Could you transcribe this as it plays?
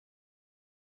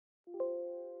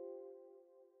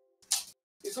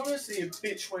It's honestly a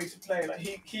bitch way to play. Like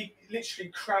he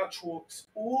literally crouch walks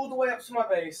all the way up to my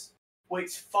base,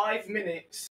 waits 5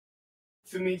 minutes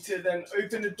for me to then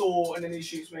open the door, and then he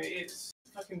shoots me. It's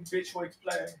a fucking bitch way to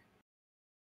play.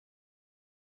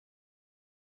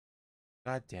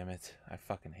 God damn it. I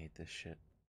fucking hate this shit.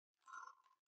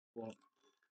 What?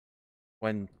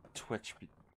 When Twitch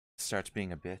starts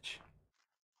being a bitch.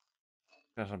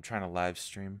 Because I'm trying to live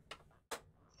stream.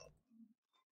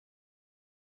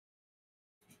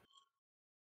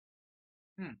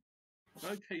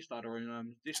 No Kickstarter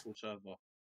in Discord server.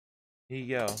 Here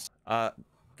you go.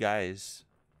 Guys,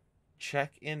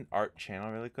 check in Art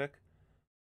channel really quick.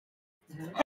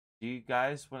 Mm-hmm. Do you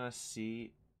guys want to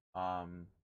see so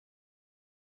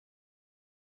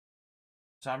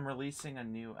I'm releasing a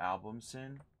new album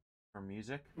soon for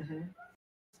music. Mm-hmm.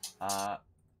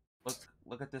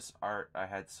 Look at this art I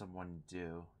had someone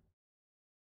do.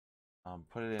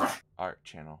 Put it in Art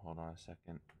channel. Hold on a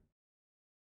second.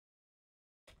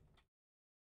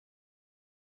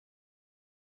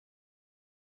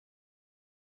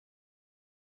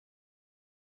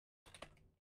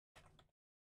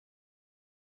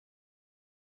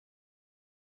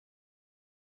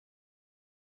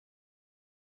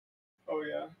 Oh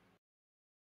yeah,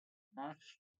 Nice.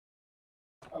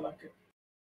 I like it.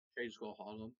 Shade's got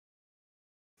Harlem.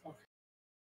 Okay.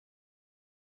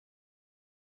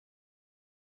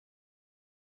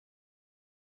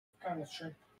 Kind of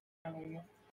true. I don't know.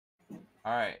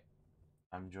 Alright.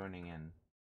 I'm joining in.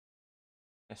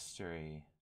 History.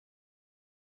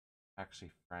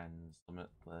 Actually, friends.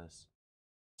 Limitless.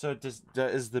 So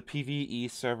is the PvE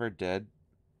server dead?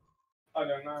 I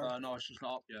don't know. No, it's just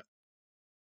not up yet.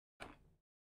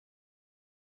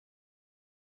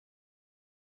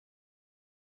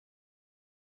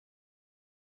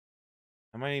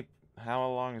 How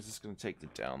long is this gonna take to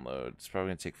download? It's probably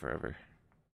gonna take forever.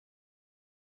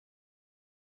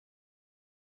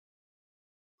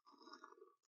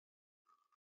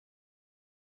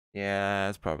 Yeah,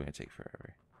 it's probably gonna take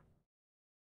forever.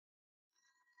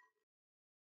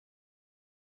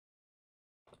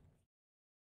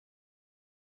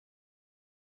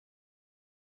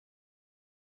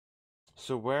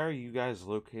 So where are you guys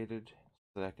located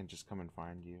so that I can just come and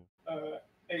find you?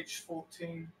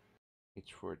 H14.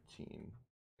 H14.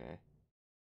 Okay.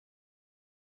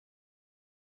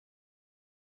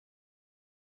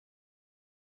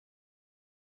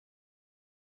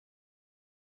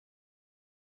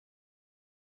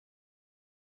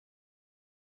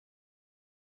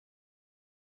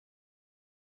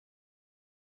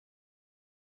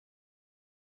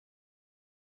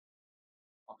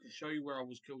 I can show you where I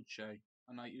was killed, Shay.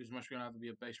 And it was much going to have to be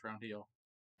a base around here.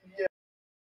 Yeah.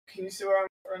 Can you see where I'm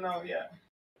at right now? Yeah.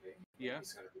 Yeah.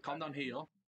 Come down here.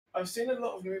 I've seen a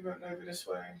lot of movement over this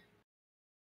way.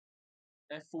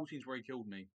 F14 is where he killed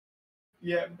me.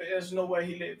 Yeah, but there's no way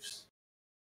he lives.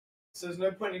 So there's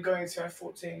no point in going to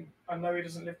F14. I know he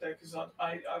doesn't live there because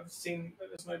I've seen that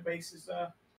there's no bases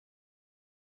there.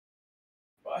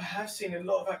 But I have seen a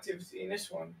lot of activity in this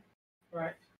one,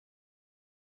 right?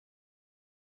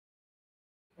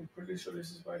 I'm pretty sure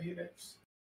this is where he lives.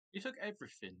 He took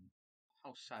everything.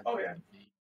 How sad Oh, that yeah. would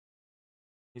be.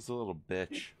 He's a little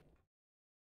bitch.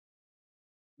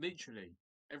 Literally,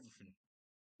 everything.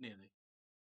 Nearly.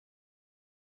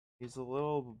 He's a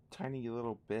little tiny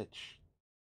little bitch.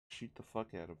 Shoot the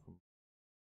fuck out of him.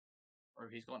 Or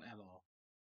he's got an LR.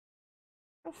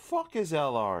 The fuck is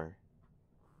LR?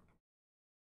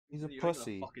 He's a You ain't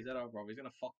pussy. gonna fuck his LR, bro. He's gonna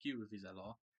fuck you with his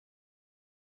LR.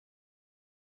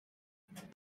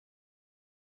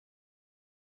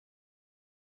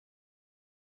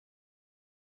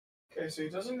 Okay, so he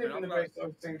doesn't live in the base I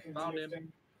was thinking he lived in.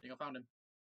 I think I found him.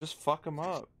 Just fuck him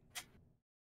up.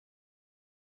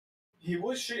 He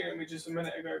was shooting at me just a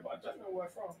minute ago, but I don't know where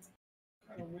from.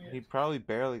 Kind of weird. He probably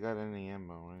barely got any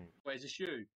ammo. Right? Wait, is this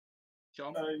you?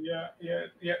 John?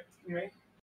 Yeah, me.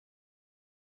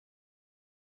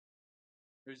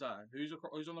 Who's that?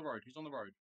 Who's on the road? Who's on the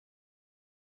road?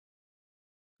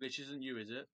 This isn't you, is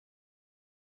it?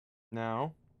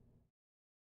 No.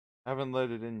 I haven't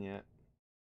loaded in yet.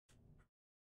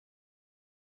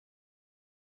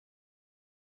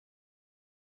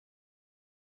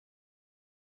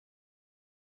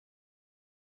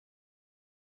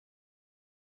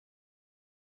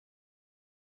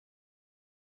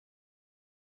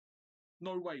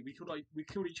 No way, we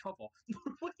killed each other. No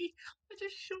way, I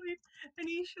just shot him, and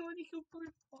he shot and he killed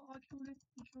both. Oh, I killed him,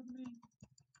 he killed me.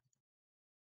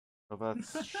 Oh,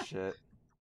 that's shit.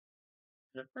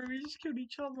 Bro, we just killed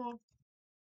each other. I'm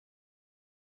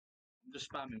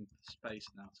just spamming space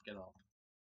now to get up.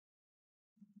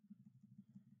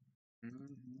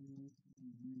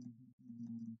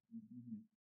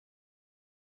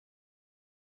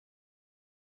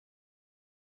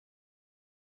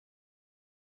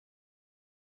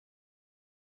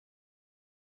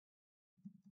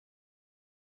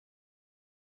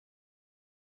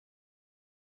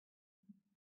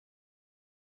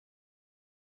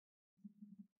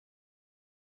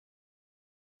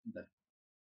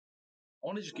 I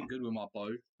want to just get good with my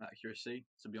bow accuracy,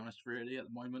 to be honest, really, at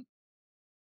the moment.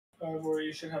 Rory,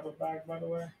 you should have a bag, by the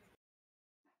way.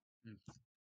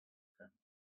 Okay.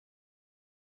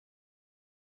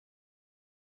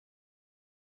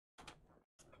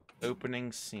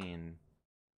 Opening scene.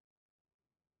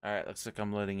 Alright, looks like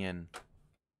I'm loading in.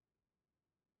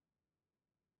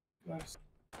 Nice.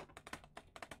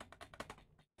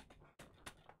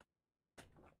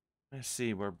 Let's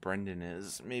see where Brendan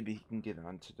is. Maybe he can get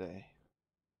on today.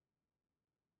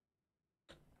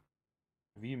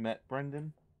 Have you met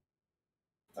Brendan?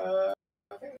 I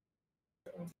think.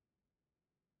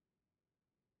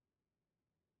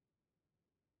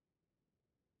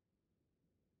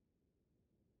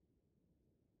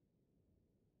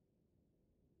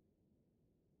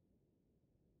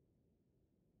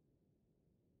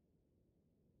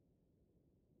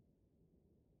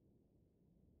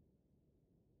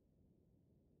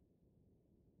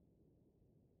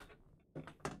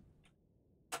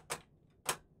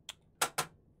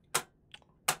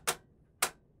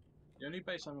 The only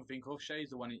base I can think of, Shay, is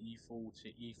the one at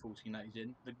E14 that he's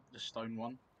in, the stone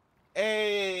one.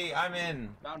 Hey, I'm in.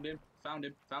 Found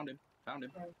him.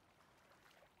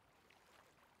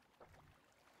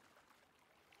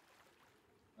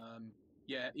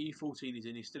 Yeah, E14 is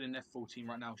in. He's still in F14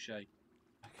 right now, Shay.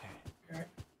 Okay.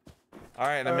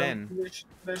 Alright, I'm in.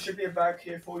 There should be a bag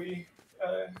here for you.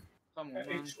 Come on,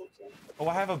 man. Oh,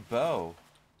 I have a bow.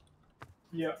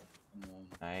 Yeah. Come on.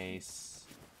 Nice.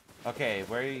 Okay,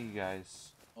 where are you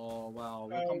guys? Oh, wow.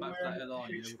 We'll come back for we're that LR.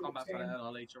 Yeah, we'll come back for that H14.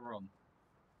 LR later on.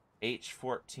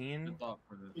 H14? The dark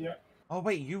river. Yeah. Oh,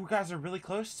 wait, you guys are really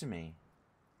close to me.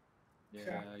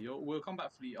 Yeah, we'll come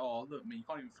back for the... Oh, look, mate, you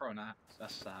can't even throw an axe.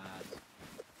 That's sad.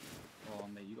 Oh,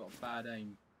 mate, you got a bad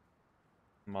aim.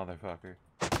 Motherfucker.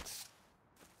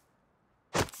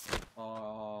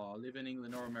 Oh, live in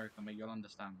England or America, mate, you'll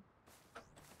understand.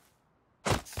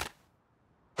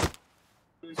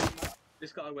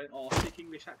 This guy went, oh, thick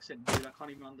English accent, dude, I can't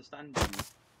even understand you.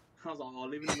 I was like, oh,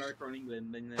 live in America or in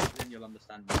England, then you'll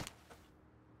understand me.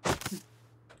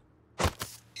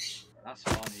 That's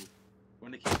funny.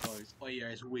 When the kid goes, oh yeah,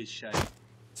 it's whiz Shay.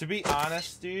 To be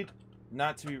honest, dude,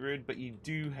 not to be rude, but you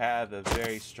do have a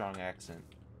very strong accent.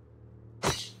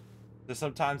 So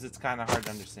sometimes it's kind of hard to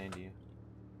understand you.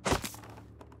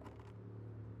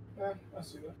 Yeah, I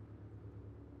see that.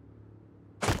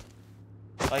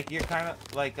 Like you're kind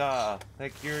of like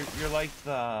you're like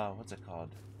the what's it called?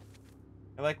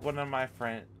 You're like one of my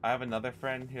friend. I have another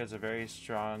friend who has a very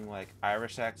strong like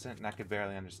Irish accent, and I could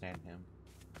barely understand him.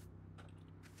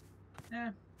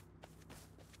 Yeah.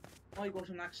 Oh, you got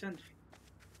an accent.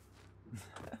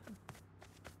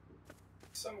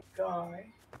 Some guy.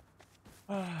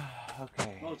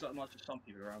 Okay. Not just some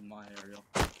people around my area.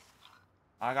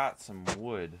 I got some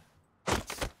wood.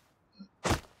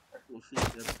 We'll see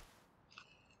them.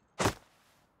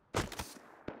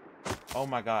 Oh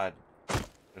my god.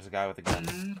 There's a guy with a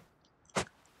gun.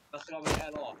 That's the guy with the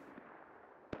head off.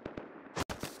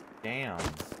 Damn.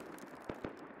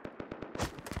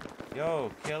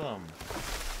 Yo, kill him.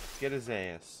 Get his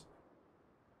ass.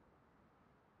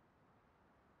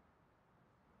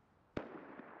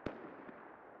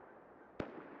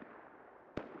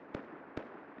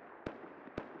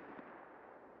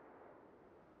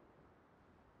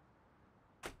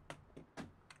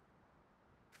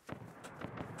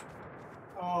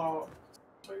 Oh,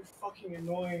 so fucking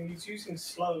annoying. He's using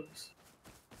slugs.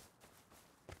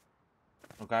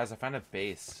 Oh guys, I found a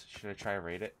base. Should I try to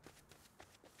raid it?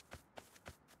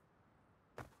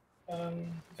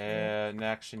 No,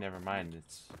 actually, never mind.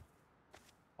 It's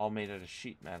all made out of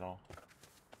sheet metal.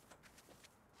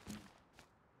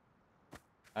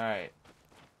 Alright.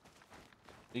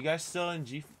 You guys still in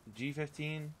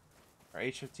G15? Or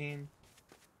H15?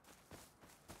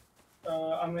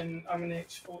 I'm in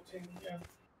H14, yeah.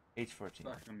 H14.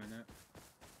 Back a minute.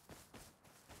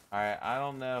 Alright, I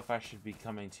don't know if I should be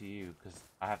coming to you, because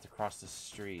I have to cross the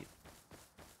street.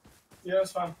 Yeah,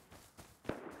 that's fine.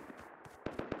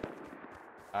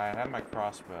 I have my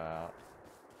crossbow out.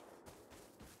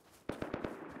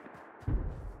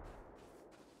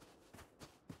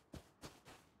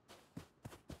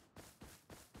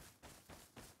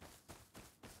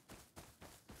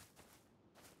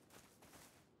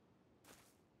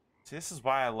 See, this is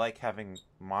why I like having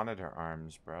monitor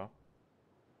arms, bro.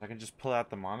 I can just pull out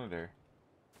the monitor.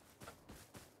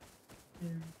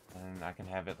 And I can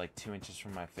have it like 2 inches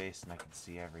from my face and I can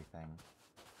see everything.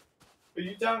 Are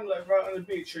you down like right on the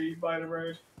beach or are you by the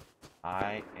road?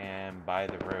 I am by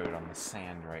the road on the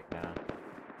sand right now.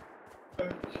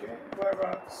 Okay,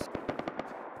 whereabouts?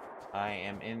 I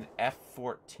am in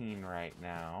F14 right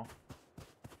now.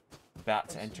 About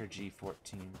to enter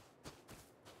G14.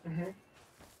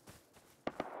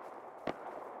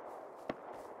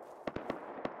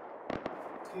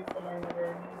 Keep following the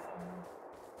road.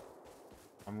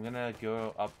 I'm gonna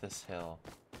go up this hill.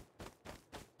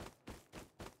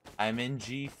 I'm in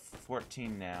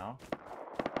G14 now.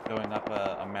 Going up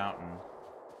a mountain.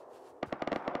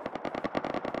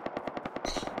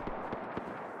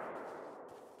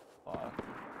 Fuck.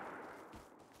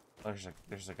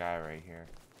 There's a guy right here.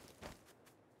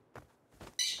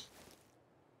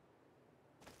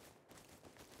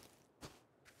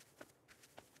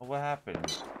 Well, what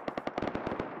happened?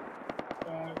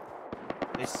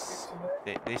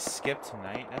 They skipped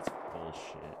tonight? That's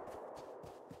bullshit.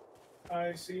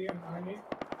 I see him behind you.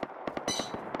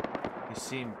 You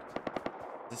seem...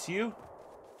 Is this you?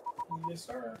 Yes,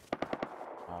 sir.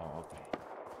 Oh, okay.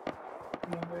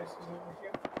 My base is over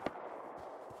here.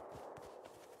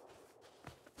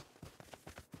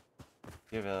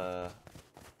 You have a...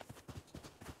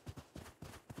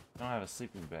 I don't have a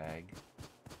sleeping bag.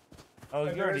 Oh,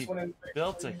 you already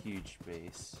built a huge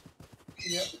base.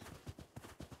 Yep.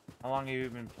 How long have you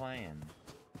been playing?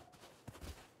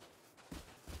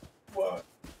 Well,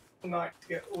 all night to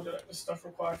get all the stuff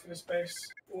required for this base.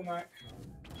 All night.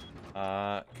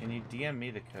 Can you DM me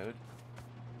the code?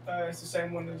 It's the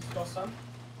same one as last time,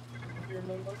 if you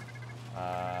remember.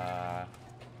 I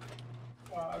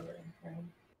Okay. Hang on.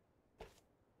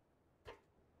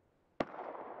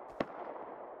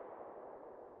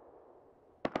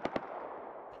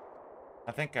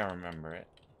 think I remember it.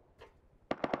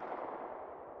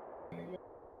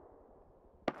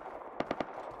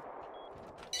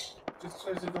 Just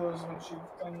close the doors once you've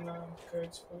done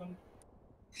codes for them.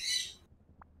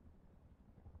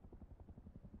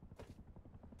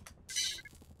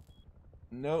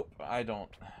 Nope, I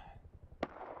don't.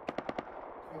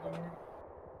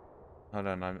 Hold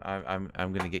on,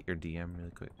 I'm gonna get your DM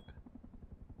really quick.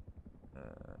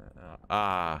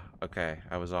 Okay,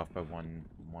 I was off by one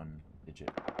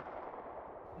digit.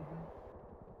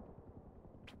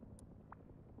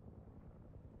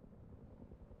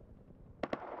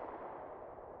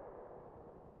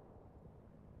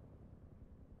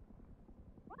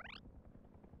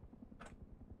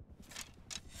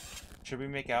 Should we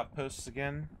make outposts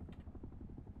again?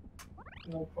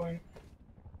 No point.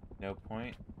 No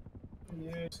point?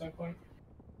 Yeah, it's no point.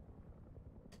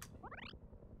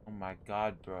 Oh my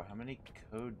god, bro, how many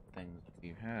code things do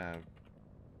you have?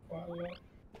 Quite a lot.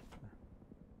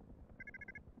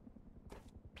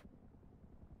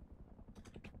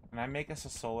 Can I make us a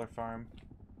solar farm?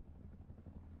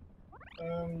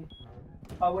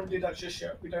 I wouldn't do that just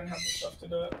yet. We don't have the stuff to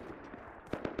do it.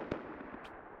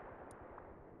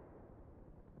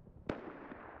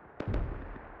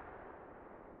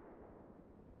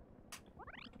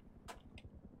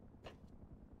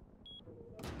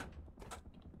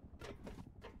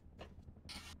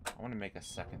 I want to make a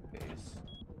second base.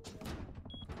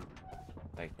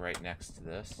 Like right next to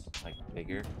this, like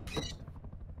bigger.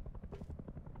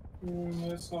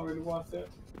 It's not really worth it.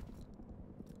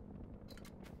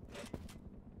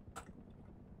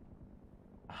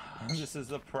 This is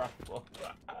the problem.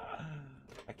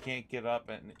 I can't get up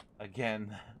and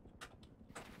again.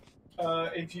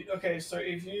 If you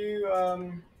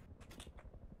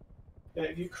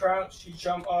if you crouch, you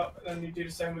jump up, and then you do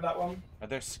the same with that one. Are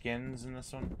there skins in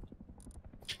this one?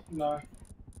 No.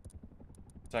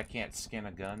 So I can't skin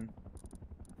a gun?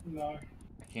 No.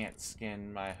 I can't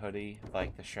skin my hoodie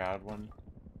like the Shroud one?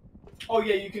 Oh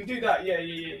yeah, you can do that. Yeah.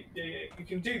 You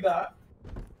can do that.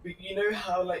 But you know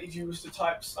how like if you was to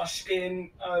type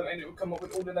 /skin and it would come up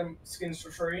with all of them skins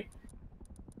for free.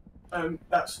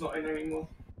 That's not in anymore.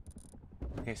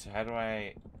 Okay, so how do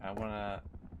I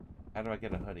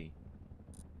get a hoodie?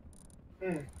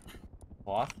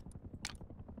 Cloth?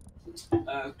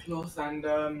 Cloth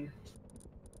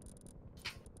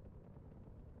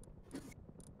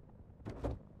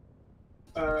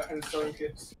and sewing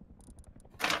kits.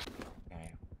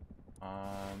 Okay.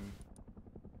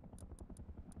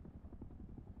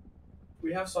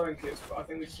 We have sewing kits, but I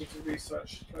think we just need to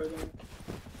research clothing.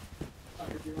 I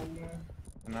could be wrong there.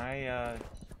 Can I,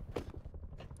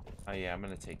 oh yeah, I'm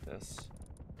gonna take this.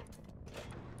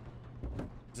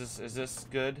 Is this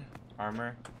good?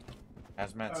 Armor?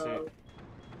 Hazmat suit?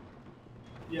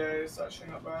 Yeah, it's actually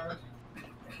not bad.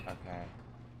 Okay.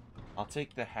 I'll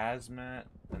take the hazmat,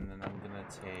 and then I'm gonna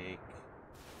take...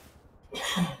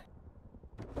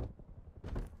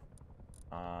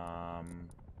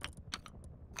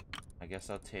 I guess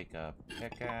I'll take a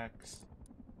pickaxe.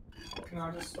 Can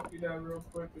I just stop you there real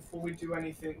quick? Before we do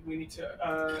anything, we need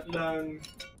to learn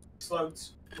slug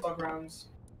rounds.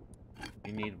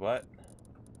 You need what?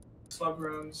 Slug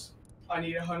rounds. I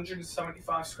need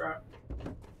 175 scrap.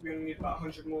 We're gonna need about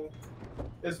 100 more.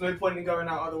 There's no point in going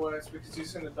out otherwise because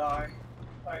he's gonna die.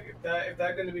 Like if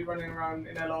they're gonna be running around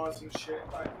in LRs and shit,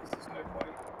 like there's no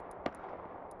point.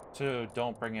 So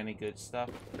don't bring any good stuff?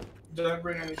 Don't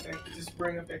bring anything. Just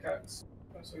bring a pickaxe.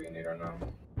 That's all you need right now.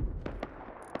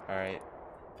 Alright.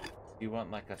 You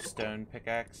want like a stone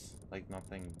pickaxe? Like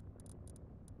nothing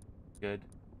good?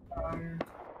 Hang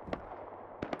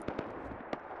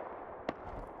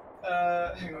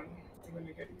on. I'm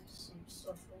gonna get you some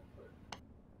stuff real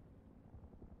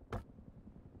quick.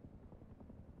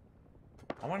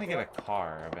 I want to get a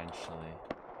car eventually.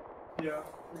 Yeah,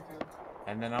 we can.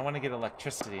 And then I want to get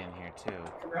electricity in here too.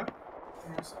 Yeah?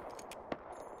 Give me a sec.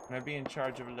 Can I be in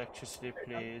charge of electricity,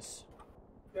 please?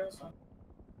 Yeah, that's fine.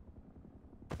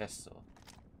 Pistol.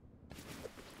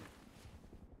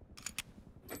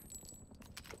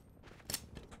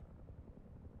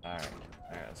 Alright,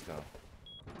 let's go.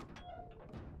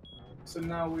 So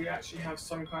now we actually have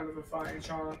some kind of a fighting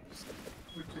chance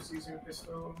with just using a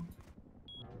pistol.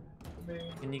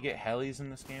 Can you get helis in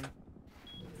this game?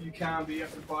 You can, but you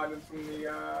have to buy them from the,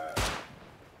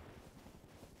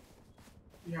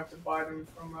 you have to buy them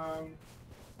from,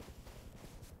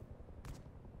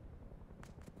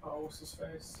 oh, what's his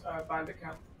face? Bandit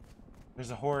Camp.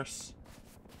 There's a horse.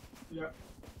 Yeah.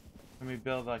 Can we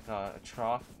build like a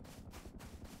trough?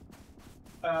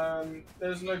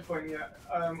 There's no point yet.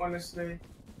 Honestly,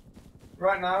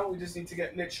 right now we just need to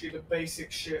get literally the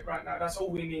basic shit right now. That's all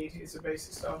we need is the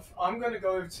basic stuff. I'm gonna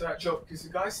go over to that job because the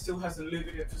guy still hasn't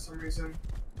looted it for some reason.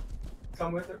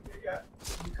 Come with it? Yeah.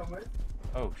 You come with?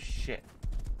 Oh shit.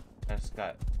 I just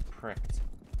got pricked.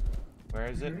 Where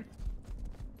is it?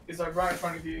 It's like right in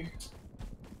front of you.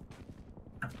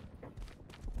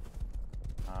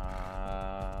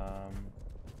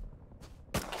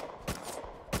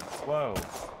 Whoa.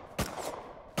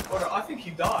 Hold on, I think he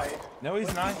died. No,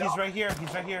 he's not. He's right here.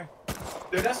 He's right here.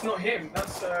 No, that's not him.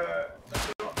 That's not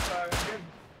him.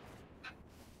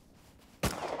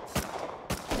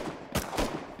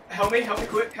 Help me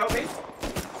quick, help me.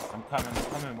 I'm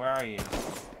coming. Where are you?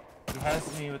 He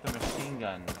has me with a machine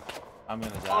gun. I'm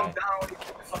gonna die. I'm down. He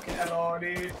took the fucking LR,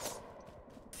 dude.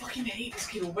 Fucking hate this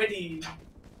kid already.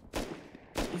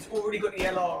 He's already got the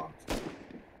LR.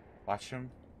 Watch him.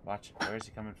 Watch. Where is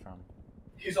he coming from?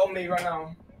 He's on me right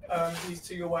now. He's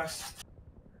to your west.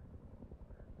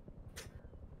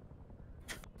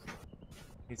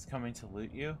 He's coming to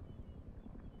loot you?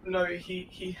 No,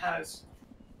 he has.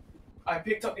 I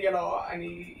picked up the LR and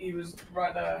he was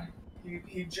right there.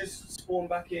 He just spawned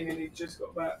back in and he just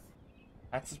got back.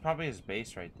 That's probably his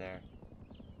base right there.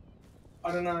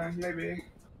 I don't know, maybe.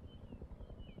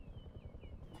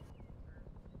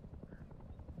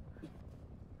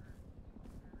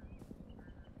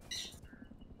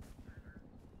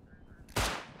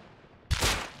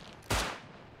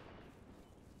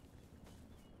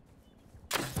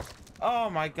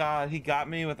 Oh my god, he got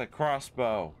me with a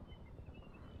crossbow.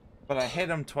 But I hit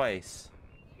him twice.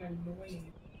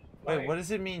 Annoying. Wait, what does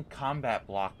it mean combat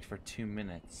blocked for 2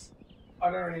 minutes?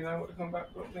 I don't really know what the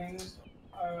combat block means.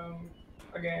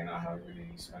 Again, I haven't really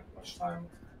spent much time.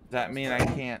 Does that mean I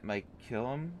can't, like,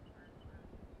 kill him?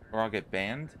 Or I'll get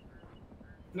banned?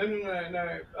 No.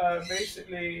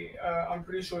 Basically, I'm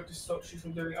pretty sure it just stops you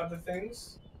from doing other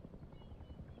things.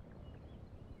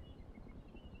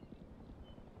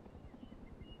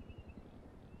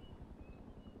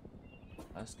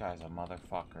 This guy's a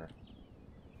motherfucker.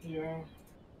 Yeah.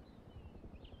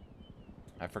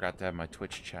 I forgot to have my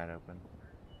Twitch chat open.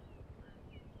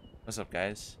 What's up,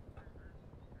 guys?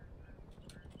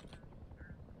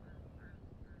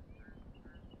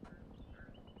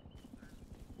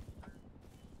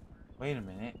 Wait a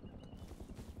minute.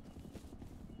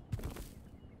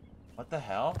 What the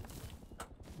hell?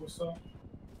 What's up?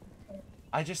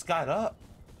 I just got up.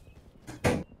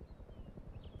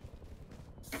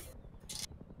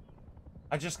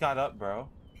 I just got up, bro.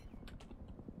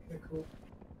 Okay, cool.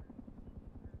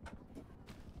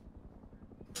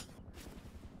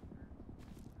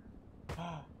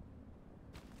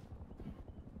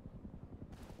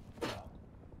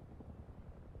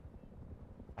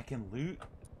 I can loot.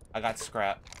 I got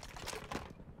scrap.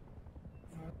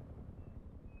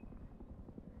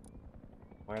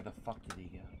 Where the fuck did he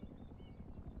go?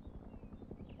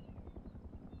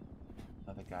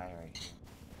 Another guy right here.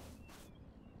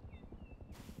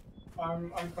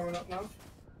 I'm coming up now.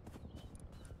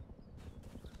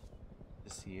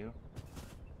 Is this you?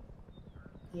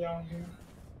 Yeah, I'm here.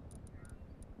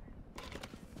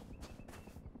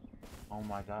 Oh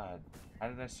my god. How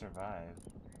did I survive?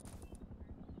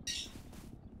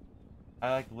 I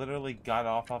like literally got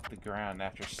off the ground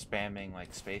after spamming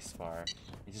like spacebar.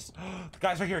 He just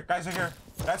guys right here, guys right here.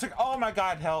 Guys like oh my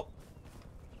god, help.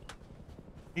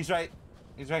 He's right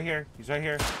here. He's right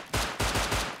here.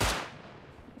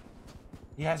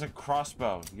 He has a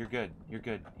crossbow. You're good. You're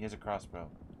good. He has a crossbow.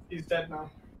 He's dead now.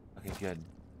 Okay, good.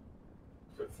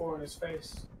 Put 4 in his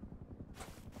face.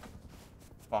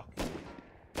 Fuck.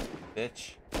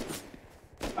 Bitch.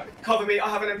 Cover me, I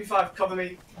have an MP5, cover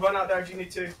me. Run out there if you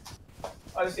need to.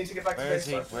 I just need to get back to base.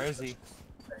 Where is he?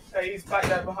 He's back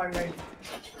there behind me.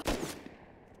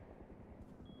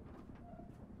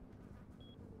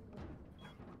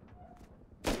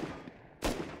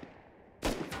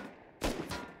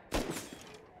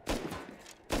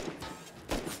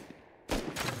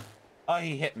 Oh,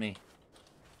 he hit me.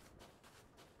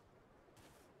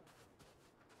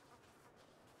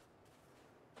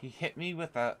 He hit me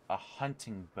with a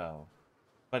hunting bow.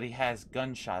 But he has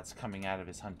gunshots coming out of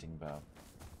his hunting bow.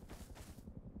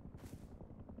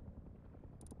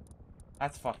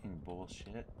 That's fucking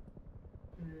bullshit.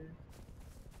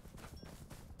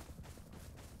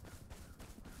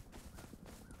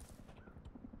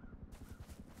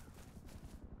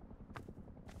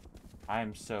 I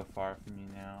am so far from you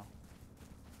now.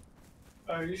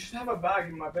 You should have a bag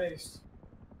in my base.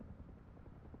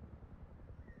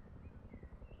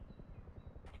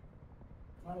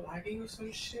 Am I lagging or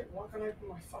some shit? Why can't I open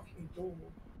my fucking door?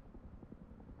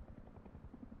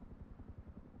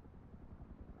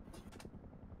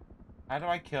 How do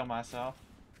I kill myself?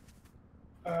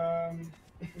 You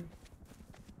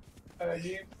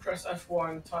press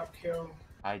F1, type kill.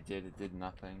 I did, it did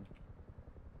nothing.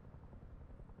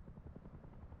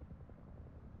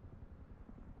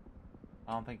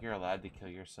 I don't think you're allowed to kill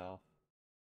yourself.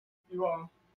 You are.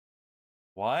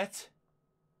 What?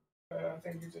 I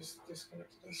think you just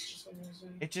disconnected us for some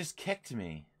reason. It just kicked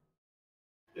me.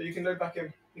 Yeah, you can load back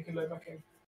in. You can load back in.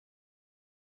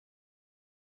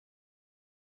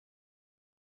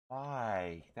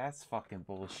 Why? That's fucking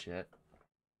bullshit.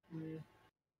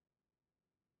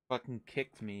 Fucking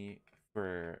kicked me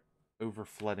for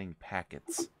overflooding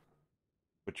packets.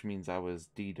 Which means I was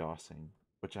DDoSing.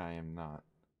 Which I am not.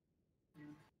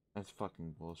 That's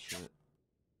fucking bullshit.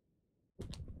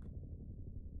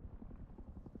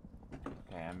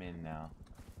 Okay, I'm in now.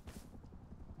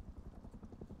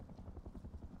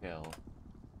 Kill.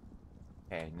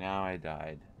 Okay, now I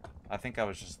died. I think I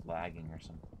was just lagging or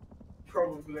something.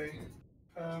 Probably.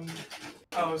 I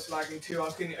was lagging too. I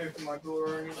couldn't open my door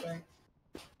or anything.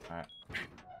 Alright.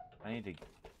 I need to...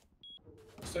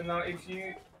 So now if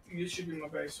you should be in my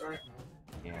base, right?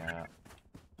 Yeah.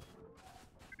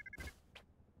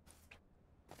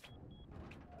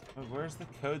 Oh, where's the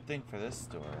code thing for this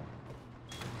door?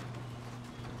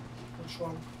 Which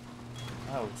one?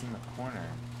 Oh, it's in the corner.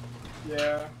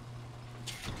 Yeah.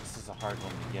 This is a hard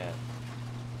one to get.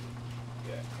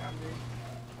 Yeah, it can be.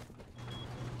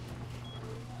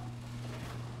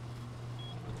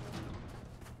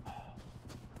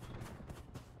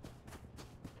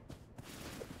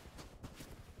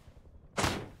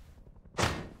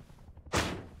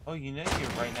 Oh, you know you're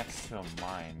right next to a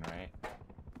mine, right?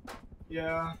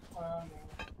 Yeah, I know.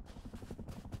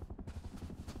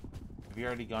 Have you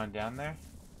already gone down there?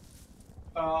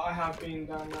 I have been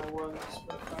down there once,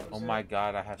 but that was Oh my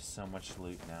god, I have so much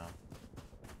loot now.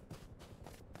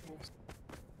 Yes.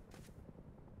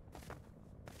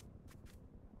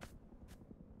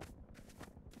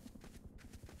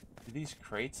 Do these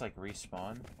crates like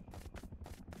respawn?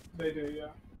 They do,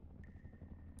 yeah.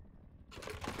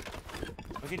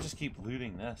 We could just keep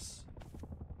looting this.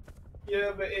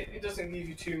 Yeah, but it doesn't give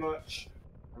you too much.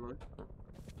 Hello?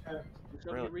 Yeah.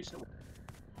 Really? Recently?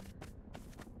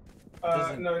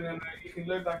 No, you can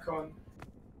load back on.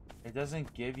 It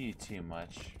doesn't give you too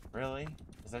much. Really?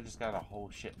 Because I just got a whole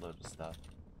shitload of stuff.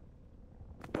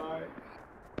 Right.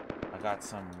 I got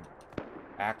some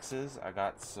axes. I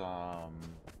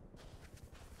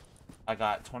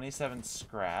got 27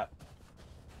 scrap.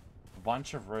 A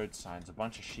bunch of road signs. A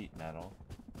bunch of sheet metal.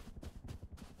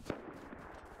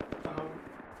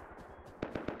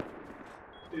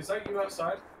 Is that you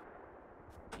outside?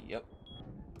 Yep.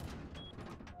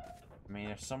 I mean,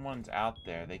 if someone's out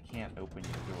there, they can't open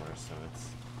your door, so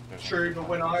it's... True, but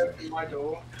when I open my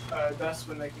door, that's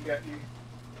when they can get you.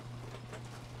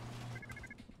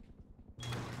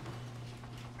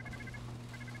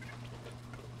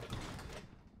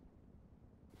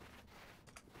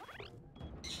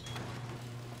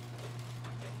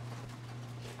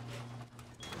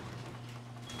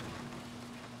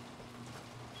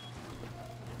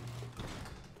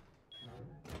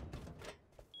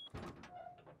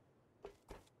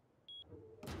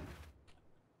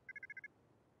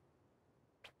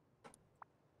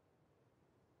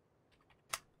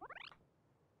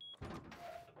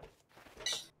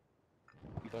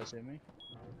 guys hear me?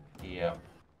 Yeah.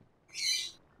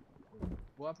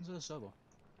 What happened to the server?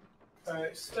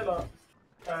 It's still up.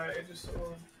 It just sort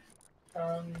of,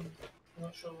 I'm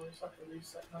not sure, it's like a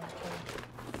reset now.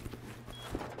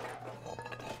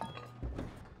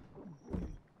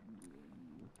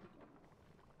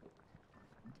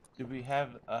 Do we have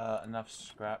enough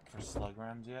scrap for slug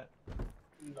rounds yet?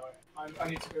 No, I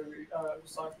need to go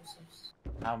recycle some.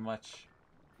 How much?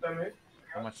 Don't move.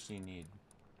 How much do you need?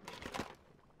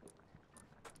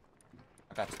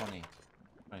 I got 20. I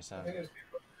 27. think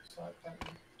it's like, thank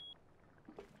you.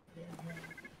 Yeah.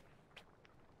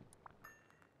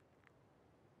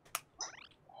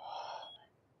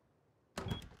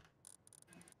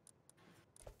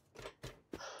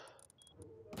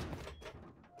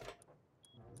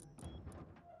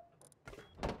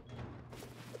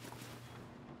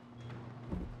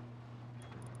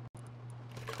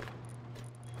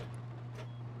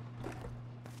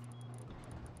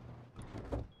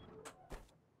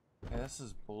 Yeah, this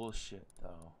is bullshit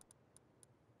though.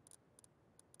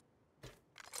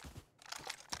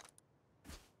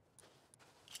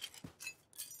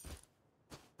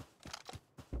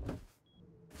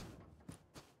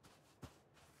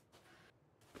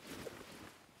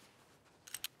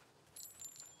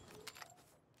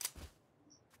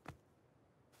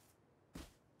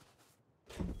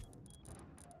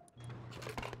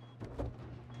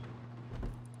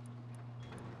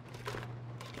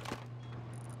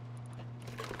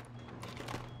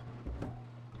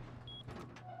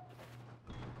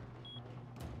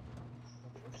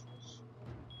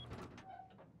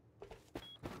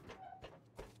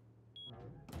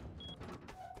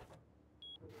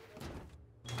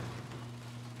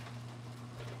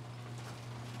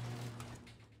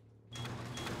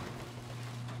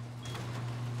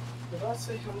 Did I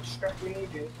say how much scrap we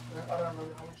needed? I don't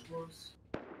remember how much it was.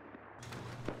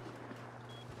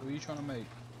 What are you trying to make?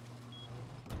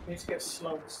 I need to get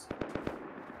slugs.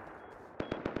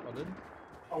 Pardon?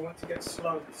 I want to get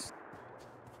slugs.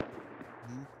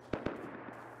 Hmm?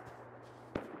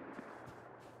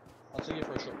 I'll take it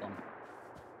for a shotgun.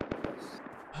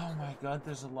 Oh my god,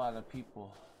 there's a lot of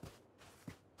people.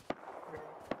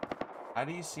 How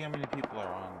do you see how many people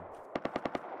are on?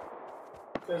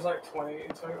 There's like 20 in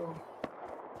total.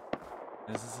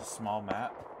 Is this a small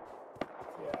map?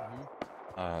 Yeah.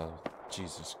 Oh,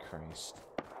 Jesus Christ.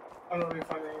 I'm not being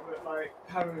funny, but like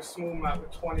having a small map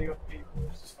with 20 other people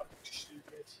is just fucking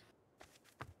stupid.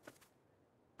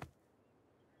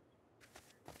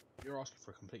 You're asking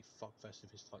for a complete fuckfest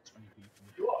if it's like 20 people.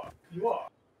 You are. You are.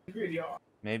 You really are.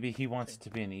 Maybe he wants it to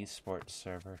be an esports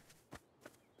server.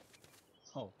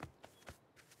 Oh.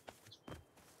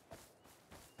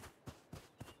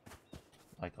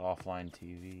 Like offline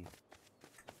TV.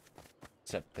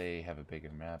 Except they have a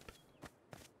bigger map.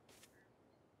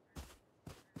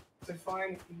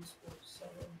 Define esports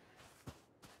server.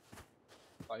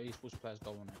 Like esports players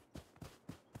go on it.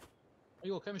 Oh,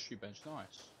 you got a chemistry bench,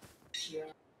 nice.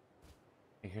 Yeah.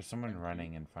 I hear someone Thank you.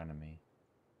 running in front of me.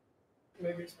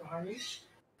 Maybe it's behind me.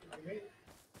 Maybe.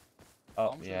 Oh,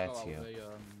 I'm just yeah, gonna it's go you. out with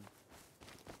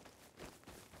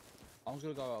I'm just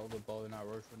gonna go out with a bow and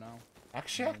arrow for now.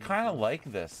 Actually, I kind of like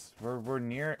this. We're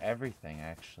near everything,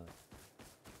 actually.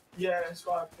 Yeah, that's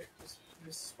why I picked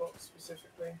this spot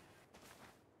specifically.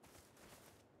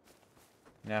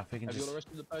 Now, if we can Have you got just... the rest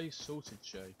of the base sorted,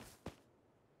 Jay?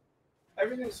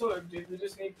 Everything's sorted, dude. We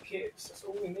just need kits. That's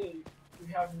all we need.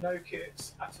 We have no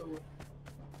kits at all.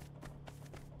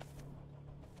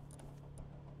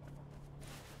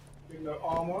 We have no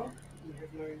armor. We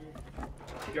have no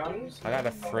guns. I got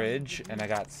a fridge, and I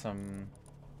got some...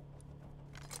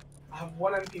 I have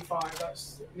one MP5.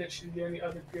 That's literally the only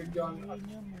other good gun.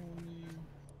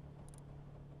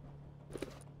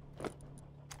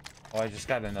 Oh, I just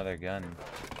got another gun.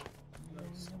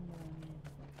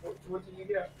 What did you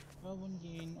get?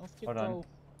 Hold on.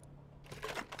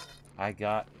 I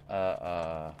got,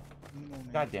 God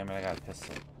damn it, I got a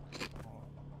pistol.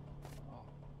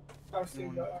 I've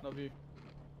seen that. Love you.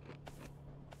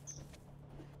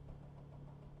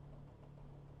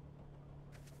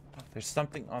 There's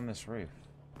something on this roof.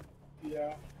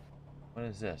 Yeah. What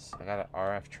is this? I got an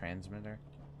RF transmitter.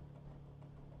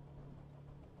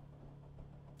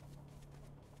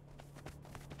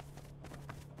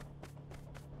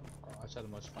 I said the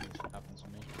most funniest thing happened to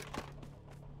me.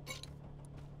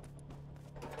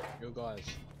 Yo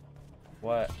guys,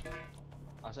 What?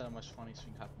 I said the most funniest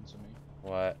thing happened to me.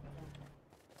 What?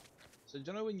 So do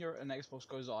you know when an Xbox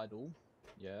goes idle?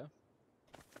 Yeah.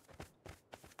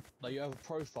 Like you have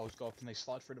profiles go up and they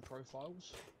slide through the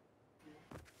profiles?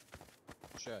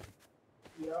 Sure.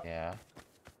 Yeah. Yeah.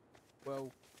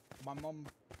 Well, my mum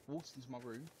walked into my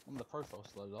room, on the profile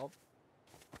slowed up.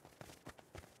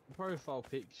 The profile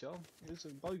picture, it was a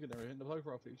bogey and the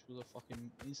profile picture was a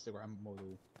fucking Instagram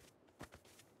model.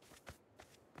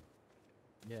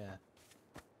 Yeah.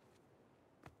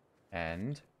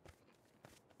 And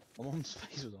My mom's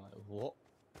face was like, what?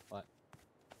 Like,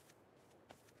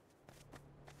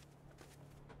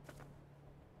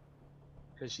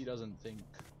 because she doesn't think,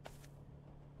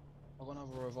 I've got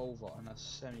another revolver and a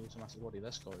semi-automatic body,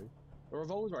 let's go. The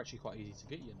revolvers are actually quite easy to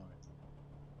get, you know.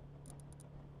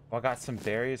 well, I got some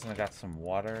berries and I got some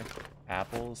water,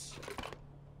 apples.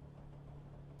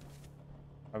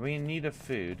 Are we in need of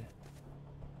food?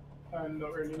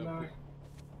 Not really, no.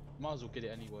 Might as well get it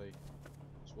anyway.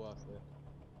 It's worth it.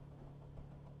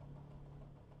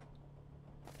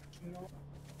 No.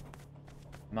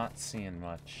 Not seeing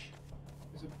much.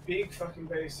 There's a big fucking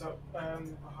base up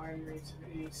behind me to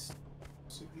the east.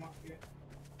 Supermarket.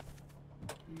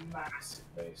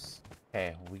 Massive base.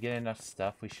 Hey, we get enough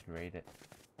stuff, we should raid it.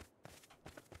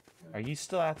 Are you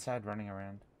still outside running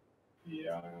around?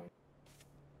 Yeah, I am.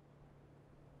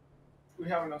 We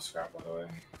have enough scrap, by the way.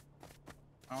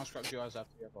 How much scrap do you guys have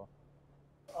together?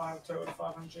 I have a total of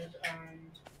 500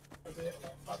 and a bit,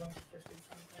 like 550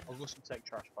 something. I've got some tech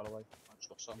trash, by the way. I just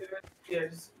got some. Yeah,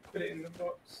 just put it in the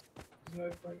box.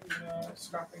 There's no point in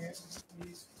scrapping it.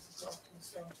 Use crafting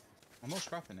stuff. I'm not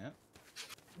scrapping it.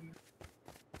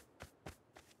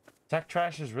 Tech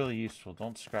trash is really useful.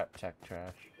 Don't scrap tech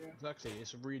trash. Yeah. Exactly,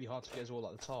 it's really hard to get as well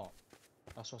like the tarp.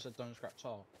 That's why I said don't scrap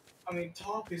tarp. I mean,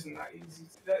 tarp isn't that easy.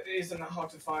 That isn't that hard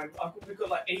to find. We've got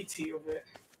like 80 of it.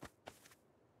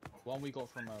 One we got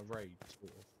from a raid,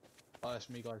 sort of. Oh, that's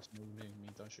me, guys. Me,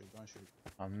 don't shoot, don't shoot.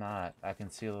 I'm not. I can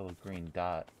see a little green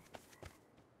dot.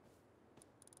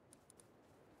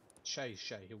 Shay,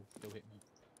 he'll hit me.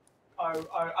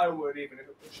 I would, even if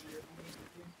it was you.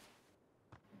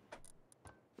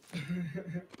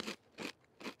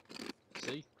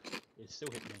 See? It still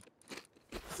hit me.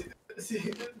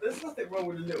 See, there's nothing wrong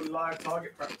with a little live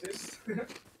target practice.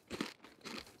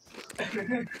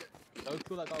 Don't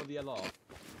kill that guy with the LR.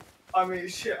 I mean,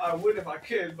 shit, I would if I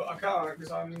could, but I can't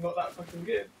because I'm not that fucking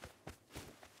good.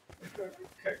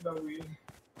 Okay, W.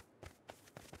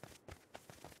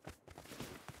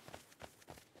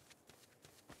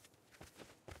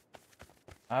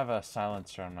 I have a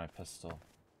silencer on my pistol.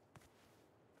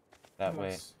 That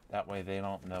way they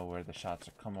don't know where the shots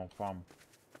are coming from.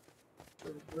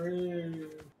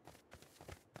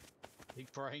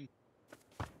 Big brain.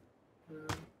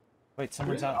 Wait,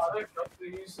 someone's I out. don't have to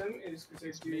use them is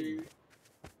because they do.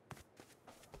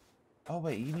 Oh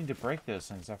wait, you need to break those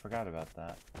things. I forgot about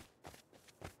that.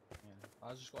 Yeah,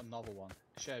 I just got another one.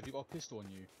 Shay, have you got a pistol on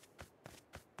you?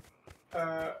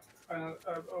 What? No,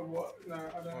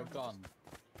 I don't. Or a gun?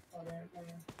 I don't know.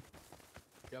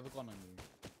 Do you have a gun on you?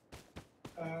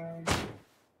 I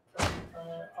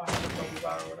have a double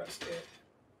barrel, that's it.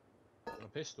 A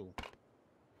pistol?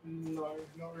 No,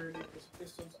 not really, because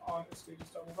pistols aren't as good as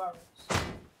double barrels.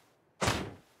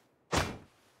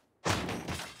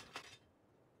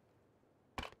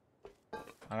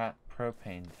 I got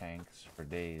propane tanks for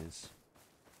days.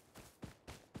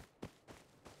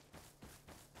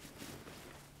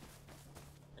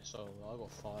 So I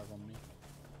got 5 on me.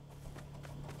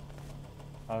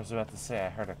 I was about to say I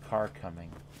heard a car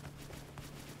coming.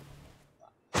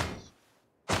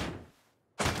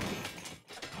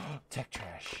 Tech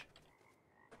trash.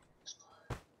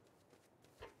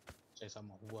 Chase, I'm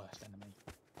my worst enemy.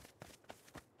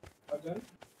 Pardon?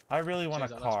 I really want a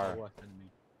Chase, car. that's my worst enemy.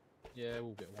 Yeah,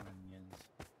 we'll get one in the end.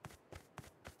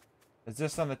 Is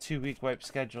this on the 2-week wipe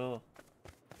schedule?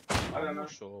 I don't I'm know.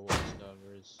 not sure what the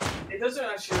server is. It doesn't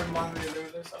actually remind me of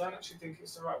Limitless. I don't actually think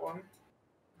it's the right one.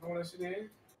 If I'm honest with you.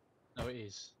 No, it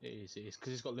is. It is.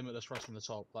 Because it's got limitless rust on the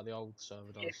top, like the old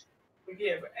server does.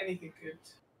 Yeah, but anything could.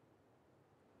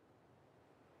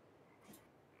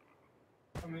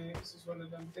 I mean, it's just one of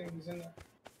them things, isn't it?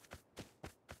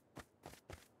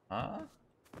 Huh?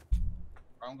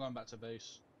 I'm going back to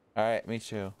base. Alright, me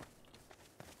too.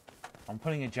 I'm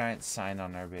putting a giant sign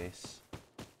on our base.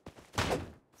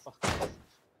 Fuck off.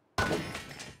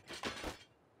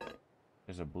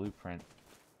 There's a blueprint.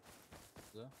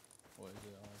 Is there? What is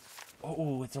it?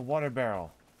 Oh, it's a water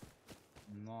barrel.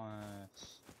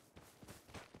 Nice.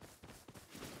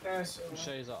 Yeah, so, It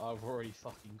shows that I've already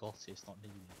fucking got it, it's not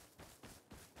needed.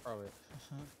 Throw it.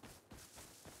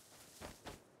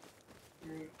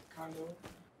 kind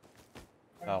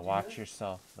of. Oh, watch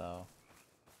yourself though.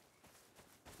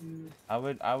 Mm. I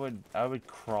would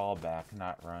crawl back,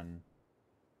 not run.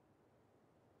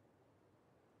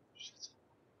 Shit.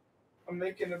 I'm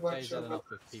making a bunch Says that of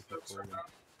enough of people calling.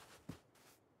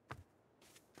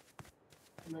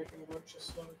 making a bunch of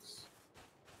slugs.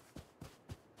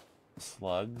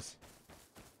 Slugs?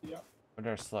 Yeah. What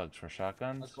are slugs? For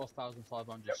shotguns? I've got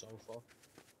 1,500 Yep. so far.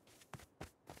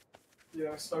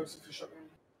 Yeah, slugs are for shotgun.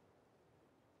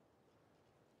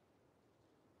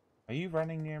 Are you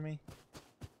running near me?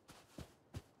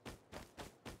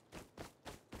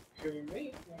 Who,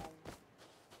 me?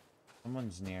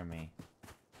 Someone's near me.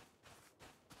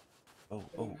 Oh, I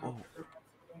oh, didn't have oh. to go after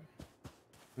them.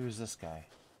 Who's this guy?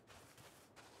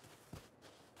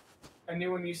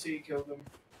 Anyone you see, kill them.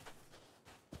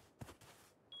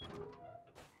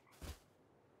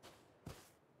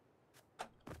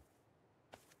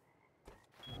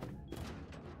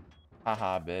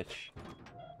 Haha, bitch.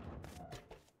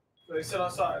 Are they still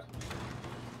outside?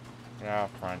 They're out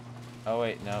front. Oh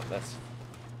wait, no, that's...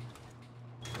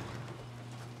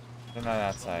 They're not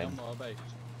outside. I'm not a bait.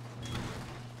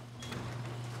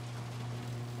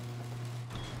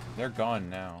 They're gone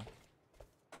now.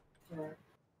 Alright.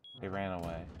 They ran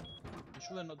away. You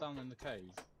sure they're not down in the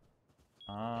cave?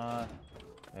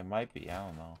 It might be, I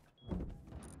don't know.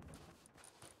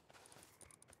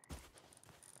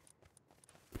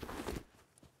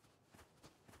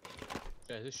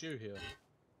 Yeah, is this you here?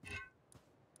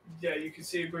 Yeah, you can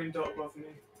see a green dot above me.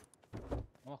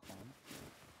 Oh, I can't.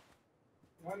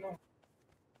 Why not?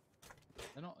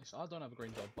 They're not. I don't have a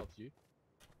green dot above you.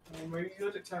 Maybe you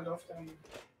got it turned off then.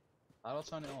 How do I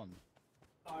turn it on?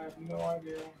 I have no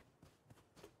idea.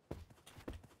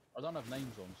 I don't have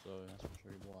names on, so that's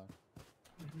probably why.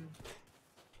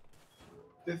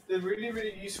 The really,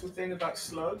 really useful thing about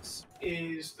slugs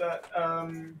is that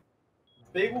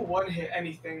they will one-hit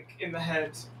anything in the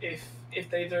head if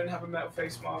they don't have a metal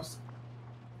face mask.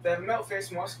 Their metal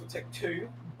face mask will take 2,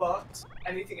 but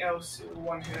anything else it will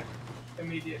one-hit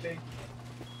immediately.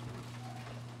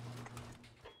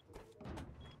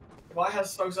 If I had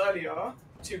slugs earlier,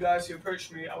 2 guys who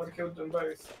approached me, I would have killed them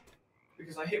both.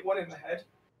 Because I hit one in the head,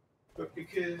 but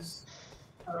because...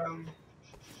 I've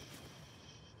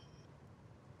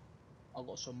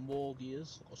got some more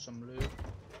gears, I've got some loot,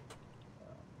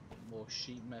 more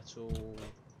sheet metal,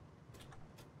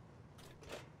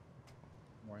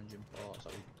 more engine parts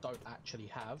that we don't actually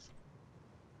have.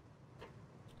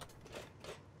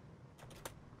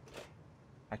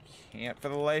 I can't for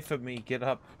the life of me get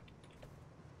up.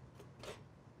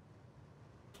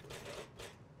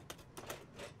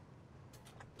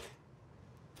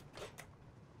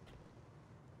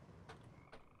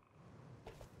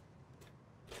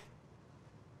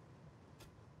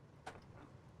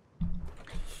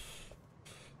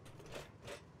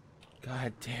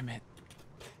 God damn it.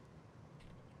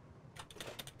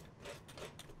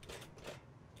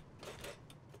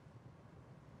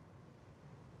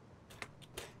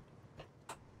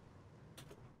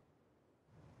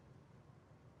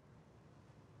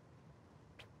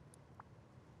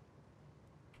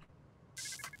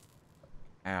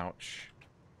 Ouch.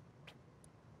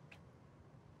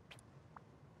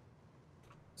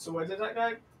 So where did that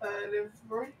guy live,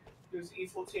 Roy? It was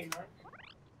E14, right?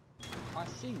 I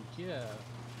think, yeah.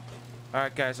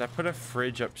 Alright guys, I put a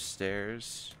fridge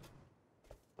upstairs.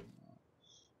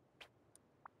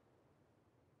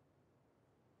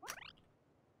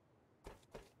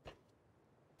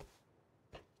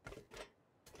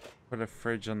 Put a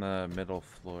fridge on the middle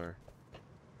floor.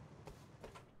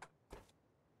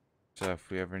 So if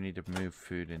we ever need to move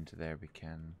food into there, we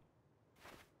can.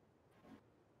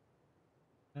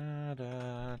 Da,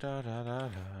 da, da, da, da,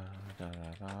 da, da,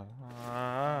 da.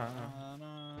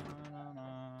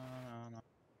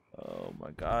 Oh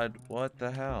my god, what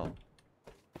the hell?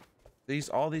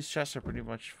 All these chests are pretty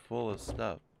much full of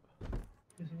stuff.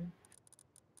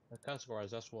 They're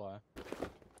categorized, that's why.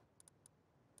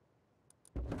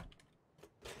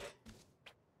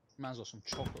 Man's got some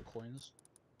chocolate coins.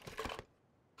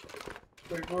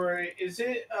 Wait, Rory, is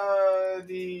it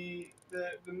the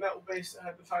metal base that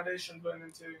had the foundation blown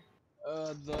into?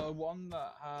 The one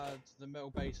that had the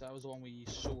metal base, that was the one we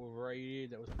sort of raided,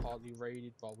 that was partly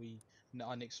raided, but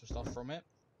I nicked some stuff from it,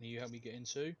 and you helped me get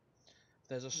into.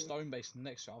 There's a stone base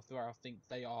next to it, where I think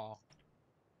they are.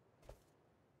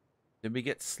 Did we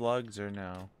get slugs or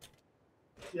no?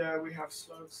 Yeah, we have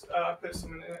slugs. I put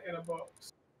some in a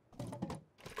box.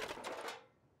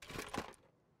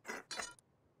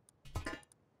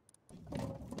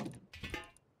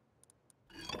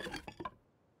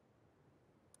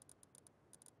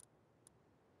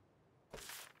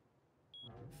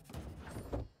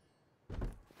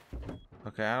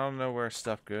 Okay, I don't know where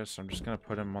stuff goes, so I'm just gonna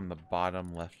put them on the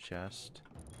bottom left chest.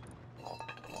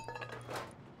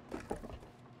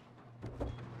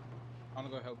 I'm gonna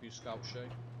go help you scout, Shay.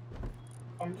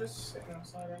 I'm just sitting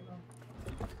outside right now.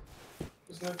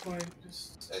 There's no point.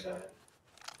 Just stay there.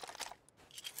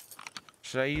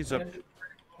 Should I use a... And then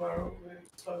tomorrow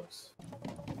it's close.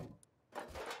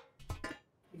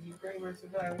 If you bring her to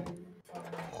that, then you'll be fine.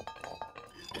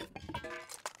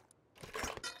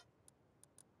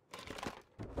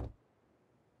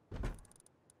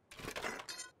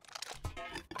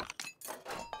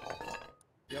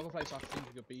 The other place I think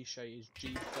it could be shade is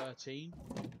G13.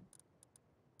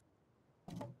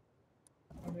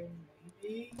 I mean,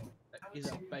 maybe. Is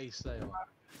that base there?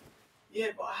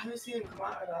 Yeah, but I haven't seen him come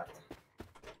out of that.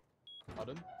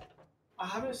 Pardon? I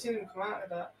haven't seen him come out of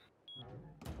that.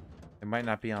 It might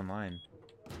not be online.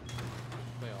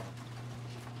 They are.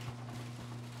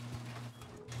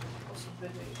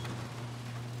 Possibility.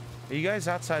 Are you guys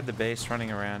outside the base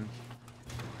running around?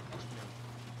 That's me.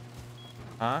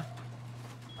 Huh?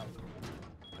 Oh.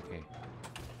 Okay.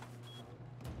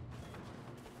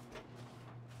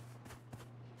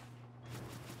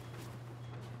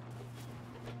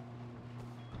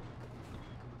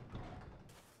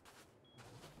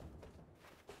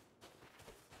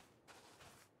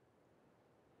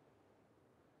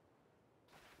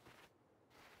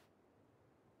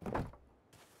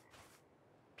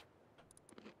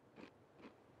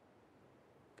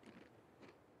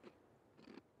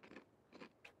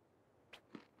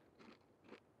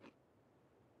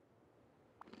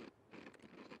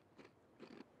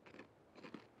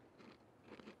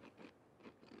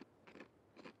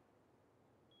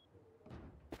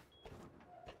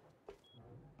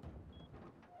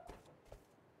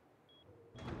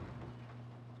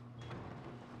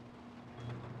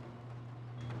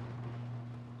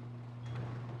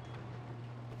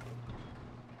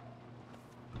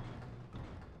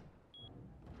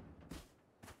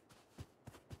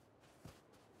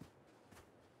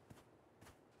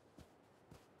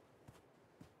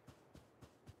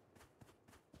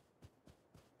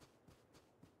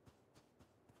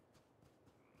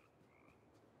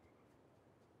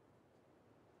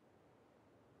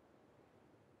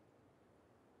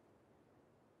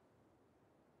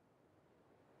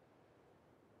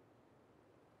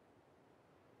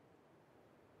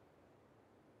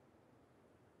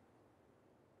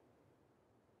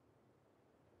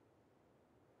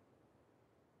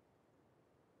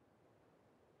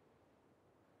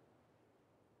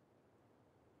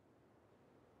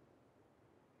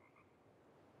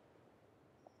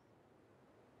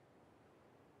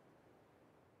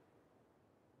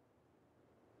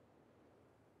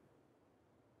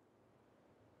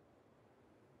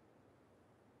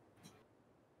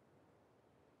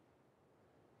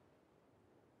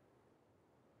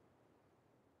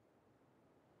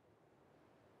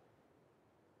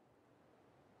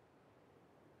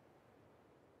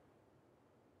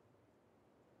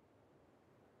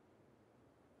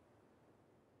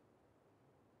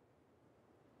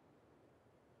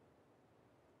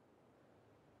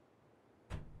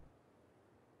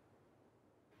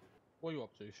 What are you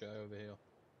up to, Shay, over here?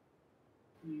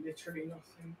 Literally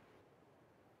nothing.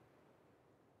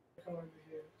 Come over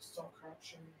here, start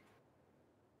crouching.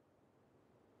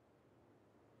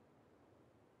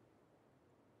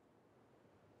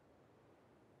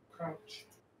 Crouch.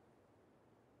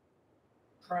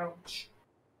 Crouch.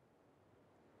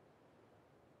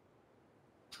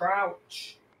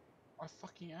 Crouch. I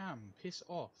fucking am. Piss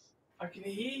off. I can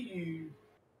hear you.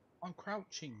 I'm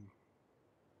crouching.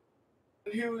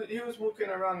 He was walking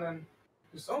around then.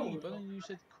 See, but then you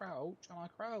said crouch, and I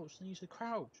crouched. And you said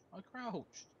crouch. I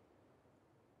crouched.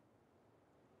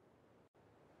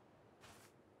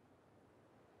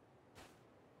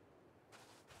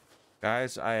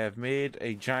 Guys, I have made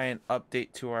a giant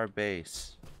update to our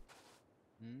base.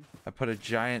 Hmm? I put a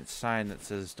giant sign that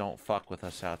says, "Don't fuck with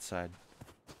us outside."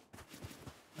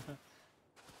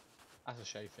 That's a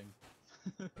Shay thing.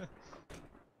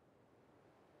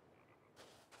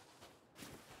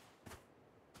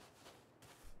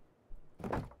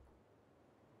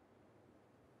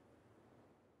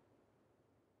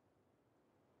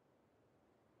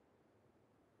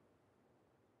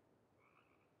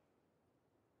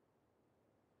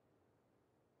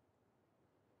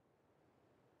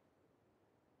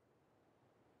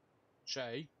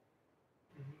 Shay,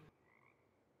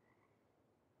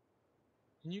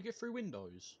 can you get through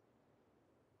windows?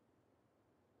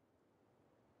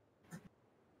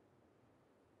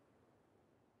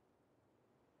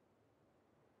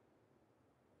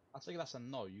 I think that's a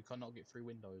no. You cannot get through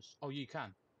windows. Oh, you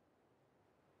can.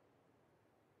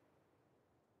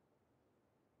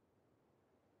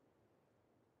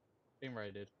 Been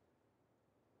raided.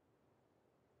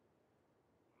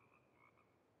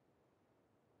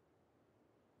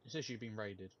 It says you've been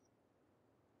raided.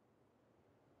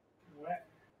 wet.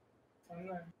 I don't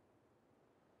know.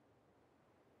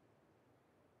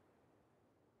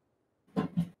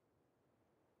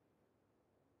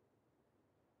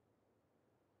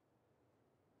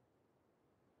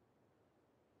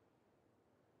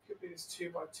 Could be this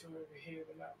 2x2 over here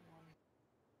than that one.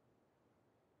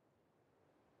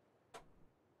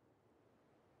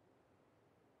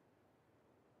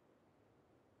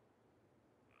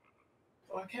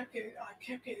 Oh, I kept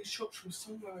getting shots from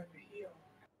somewhere over here.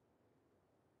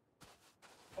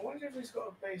 I wonder if he's got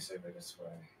a base over this way.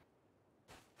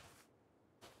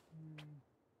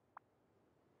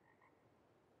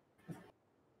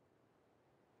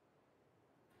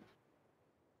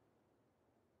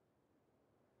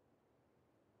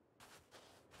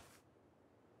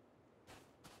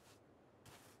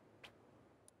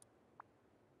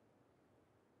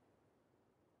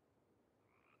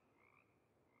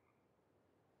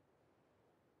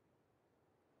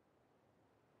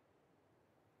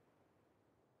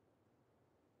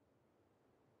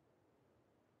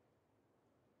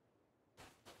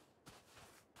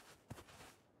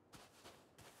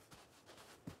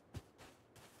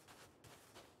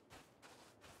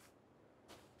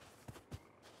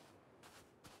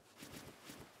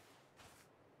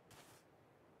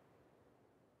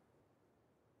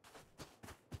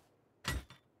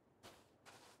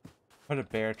 Put a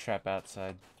bear trap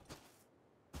outside.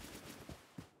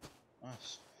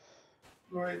 Nice.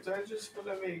 Right, don't just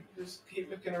follow me. Just keep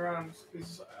looking around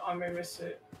because I may miss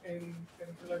it in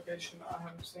a location that I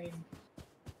haven't seen.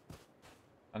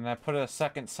 And I put a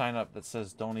second sign up that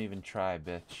says, "Don't even try,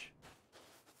 bitch."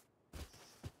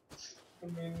 I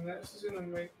mean, this is gonna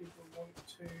make people want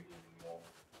to even more.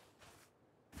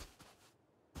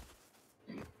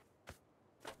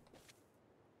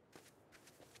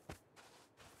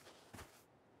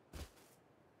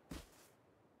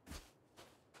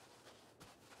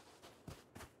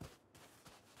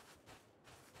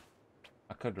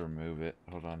 I could remove it.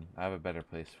 Hold on. I have a better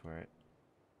place for it.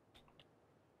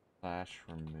 /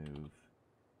 remove.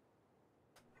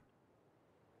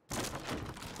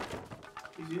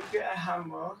 If you get a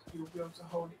hammer, you'll be able to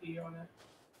hold E on it.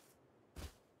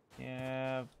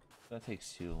 Yeah, that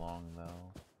takes too long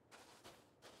though.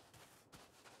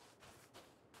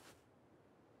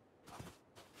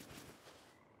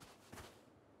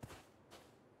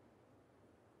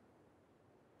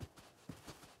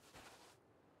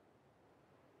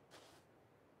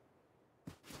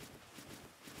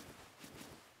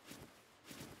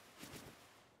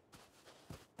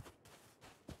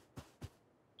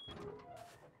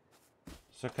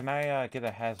 So can I get a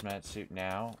hazmat suit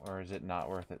now, or is it not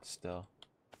worth it still?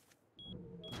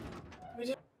 We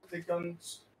don't have the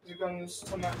guns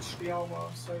to match the armor,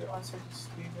 so I say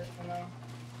just leave it for now.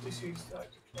 Just use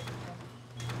that to play the gun.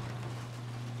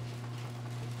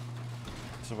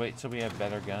 So wait till we have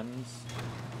better guns?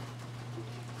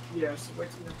 Yeah, so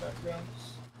wait till we have better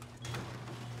guns.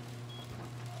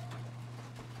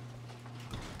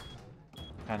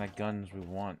 What kind of guns we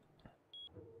want?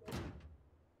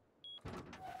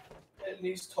 At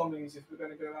least Tommy's if we're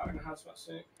going to go out in a hazmat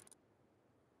suit.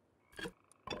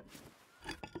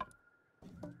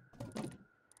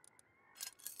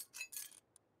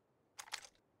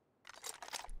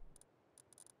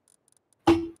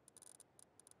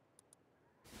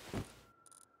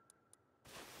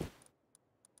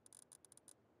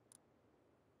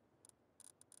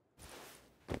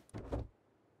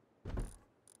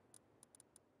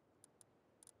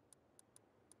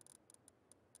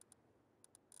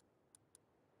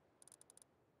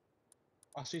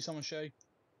 I see someone, Shay.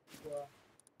 Well,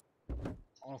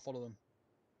 I want to follow them.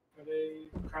 are they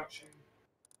crouching?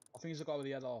 I think it's the guy with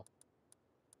the LR.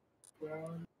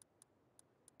 Well,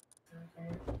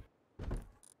 okay.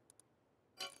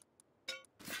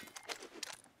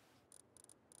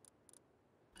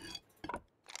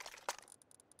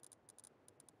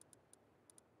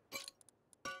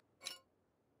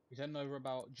 He's heading over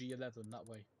about G11 that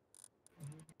way.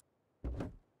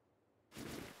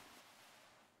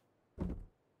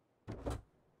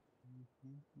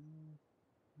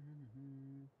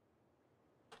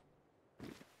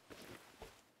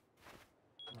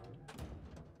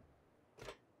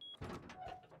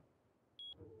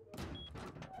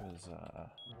 It was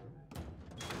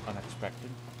unexpected.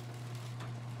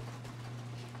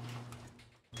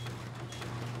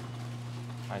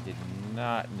 I did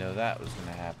not know that was going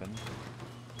to happen.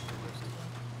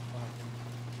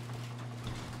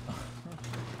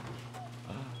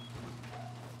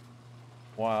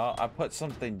 Well, I put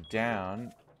something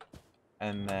down,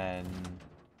 and then,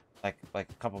 like a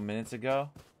couple minutes ago,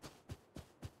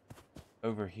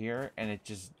 over here, and it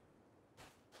just,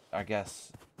 I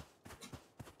guess,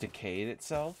 decayed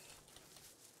itself.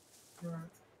 Right.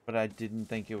 But I didn't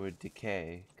think it would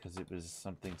decay because it was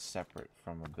something separate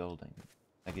from a building.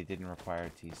 Like it didn't require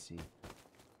TC.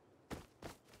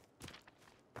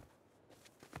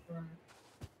 Right.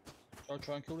 Shall I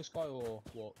try and kill this guy or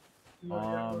what?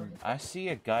 I see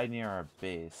a guy near our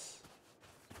base.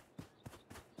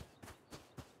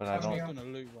 But I I'm don't... just doing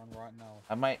a loot run right now.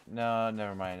 I might... No,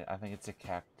 never mind. I think it's a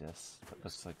cactus. It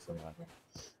looks like somebody. I'm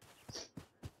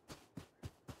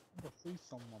gonna free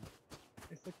someone.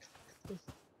 It's a cactus.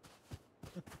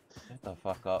 Shut the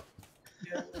fuck up.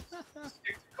 Yeah.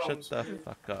 Shut the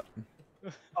fuck up. I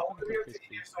want to be able to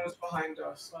hear someone's behind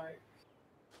us, like.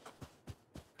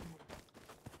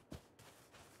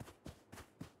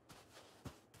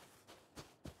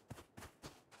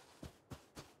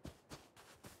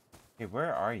 Hey,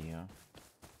 where are you?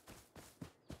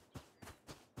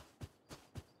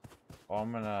 Oh,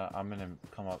 I'm gonna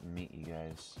come up and meet you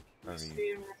guys. Can you Wherever you...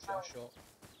 see him right now? Shot.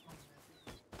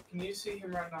 Can you see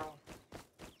him right now?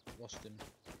 Lost him.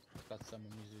 Got to turn my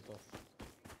music off.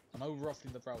 I know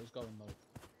roughly the route is going though.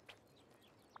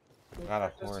 Got a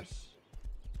That's horse.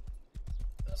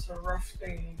 That's a rough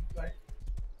thing, like.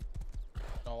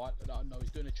 No, no, he's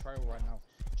doing a trail right now.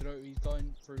 Do you know he's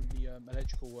going through the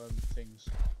electrical things?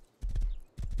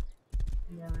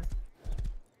 Yeah.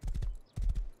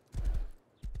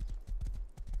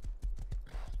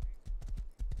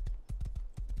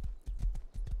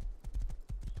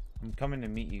 I'm coming to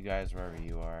meet you guys wherever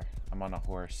you are. I'm on a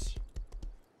horse.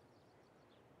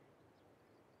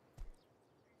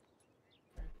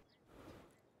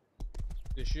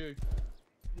 It's you.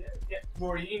 Yeah,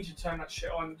 Rory, you need to turn that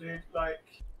shit on, dude.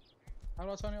 Like, How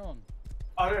do I turn it on?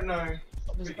 I don't know.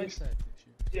 Oh, there's a But base there.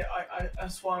 Dipshit. Yeah,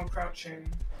 that's why I'm crouching.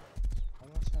 How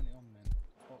do I turn it on then?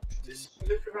 Options. Just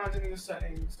look around in the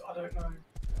settings. I don't know.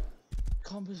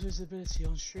 Compass visibility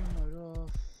on stream mode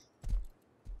off.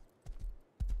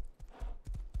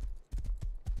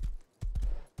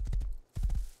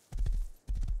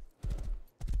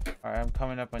 Alright, I'm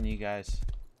coming up on you guys.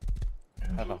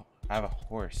 I have a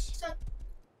horse. Just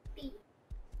be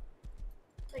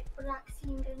like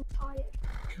relaxing and tired.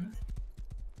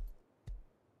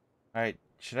 Alright,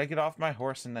 should I get off my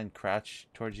horse and then crouch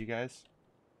towards you guys?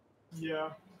 Yeah.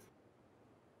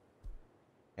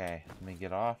 Okay, let me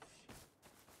get off.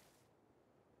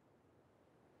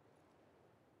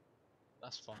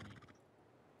 That's funny.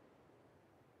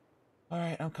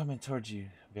 Alright, I'm coming towards you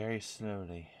very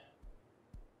slowly.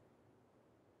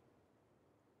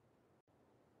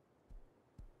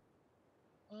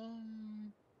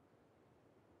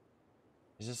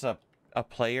 Is this a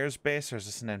player's base or is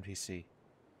this an NPC?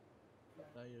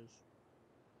 Players.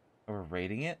 Are we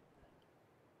raiding it?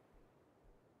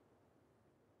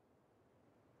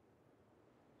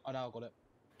 Oh, now I got it.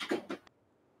 Yeah,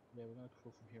 we're gonna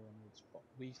crawl from here onwards. But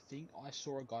we think I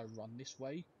saw a guy run this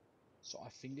way, so I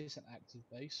think it's an active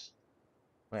base.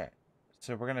 Wait,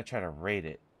 so we're gonna try to raid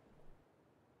it.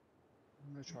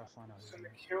 I'm gonna try to find out. So I'm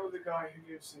gonna kill the guy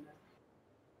who lives in it.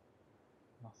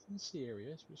 Nothing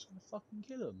serious. We're just gonna fucking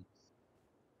kill him.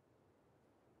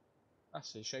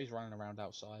 That's it. Shay's running around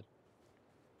outside.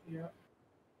 Yeah.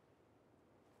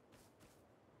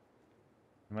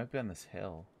 It might be on this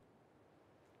hill.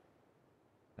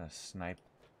 Gonna snipe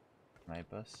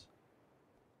us.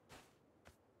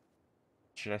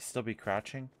 Should I still be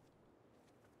crouching?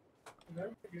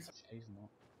 No, because Shay's not.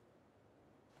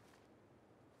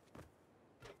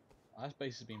 That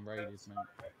base has been raided, man.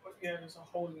 yeah, there's a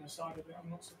hole in the side of it. I'm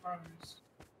not surprised.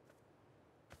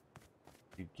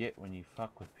 You get when you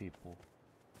fuck with people.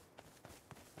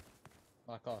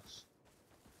 Like us.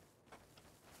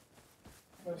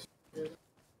 That's good.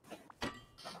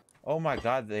 Oh my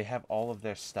god, they have all of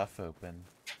their stuff open.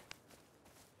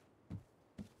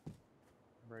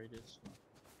 Raided.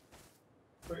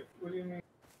 Wait, what do you mean?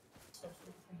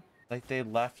 Like they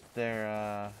left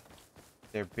their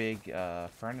big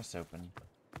furnace open.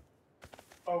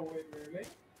 Oh wait, really?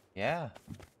 Yeah.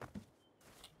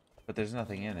 But there's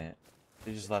nothing in it.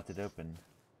 They just left it open.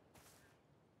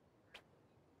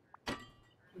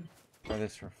 For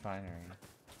this refinery.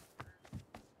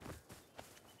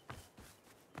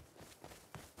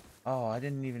 Oh, I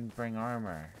didn't even bring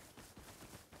armor.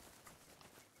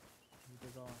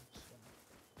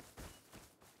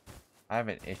 I have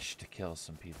an itch to kill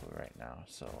some people right now,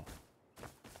 so...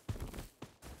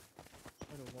 So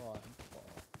do I.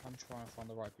 I'm trying to find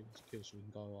the right people to kill so we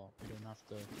can go up. We don't have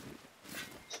to...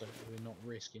 So we're not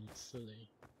risking it fully.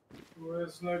 Well,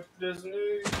 there's no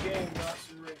game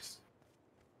that's a risk.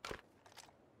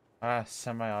 Ah,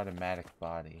 semi-automatic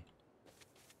body.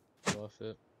 Worth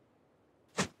it.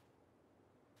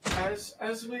 As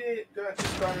we're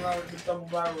just going around with the double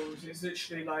barrels, it's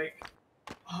literally like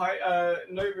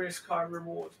no risk, high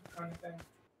reward kind of thing.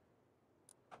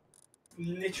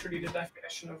 Literally the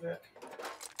definition of it.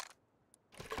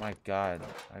 My God,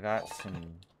 I got some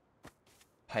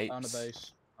pipes. Found a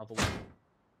base. Other one.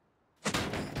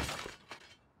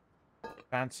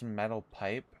 Found some metal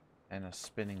pipe and a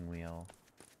spinning wheel.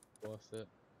 Worth it.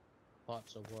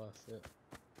 Pipes are worth it.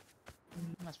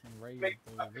 That's been raided. Make-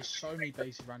 Boy. There's so many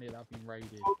bases around here that have been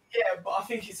raided. Well, yeah, but I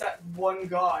think it's that one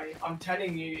guy. I'm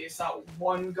telling you, it's that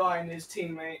one guy and his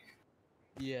teammate.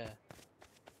 Yeah.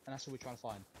 And that's what we're trying to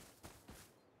find.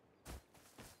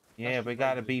 Yeah, That's we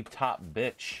gotta raided. be top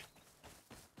bitch.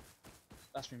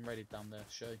 That's been raided down there,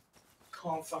 show.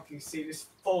 Can't fucking see. This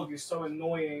fog is so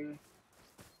annoying.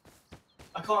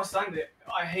 I can't stand it.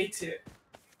 I hate it.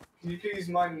 Can you please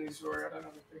mind these, Rory? I don't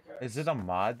have a pickaxe. Is it a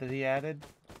mod that he added?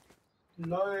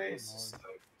 No, it's just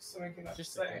something that's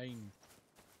Just the game.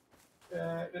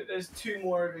 there's two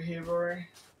more over here, Rory.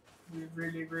 We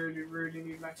really, really, really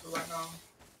need metal right now.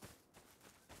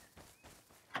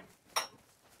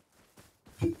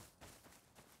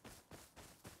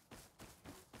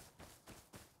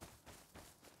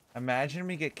 Imagine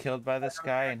we get killed by this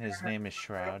guy and his name is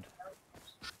Shroud.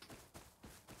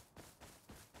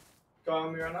 Go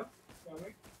on me right now. Go on me.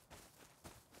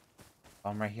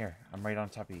 I'm right here. I'm right on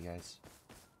top of you guys.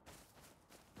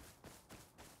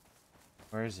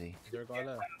 Where is he? Is there a guy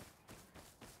there?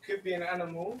 Could be an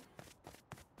animal.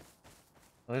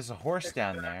 Well, there's a horse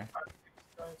down there.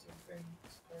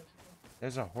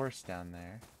 There's a horse down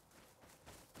there.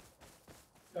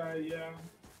 Yeah.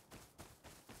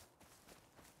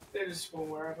 They just spawn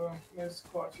wherever. There's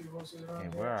quite a few horses around. Okay,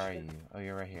 here, where are actually. you? Oh,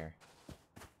 you're right here.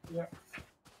 Yeah.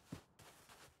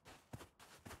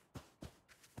 I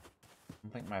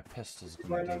don't think my pistol's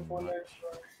My gonna do number one much. edge,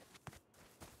 right.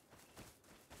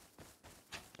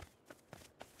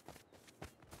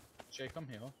 Jay, come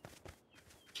here.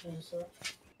 One sec.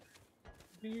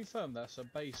 Can you confirm that's a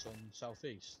base on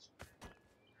southeast?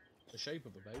 It's the shape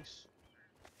of a base.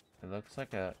 It looks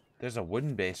like a... There's a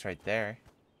wooden base right there.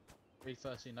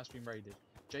 J13, that's been raided.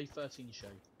 J13 shape.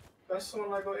 That's the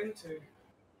one I got into.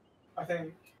 I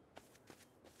think.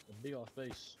 A big ass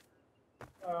base.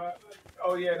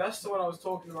 Oh yeah, that's the one I was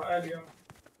talking about earlier.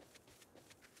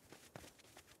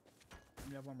 Let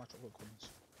me have one of my chocolate coins.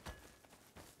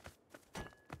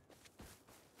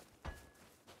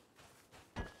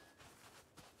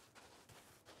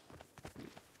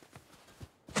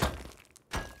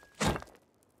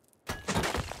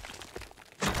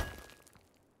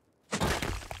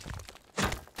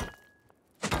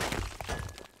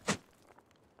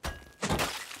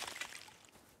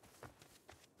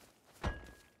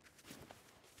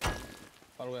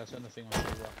 By the way, I turned the thing on so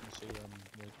I can see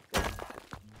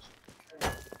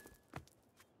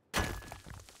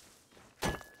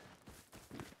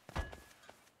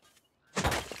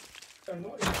I'm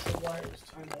not even sure why it was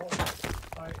turned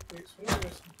off. Like, it's one of the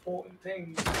most important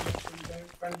things to make sure you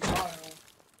don't friendly fire.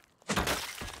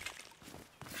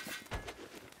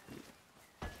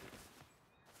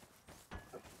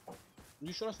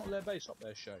 You sure that's not their base up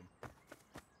there, Shane?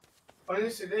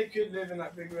 Honestly, they could live in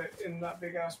that big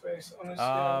ass base. Honestly,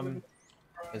 I wouldn't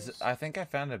be Is it, surprised. I think I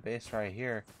found a base right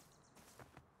here.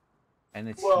 And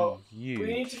it's Well, huge. we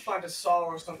need to find a SAR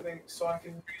or something so I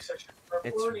can research it. I've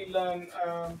It's- already learned.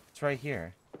 It's right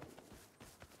here.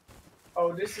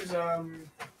 Oh, this is I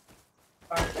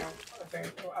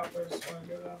think or outpost. Want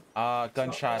to go there?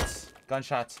 Gunshots.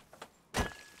 Gunshots.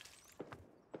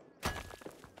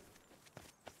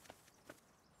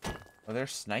 Oh, they're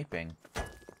sniping.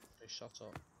 Shay, shut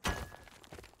up.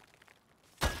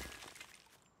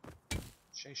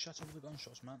 Shay, shut up with the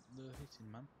gunshots, man. The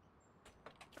hitting, man.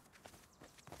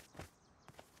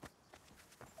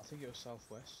 I think it was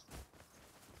southwest.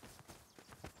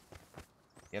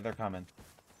 Yeah, they're coming.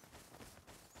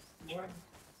 Where?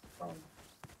 From?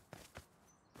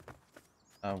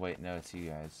 Oh, wait, no, it's you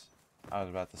guys. I was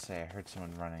about to say, I heard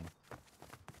someone running.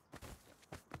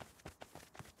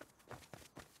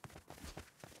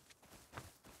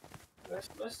 Let's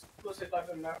was it like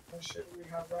the map and shit we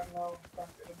have right now back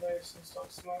at the base and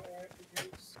start smiling it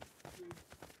because we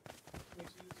need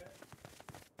to use it.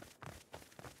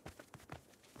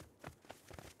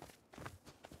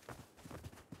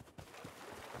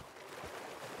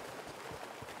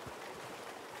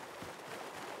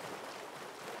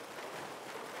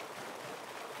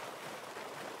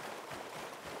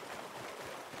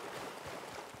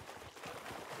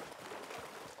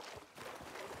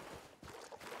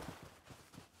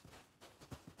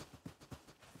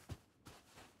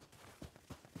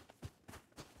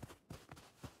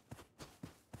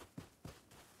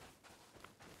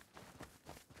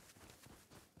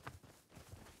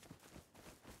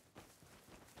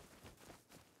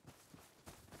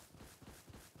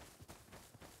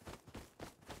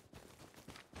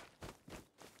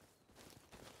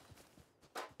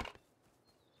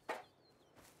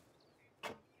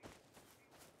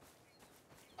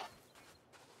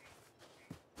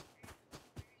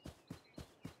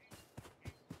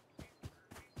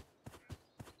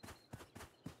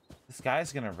 This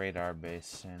guy's gonna raid our base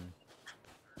soon.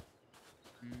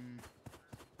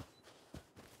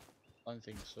 I don't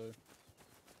think so.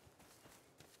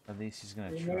 At least he's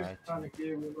gonna He knows try the kind to. of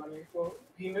gear we're running. Well,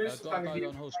 he knows the Go kind of gear.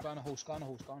 on horse, go on a horse, go on a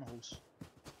horse, go on a horse.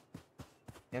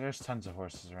 Yeah, there's tons of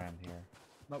horses around here.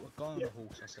 No, go on a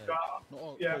horse, I said. Go-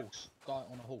 Not a yeah. horse, guy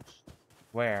on a horse.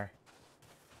 Where?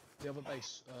 The other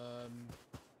base,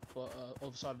 but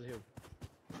other side of the hill.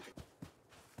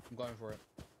 I'm going for it.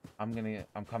 I'm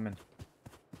coming.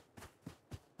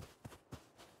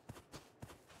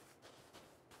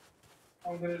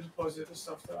 I'm gonna deposit the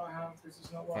stuff that I have because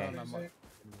it's not what Okay. I'm I'm using.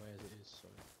 where it is, so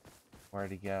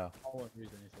Where'd he go? I won't lose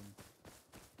anything.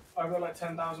 I've got like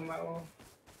 10,000 metal.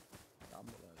 I'm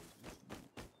not gonna lose anything.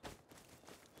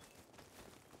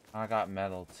 I got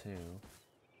metal too.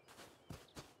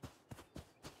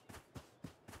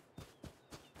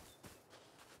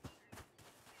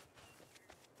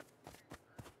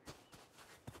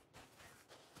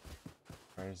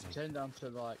 Where is he? Turn down to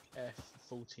like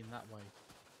F14 that way.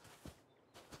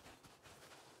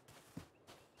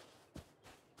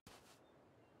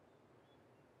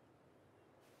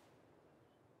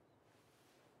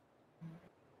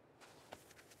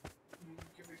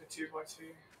 Give me the 2x2.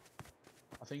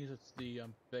 I think it's the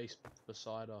base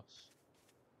beside us.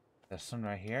 This one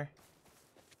right here?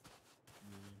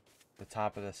 The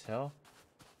top of this hill?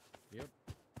 Yep.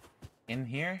 In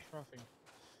here?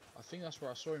 I think that's where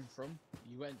I saw him from.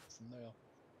 You went from there.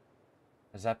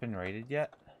 Has that been raided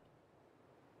yet?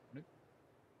 Nope.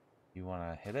 You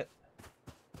wanna hit it?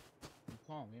 We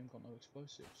can't, we haven't got no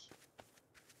explosives.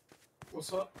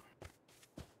 What's up?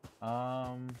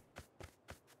 I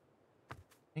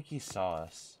think he saw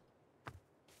us.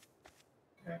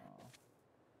 Okay.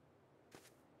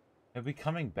 He'll be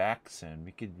coming back soon.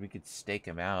 We could stake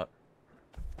him out.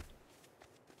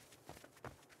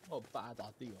 Not a bad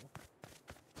idea.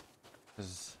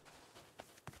 Cause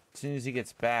as soon as he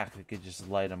gets back, we could just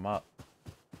light him up.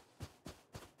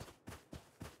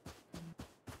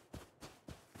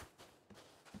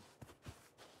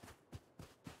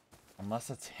 Unless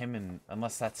that's him and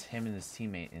his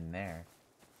teammate in there.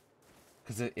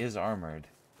 Cause it is armored.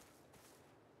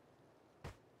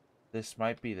 This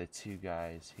might be the two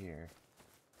guys here.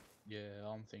 Yeah,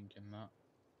 I'm thinking that.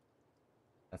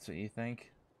 That's what you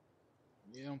think?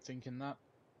 Yeah, I'm thinking that.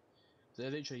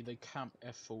 They camp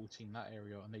F14 that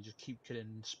area and they just keep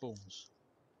killing spawns.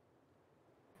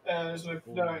 There's no,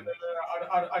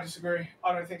 I disagree.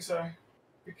 I don't think so.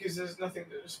 Because there's nothing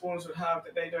that the spawners would have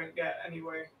that they don't get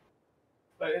anyway.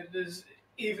 But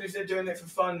even if they're doing it for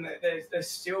fun, they're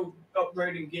still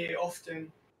upgrading gear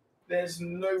often. There's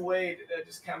no way that they're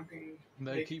just camping. And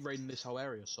they keep raiding this whole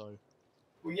area, so.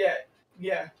 Well,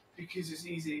 yeah, because it's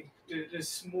easy. There's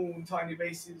small, tiny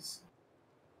bases.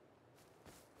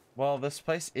 Well, this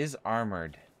place is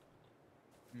armored.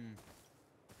 Hmm.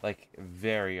 Like,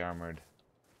 very armored.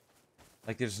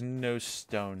 Like, there's no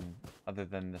stone other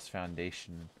than this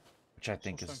foundation, which I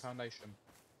think Stone is... foundation.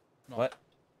 No. What?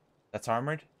 That's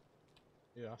armored?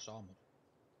 Yeah, that's armored.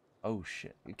 Oh,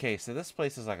 shit. Okay, so this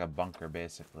place is like a bunker,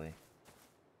 basically.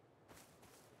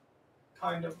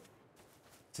 Kind of.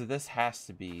 So this has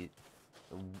to be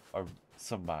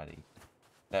somebody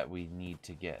that we need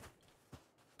to get.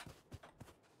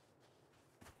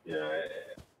 Yeah.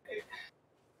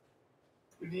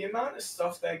 With the amount of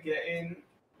stuff they're getting,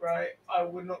 right, I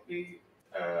would not be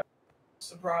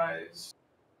surprised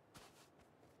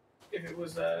if it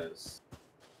was theirs.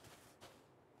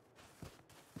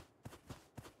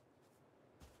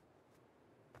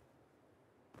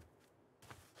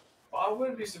 But I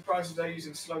wouldn't be surprised if they're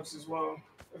using slugs as well,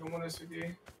 if I'm honest with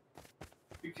you.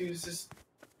 Because just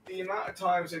the amount of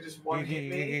times they just one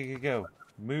hit me. Go.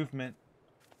 Movement.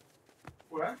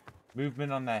 Where?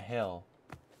 Movement on that hill.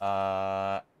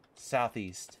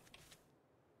 Southeast.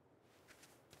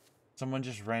 Someone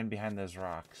just ran behind those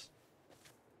rocks.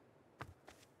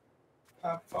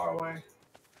 How far away?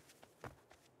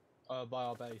 By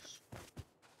our base.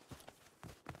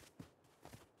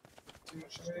 Too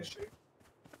much of an issue.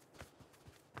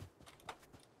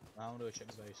 I'm gonna go check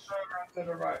the base. Go around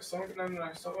to the right.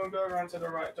 No. Someone go around to the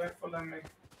right. Don't follow me.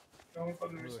 Don't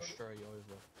follow I'm me. gonna go So straight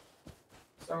over.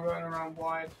 I'm going around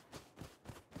wide.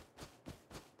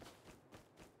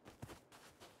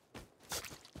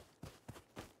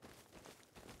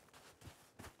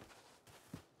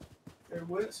 It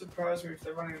wouldn't surprise me if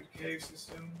they're running the cave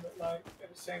system, but like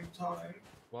at the same time,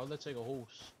 Well, let's take a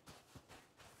horse.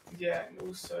 yeah, and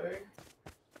also,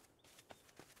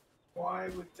 why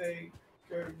would they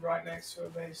go right next to a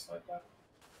base like that?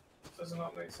 Does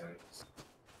not make sense.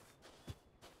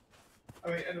 I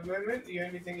mean, at the moment, the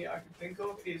only thing I can think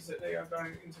of is that they are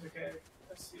going into the cave.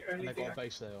 That's the And only they thing. got a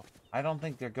base there. I don't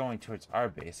think they're going towards our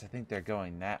base. I think they're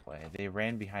going that way. They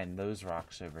ran behind those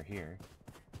rocks over here.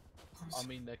 I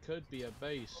mean, there could be a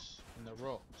base in the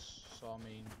rocks. So I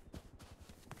mean,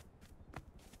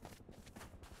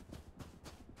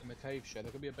 in the cave shed,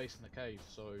 there could be a base in the cave.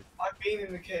 So I've been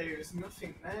in the cave. There's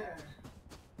nothing there.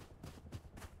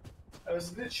 I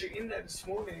was literally in there this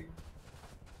morning.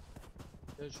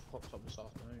 they just popped up this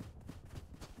afternoon.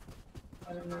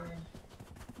 I don't know.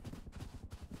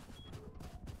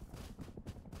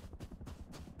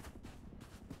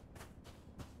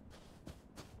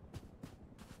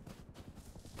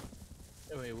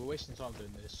 Anyway, we're wasting time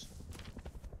doing this.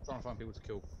 Trying to find people to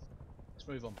kill. Let's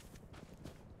move on.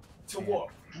 To what?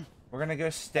 We're gonna go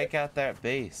stake out that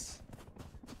base.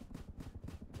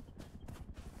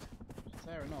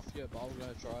 Fair enough, yeah, but I'm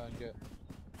gonna try and get.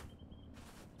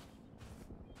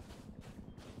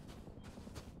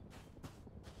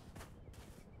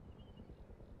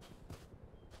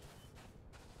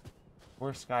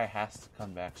 Horse guy has to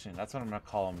come back soon. That's what I'm gonna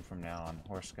call him from now on.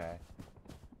 Horse guy.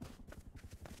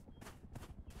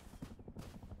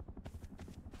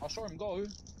 I saw him go.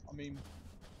 I mean,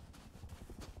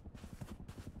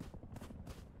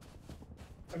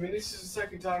 this is the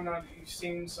second time now that you've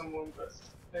seen someone, but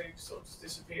they've sort of just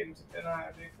disappeared into thin air.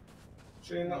 Have you?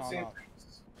 Should you not No, seen no.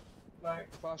 things? Like,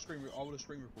 if I I would have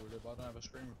screen recorded it, but I don't have a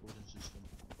screen recording system.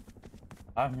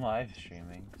 I'm live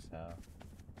streaming, so.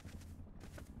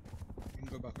 You can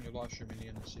go back on your live stream in the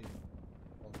end and see.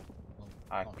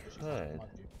 I can't, 'cause you could. can't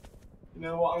find you. you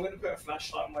know what? I'm going to put a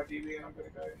flashlight on my DB and I'm going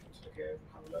to go into the cave and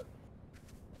have a look.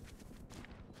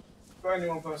 If only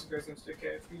one person goes into the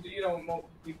cave, you don't want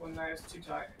multiple people in there, it's too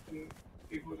tight, and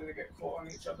people are going to get caught on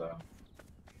each other.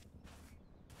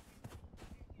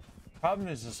 Problem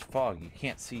is this fog. You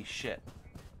can't see shit.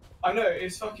 I know,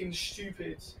 it's fucking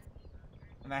stupid.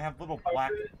 And I have little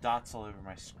black dots all over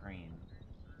my screen.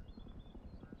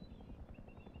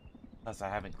 Plus I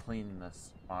haven't cleaned this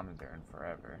monitor in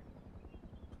forever.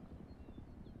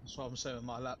 That's what I'm saying with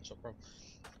my laptop, bro.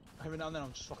 Every now and then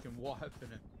I'm just fucking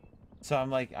wiping it. So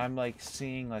I'm like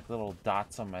seeing like little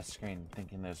dots on my screen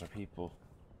thinking those are people.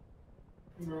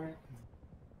 Right.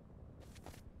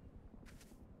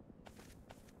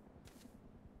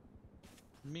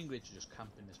 Me and Glitch are just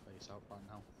camping this base out right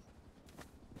now.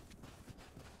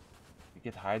 You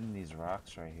could hide in these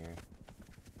rocks right here.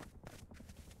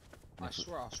 I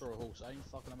swear I saw a horse. I ain't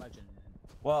fucking imagining it.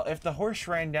 Well, if the horse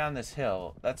ran down this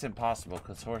hill, that's impossible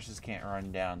because horses can't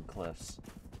run down cliffs.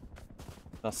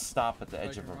 They'll stop at the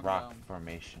edge of a rock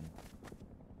formation.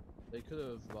 They could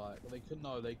have they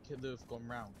could have gone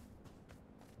round.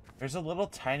 There's a little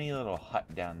tiny little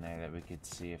hut down there that we could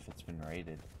see if it's been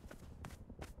raided.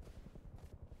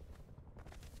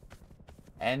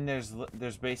 And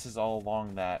there's bases all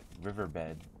along that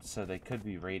riverbed, so they could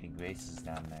be raiding bases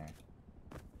down there.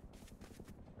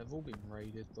 They've all been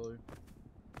raided though.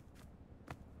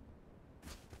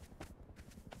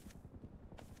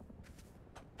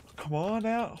 Come on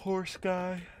out, horse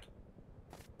guy.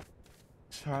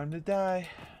 It's time to die.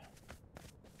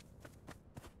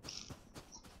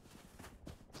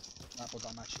 But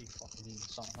I'm actually fucking eating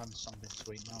something. I'm having something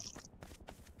sweet now.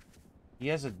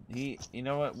 You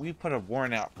know what? We put a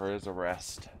warrant out for his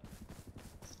arrest.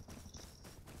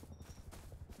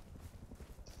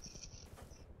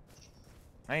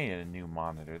 I need a new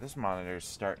monitor. This monitor is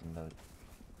starting to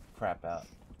crap out.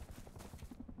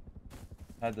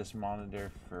 Had this monitor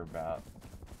for about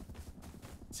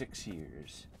 6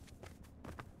 years.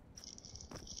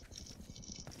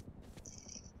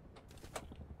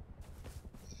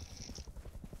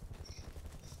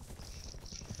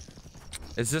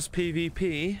 Is this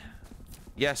PvP?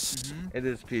 Yes, it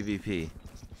is PvP.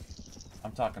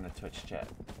 I'm talking to Twitch chat.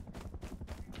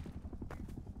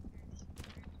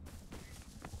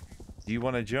 Do you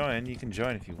want to join? You can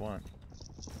join if you want.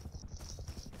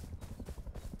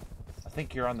 I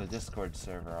think you're on the Discord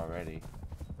server already.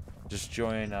 Just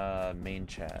join main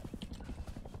chat.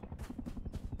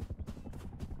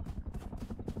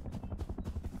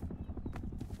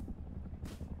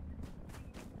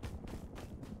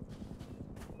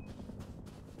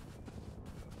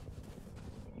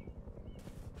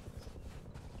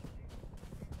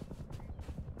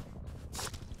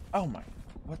 Oh my,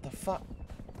 what the fuck?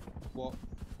 What?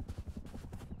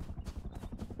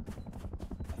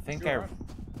 I think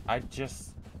I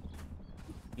just,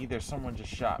 either someone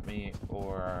just shot me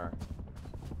or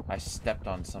I stepped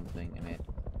on something and it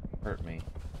hurt me.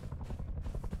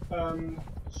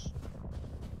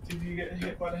 Did you get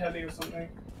hit by the heli or something?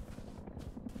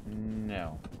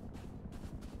 No.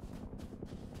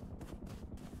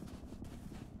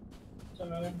 don't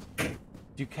know.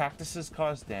 Do cactuses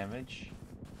cause damage?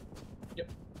 Yep.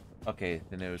 Okay,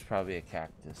 then it was probably a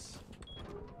cactus.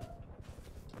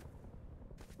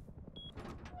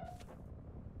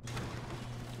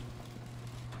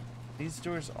 These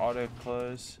doors auto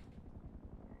close.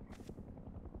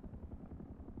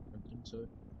 I think so.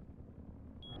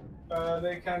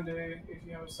 They can do if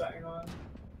you have a setting on.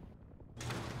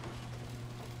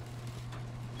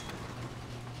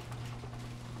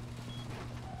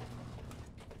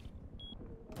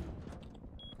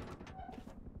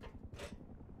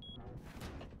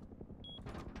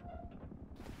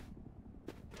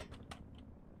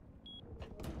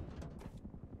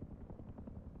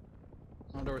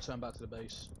 I'm gonna return back to the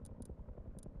base.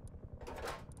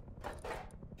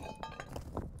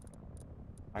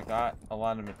 I got a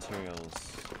lot of materials.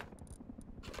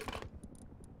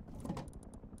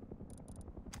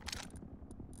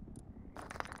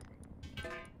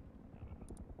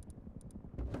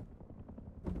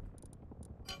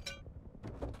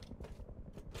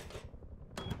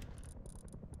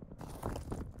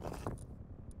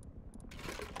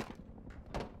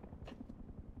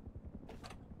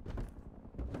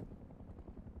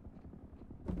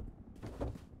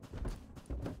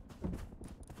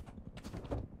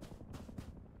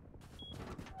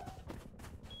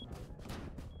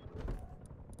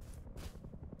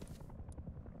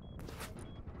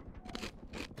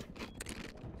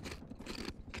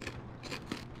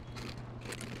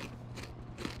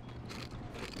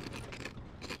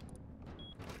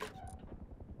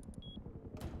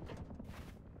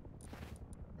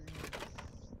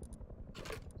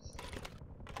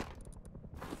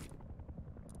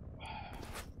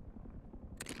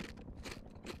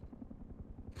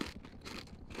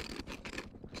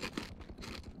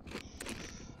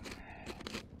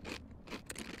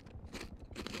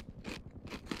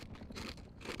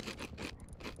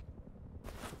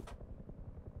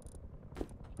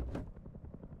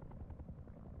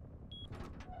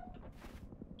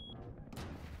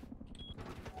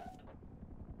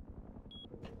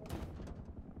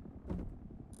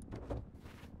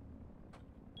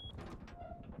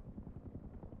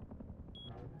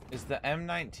 Is the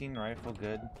M19 rifle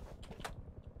good?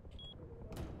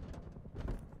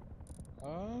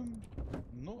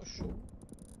 Not sure.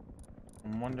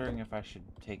 I'm wondering if I should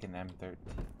take an M13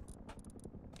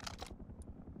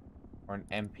 or an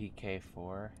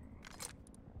MPK4.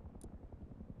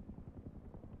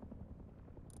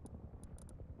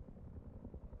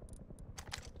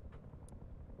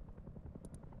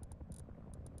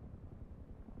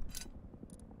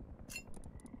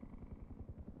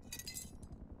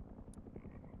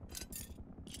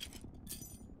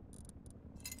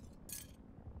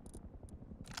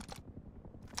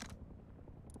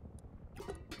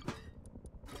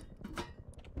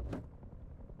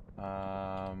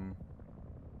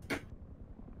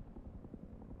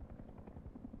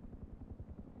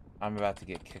 I'm about to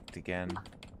get kicked again.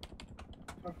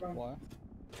 Okay. Why?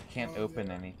 Can't Oh, open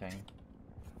yeah. anything.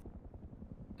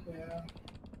 Yeah.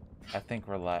 I think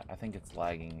I think it's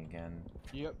lagging again.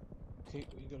 Yep. You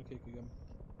gotta kick again.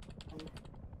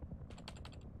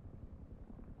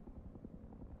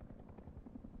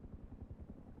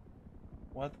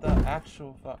 What the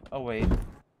actual fuck? Oh wait.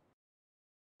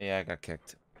 Yeah, I got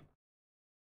kicked.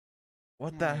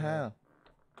 What the Oh, yeah. hell?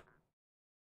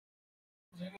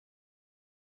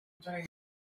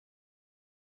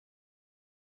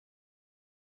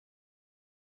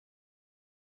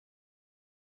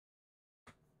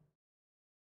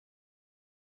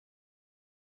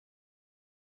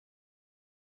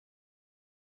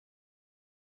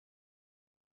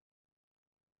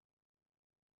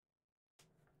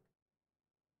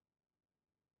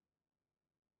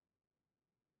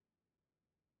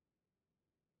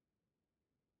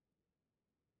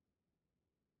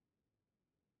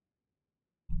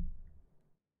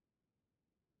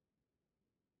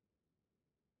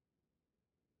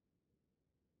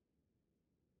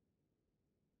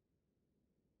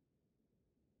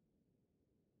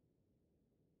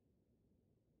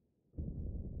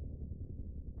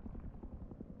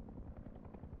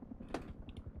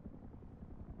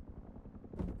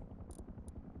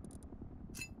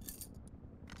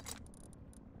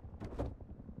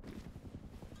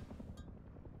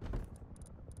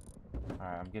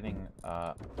 Alright, I'm getting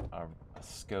a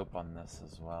scope on this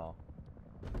as well.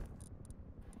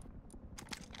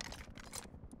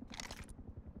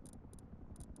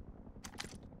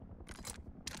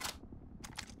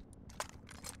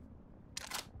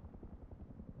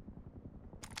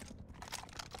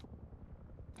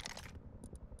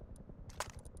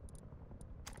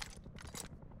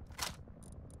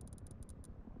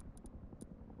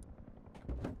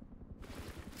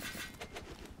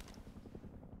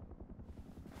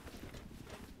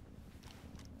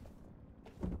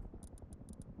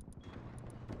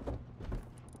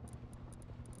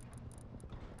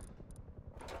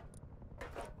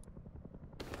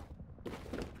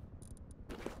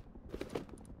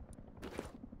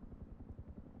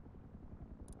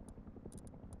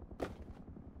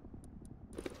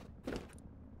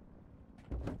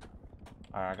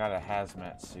 Alright, I got a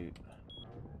hazmat suit.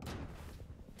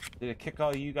 Did it kick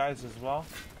all you guys as well?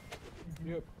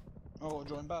 Yep. I gotta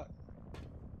join back.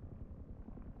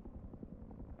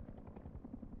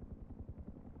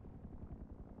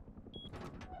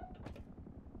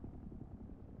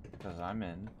 Because I'm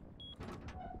in. Yeah,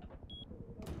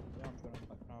 I'm joining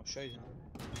back now. Shading.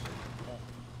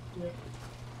 Yeah.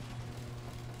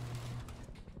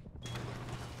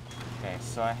 Okay,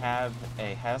 so I have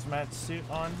a hazmat suit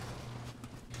on.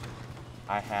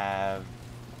 I have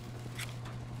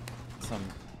some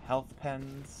health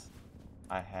pens.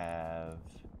 I have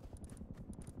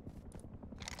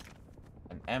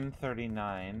an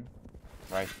M39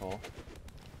 rifle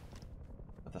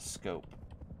with a scope.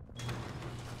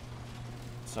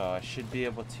 So I should be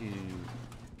able to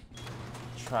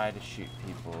try to shoot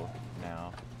people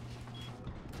now.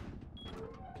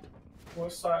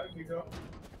 What site have you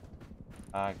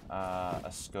got?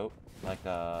 A scope, like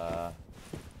a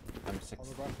M6.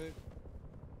 Holographic.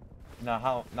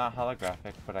 No, not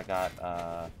holographic, but I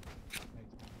got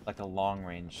like a long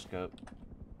range scope.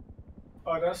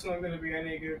 Oh, that's not going to be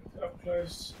any good up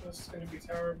close. That's going to be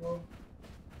terrible.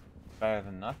 Better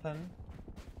than nothing.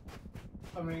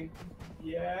 I mean,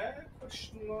 yeah?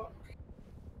 Question mark.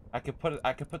 I could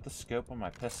put the scope on my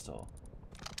pistol.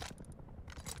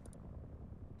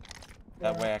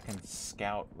 That way I can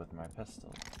scout with my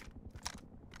pistol.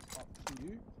 Up to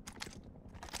you.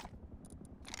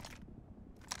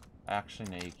 Actually,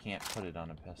 no, you can't put it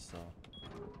on a pistol.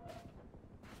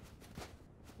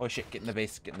 Oh shit! Get in the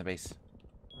base! Get in the base!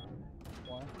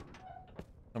 Why?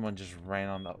 Someone just ran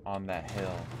on that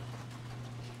hill.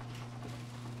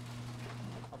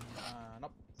 Up and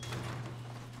up.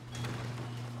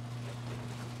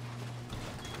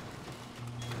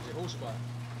 Is it horseback?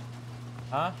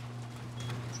 Huh?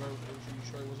 You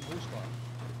sure it wasn't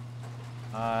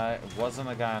horseback? It wasn't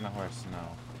a guy on a horse, no.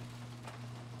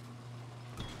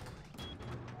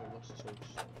 Oh, lost his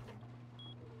horse.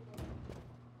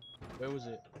 Where was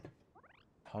it?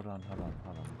 Hold on.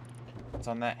 It's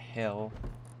on that hill,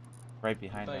 right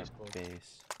behind our Base, boy.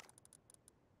 base.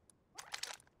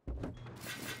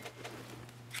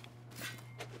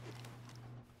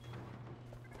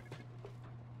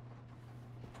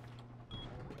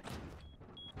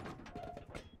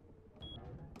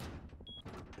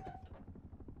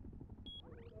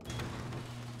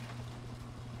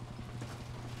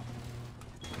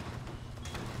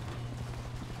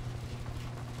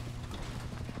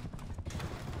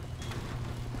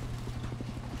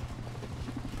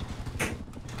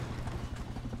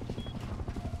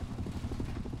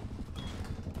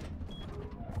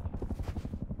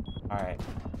 Alright.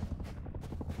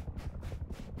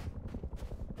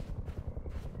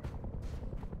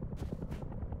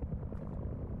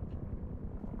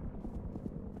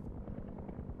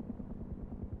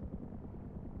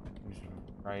 He's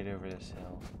right over this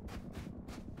hill.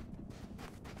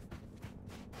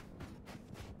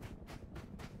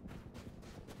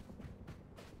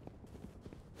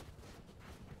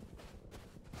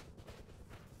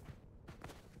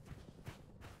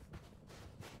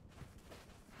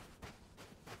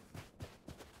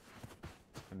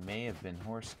 It may have been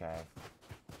horse guy.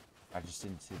 I just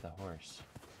didn't see the horse.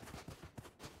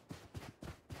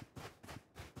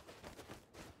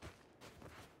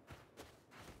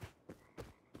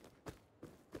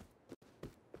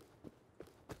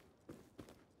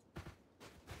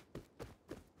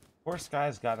 Horse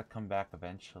guy's got to come back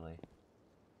eventually.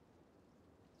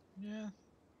 Yeah.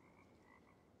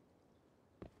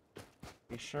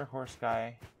 You sure horse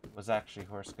guy was actually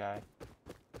horse guy?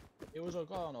 It was a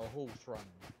guy on a horse running.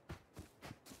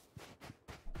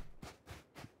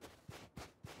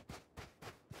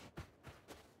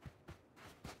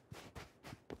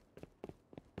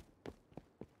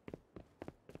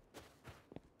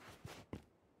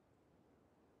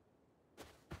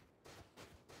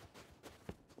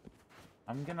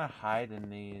 I'm gonna hide in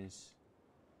these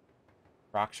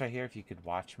rocks right here if you could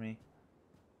watch me.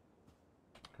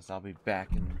 Because I'll be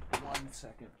back in 1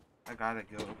 second. I gotta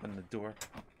go open the door.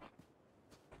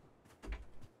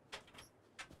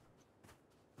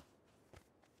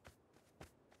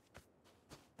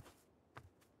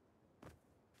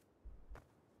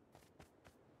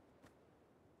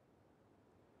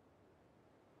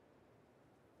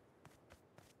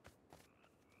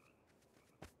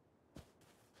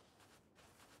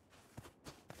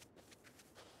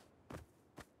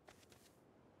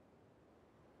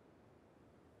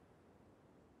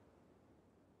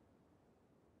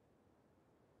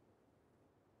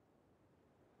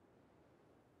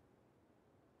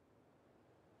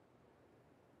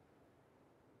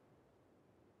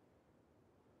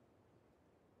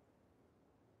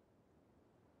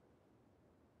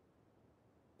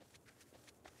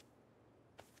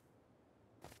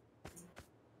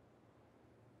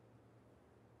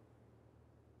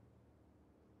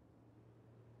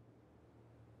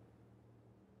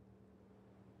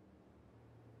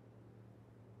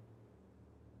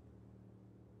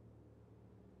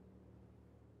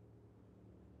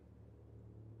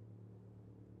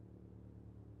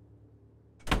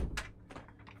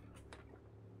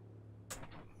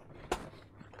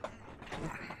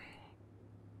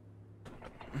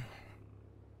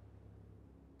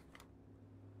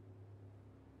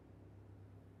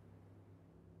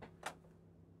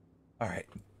 Alright,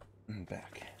 I'm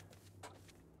back.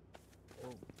 Oh,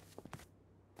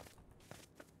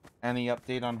 Any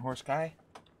update on Horse Guy?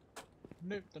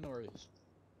 nope, don't know where it is.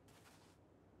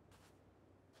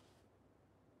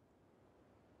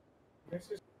 I guess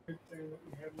it's a good thing that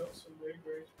we had lots of low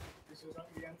grade. This is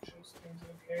like the entrance things in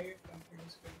the cave and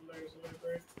things with loads of low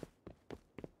grade.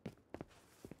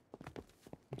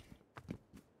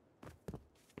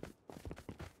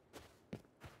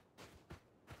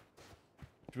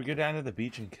 Should we go down to the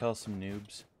beach and kill some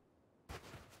noobs?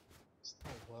 It's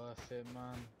not worth it,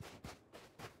 man.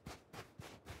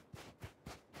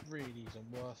 Really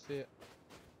isn't worth it.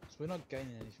 So we're not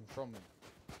gaining anything from it.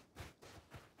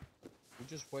 We're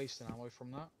just wasting ammo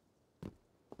from that.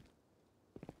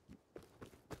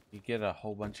 You get a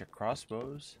whole bunch of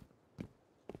crossbows.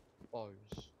 Bows,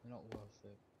 they're not worth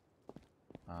it.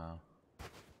 Oh.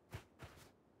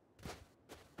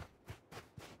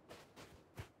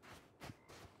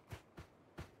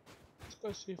 Let's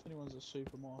go see if anyone's at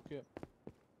supermarket.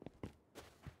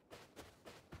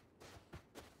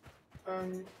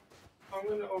 I'm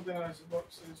gonna organise the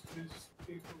boxes because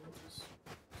people will just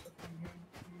stuff in here.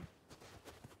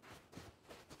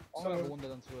 I'm gonna wander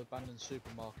down to an abandoned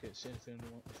supermarket, see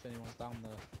if anyone's down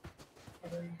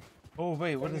there. Oh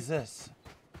wait, what is this?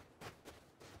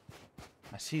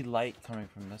 I see light coming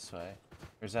from this way.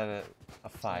 Or is that a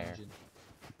It's an fire? engine.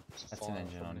 It's a That's an fire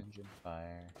engine from on an engine.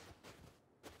 fire.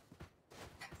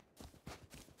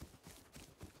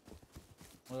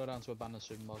 I'll go down to an abandoned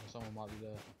supermarket, someone might be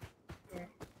there.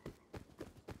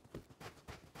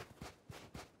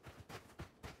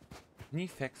 Can you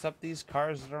fix up these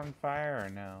cars that are on fire or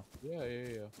no?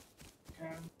 Yeah.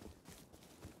 Can.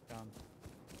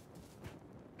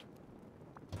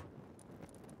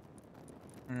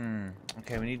 Can.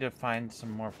 Okay, we need to find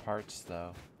some more parts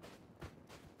though.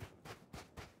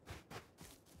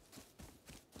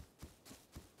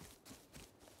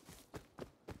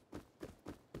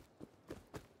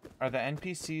 Are the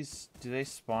NPCs, do they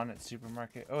spawn at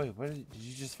supermarket? Oh wait, did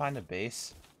you just find a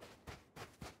base?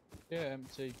 Yeah,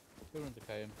 empty. Building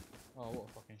decaying. Oh, what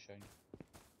a fucking shame.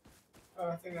 Oh,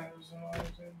 I think that was what I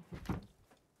was in.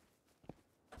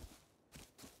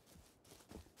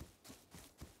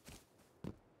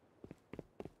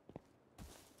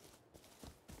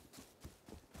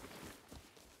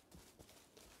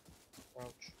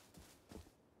 Ouch.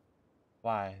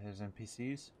 Why? There's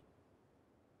NPCs?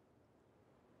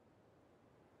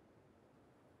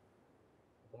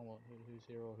 I don't know who's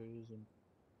here or who isn't.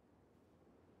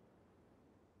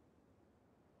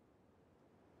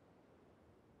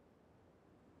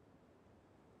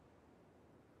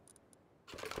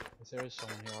 If there is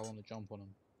someone here, I want to jump on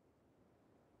him.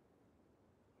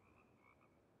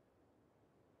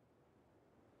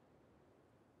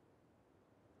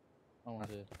 No one's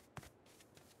here.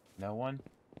 No one?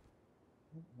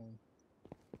 Mm-mm.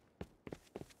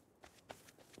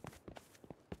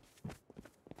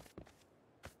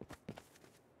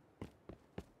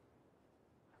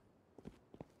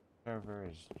 Server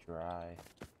is dry.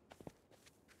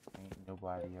 Ain't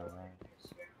nobody around.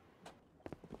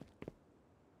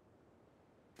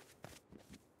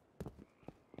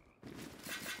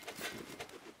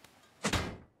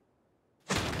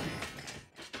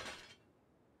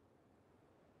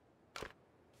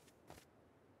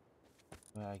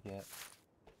 What I get?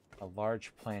 A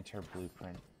large planter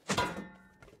blueprint.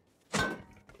 This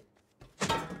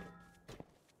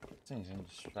thing's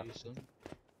indestructible. Decent.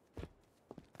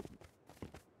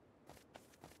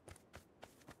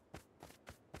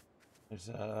 There's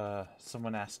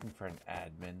someone asking for an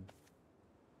admin.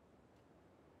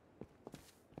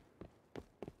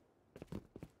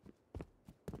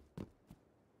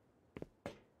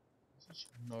 There's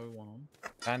no one on.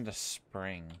 And a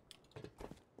spring.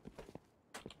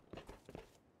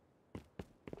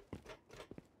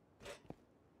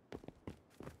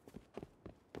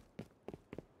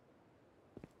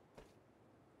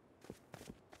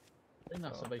 I think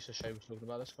that's the base of Shay was talking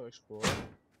about. Let's go explore.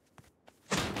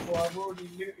 Well, I've already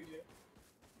looted it.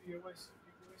 You're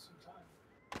wasting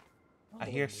time. I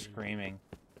hear screaming.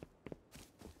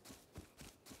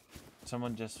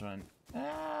 Someone just went,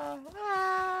 ah,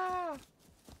 ah.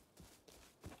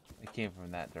 It came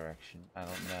from that direction. I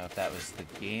don't know if that was the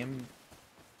game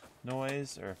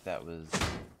noise or if that was...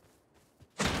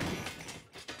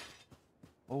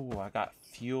 Oh, I got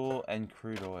fuel and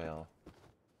crude oil.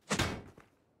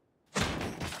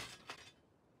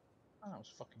 Oh, that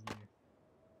was fucking you.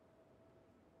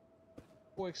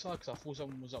 Boy, excited because I thought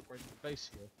someone was upgrading the base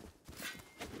here.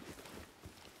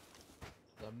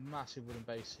 There's a massive wooden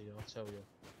base here, I'll tell you.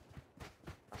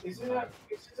 That's Is mad.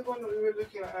 it the one that we were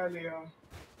looking at earlier?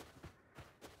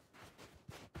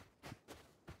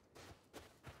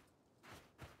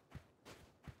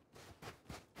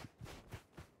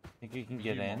 Think you can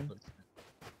get in?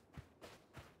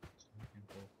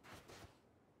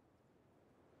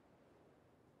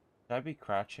 Should I be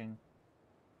crouching?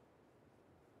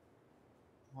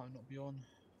 Might not be on.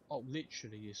 Oh,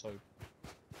 literally, it's open.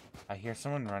 I hear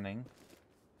someone running. Is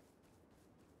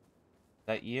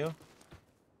that you?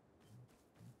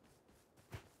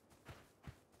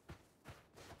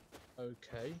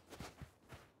 Okay.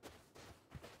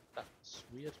 That's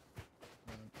weird.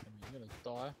 I mean, you're gonna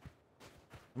die.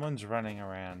 Someone's running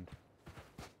around.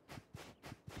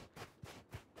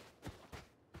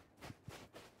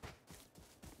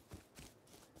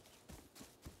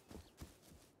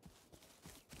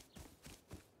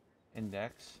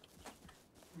 Index.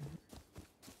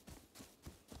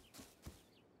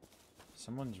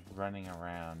 Someone's running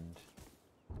around.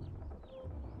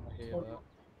 I hear Hold that. on.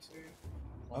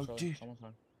 Oh, Sorry, dude. someone's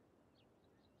home.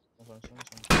 Someone's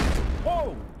home.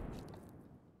 Whoa!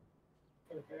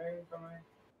 Okay, coming.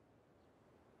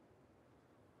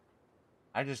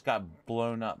 I just got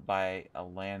blown up by a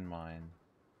landmine.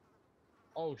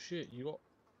 Oh shit, you got.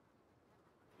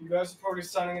 You guys are probably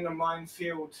standing in a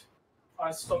minefield.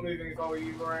 I'd stop moving if I were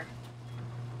you, right?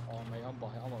 Oh mate, I'm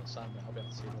on the sand, mate. I'll be able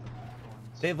to see them.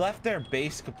 They left their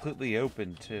base completely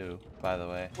open too, by the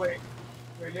way. Wait,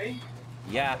 really?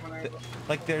 Yeah,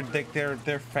 like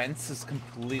their fence is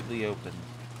completely open.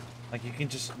 Like you could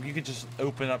just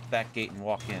open up that gate and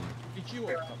walk in. Did you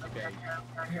open up the gate?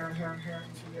 Here.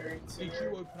 Did you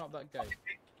open up that gate?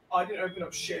 I didn't open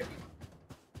up shit.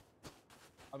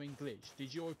 I mean, Glitch,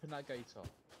 did you open that gate up?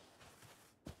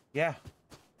 Yeah.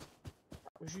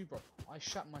 That was you, bro. I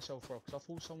shat myself, bro, because I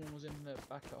thought someone was in the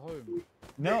back at home.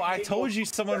 No, I told you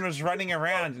someone was running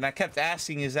around, and I kept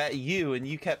asking, "Is that you?" And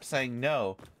you kept saying,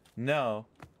 "No, no."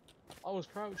 I was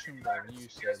crouching, bro, and you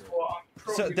said Guess it. what? I'm So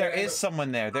probably there gonna end is up-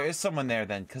 someone there. There is someone there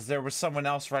then, because there was someone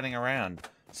else running around.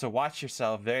 So watch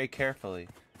yourself very carefully.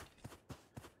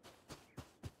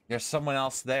 There's someone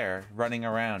else there running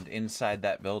around inside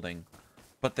that building,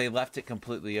 but they left it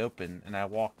completely open, and I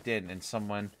walked in, and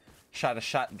someone shot a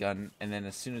shotgun, and then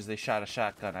as soon as they shot a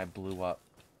shotgun, I blew up.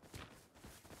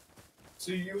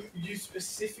 So you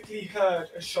specifically heard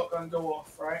a shotgun go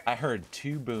off, right? I heard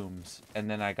 2 booms, and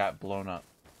then I got blown up.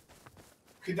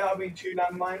 Could that have been 2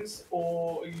 landmines,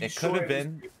 or are you It sure could have was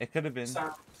been. It could have been.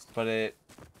 sounds? But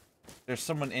there's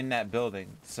someone in that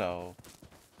building, so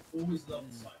Always love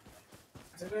the site.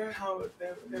 I don't know how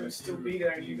they would still be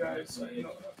there and you guys like,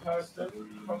 not have heard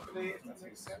them properly, if that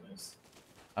makes sense.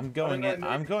 I'm going know, in.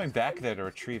 I'm going back there to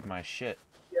retrieve my shit.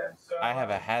 Yeah, so I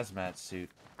have a hazmat suit.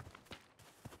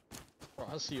 Bro,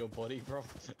 I see your body, bro.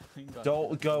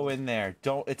 Don't go in there.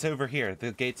 Don't. It's over here.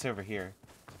 The gate's over here.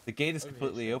 The gate is Over here,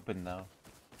 completely sure. open though.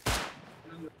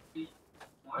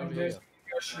 I Over guess here.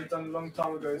 you guys should have done a long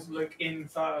time ago is look in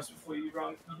first before you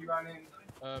ran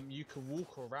in. You can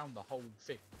walk around the whole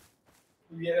thing.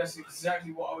 Yeah, that's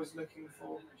exactly what I was looking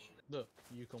for. Look,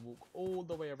 you can walk all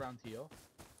the way around here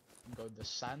and go the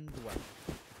sand way.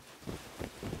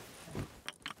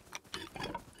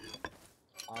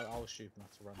 I was stupid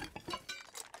enough to run.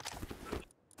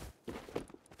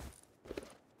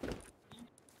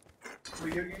 Well,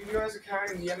 you guys are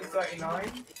carrying the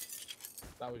M39?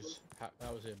 That was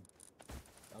him.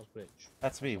 That was Glitch.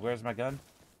 That's me. Where's my gun?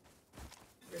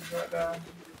 It's right there.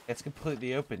 It's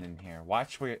completely open in here.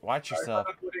 Watch yourself.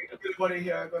 I've got a body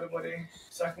here, I've got a body.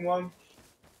 Second one.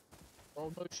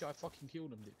 Oh no shit, I fucking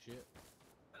killed him, dipshit.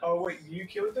 Oh wait, you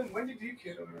killed them? When did you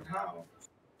kill them and how?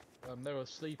 They were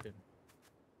sleeping.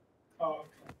 Oh,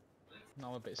 okay. Now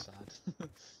I'm a bit sad.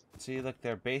 See, look,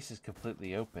 their base is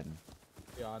completely open.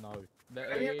 Yeah, I know.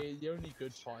 The only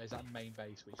good part is that main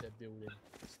base which they're building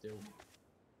still.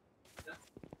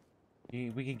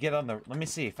 We can get on the. Let me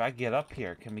see if I get up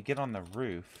here. Can we get on the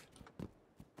roof?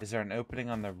 Is there an opening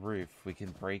on the roof we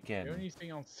can break in? The only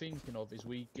thing I'm thinking of is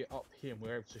we get up here and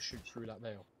we're able to shoot through that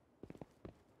veil.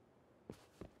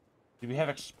 Do we have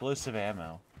explosive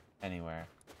ammo anywhere?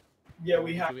 Yeah,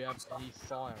 we have. Do we have any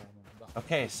fire on them?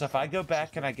 Okay, so if I go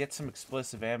back and I get some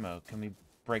explosive ammo, can we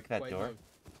break that Wait, door? no.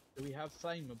 Do we have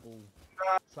flammable?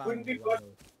 Wouldn't be Flammable good ammo?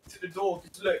 to the door.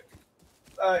 'Cause look.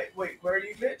 Wait, where are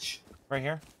you, Glitch? Right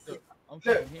here? I'm Look.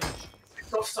 fucking here.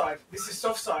 Soft side. This is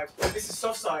soft side. And this is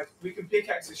soft side. We can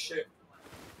pickaxe this shit.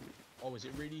 Oh, is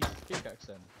it really easy to pickaxe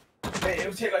then?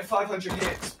 It'll take like 500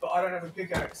 hits, but I don't have a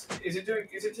pickaxe. Is it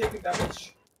taking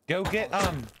damage? Go get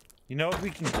you know what we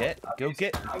can get? Go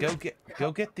get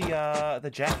the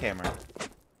jackhammer.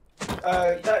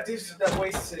 That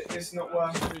wastes it. It's not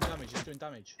worth. It's doing damage, it's doing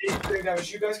damage. It's doing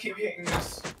damage. You guys keep hitting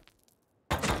this.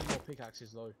 I need more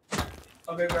pickaxes though.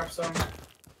 I'll go grab some.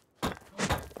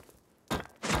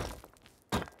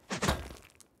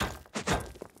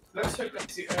 Let's hope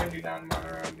that's the only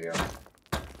landmine around here.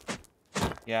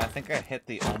 Yeah, I think I hit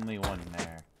the only one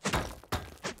there.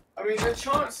 I mean, the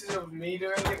chances of me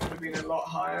doing it would have been a lot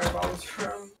higher if I was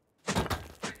around.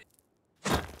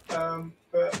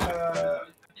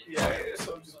 Yeah, it's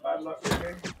sort of just bad luck,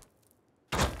 really.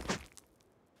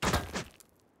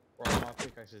 Right, my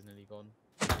pickaxe is nearly gone.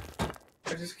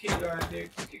 I just keep going,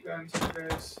 dude. Just keep going to the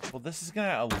base. Well, this is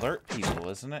gonna alert people,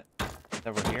 isn't it?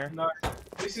 That we're here? No,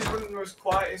 this is one of the most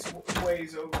quietest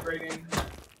ways of raiding.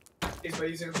 Is by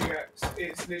using a pickaxe.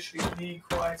 It's literally the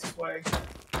quietest way.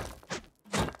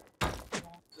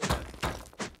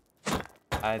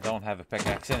 I don't have a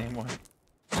pickaxe anymore.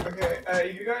 Okay,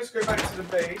 if you guys go back to the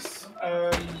base,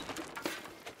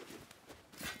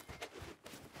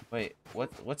 Wait,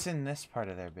 what's in this part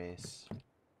of their base?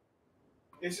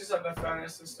 it's just like the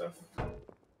furnace and stuff.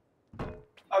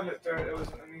 I looked through it, there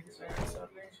wasn't anything there, sadly.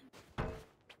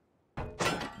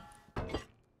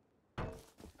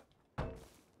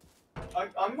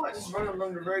 I might just run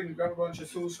along the road and grab a bunch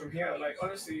of tools from here. Like,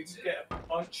 honestly, you just get a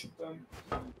bunch of them.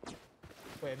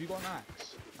 Wait, have you got an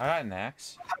axe? I got an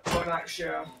axe. I've got an axe,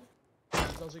 yeah.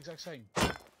 It does the exact same.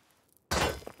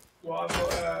 Well, I've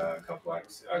got a couple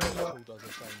axes. I got All one. does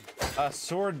the same. A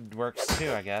sword works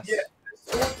too, I guess. Yeah,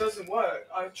 the sword doesn't work.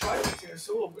 I've tried using a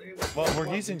sword, but it was Well,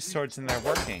 we're using swords and they're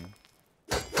working.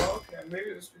 Oh, okay,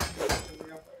 maybe it was because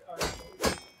okay.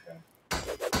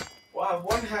 Well, I have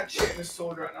one hatchet and a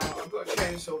sword right now. I've got a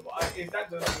chainsaw, but if that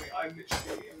does something, I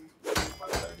literally am my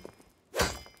phone.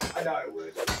 I doubt it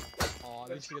would. Oh, at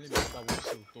least you're gonna be a double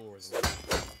sealed door as well.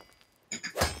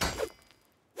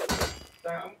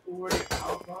 Damn, I'm already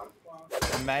out, man. Wow.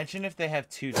 Imagine if they have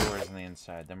 2 doors on the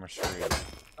inside, then we're screwed.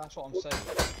 That's what I'm saying.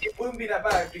 It wouldn't be that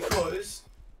bad because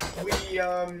we We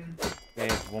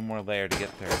have one more layer to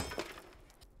get through.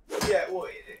 yeah, well,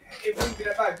 it wouldn't be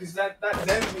that bad because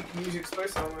then we can use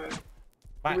explosive armor.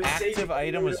 My We're active saving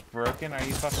item all was broken. Are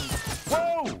you fucking?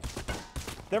 Whoa!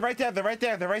 They're right there. They're right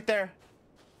there. They're right there.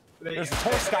 There's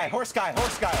horse guy. Horse guy.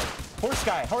 Horse guy. Horse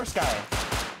guy. Horse guy.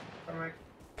 Alright.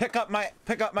 Pick up my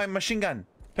machine gun.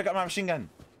 Pick up my machine gun.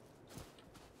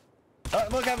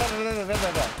 Look at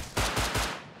that.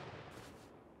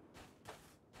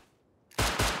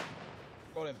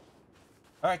 Got him.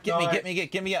 All right,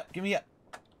 get me up.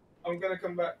 I'm gonna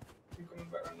come back. I'm coming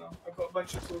back right now. I've got a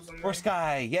bunch of tools on me. Horse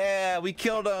guy. Yeah, we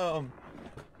killed him.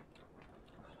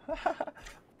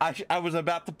 I was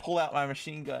about to pull out my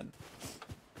machine gun.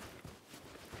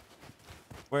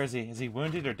 Where is he? Is he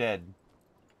wounded or dead?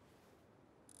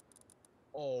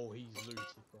 Oh, he's looted,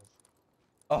 bro.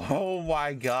 Oh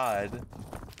my god.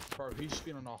 Bro, he's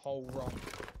been on a whole run.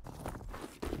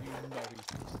 You know he's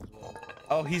pissed as well.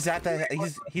 Oh, he's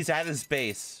at his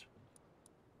base.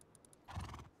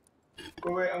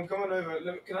 Wait, I'm coming over.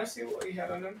 Can I see what he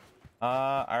had on him?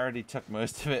 I already took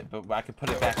most of it, but I could put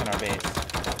it back in our base.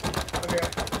 Okay.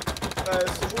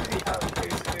 So what do you have,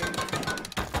 basically?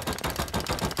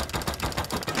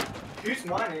 Who's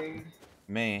mining?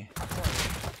 Me.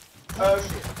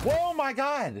 Oh, my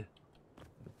god!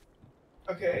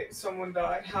 okay, someone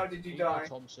died. How did you He's die? got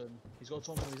Thompson. He's got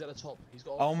Thompson. He's at the top. He's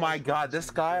got. Oh my god, this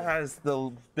guy has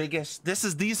the biggest.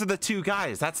 These are the 2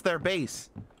 guys. That's their base.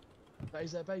 That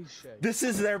is their base, Shay. This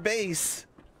is their base.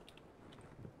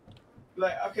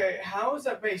 Like, okay, how is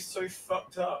that base so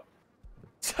fucked up?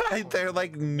 They're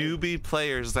like newbie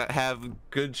players that have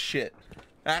good shit.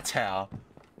 That's how.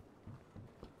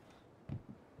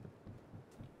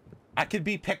 I could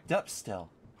be picked up still.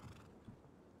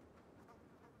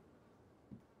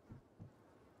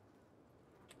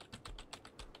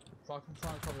 If I can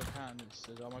find a couple of cannons,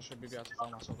 I might should be able to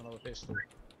find myself another pistol.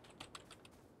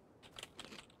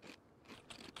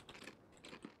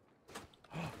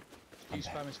 You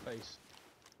spam his face.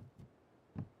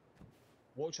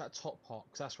 Watch that top part,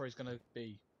 because that's where he's gonna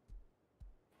be.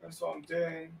 That's what I'm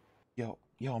doing. Yo,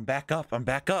 I'm back up. I'm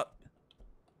back up.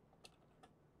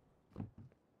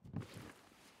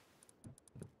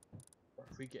 Bro,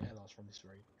 if we get LRs from this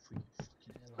raid, if we get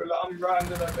fucking But LRs. like, I'm right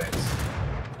under that base.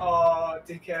 Oh,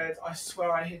 dickhead. I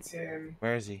swear I hit him.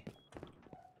 Where is he?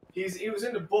 He was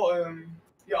in the bottom.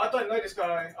 Yeah, I don't know this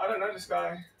guy.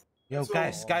 Yo,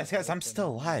 That's guys, I'm still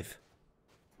alive.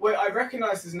 Wait, I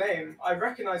recognize his name.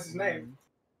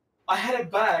 I had a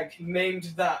bag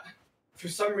named that. For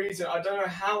some reason, I don't know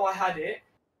how I had it,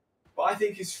 but I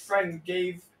think his friend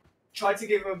tried to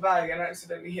give him a bag and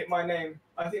accidentally hit my name.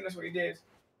 I think that's what he did.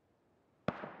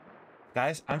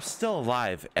 Guys, I'm still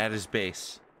alive at his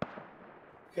base.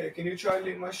 Okay, can you try and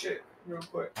loot my shit real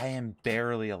quick? I am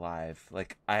barely alive.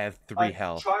 Like, I have 3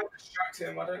 health. Try and distract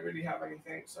him. I don't really have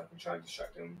anything, so I can try and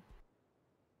distract him.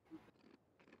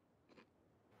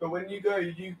 But when you go,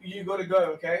 you gotta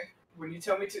go, okay? When you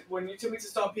tell me to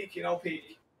start peeking, I'll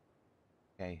peek.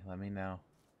 Okay, let me know.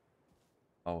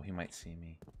 Oh, he might see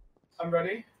me. I'm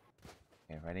ready.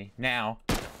 Okay, ready? Now.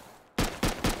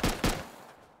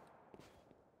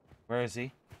 Where is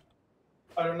he?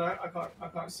 I don't know. I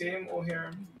can't see him or hear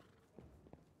him.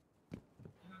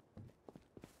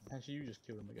 Actually, you just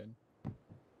killed him again.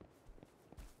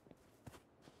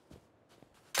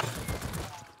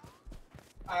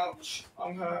 Ouch.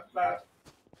 I'm hurt bad.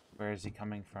 Where is he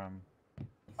coming from?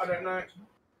 I don't know.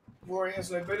 Rory has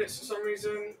no bullets for some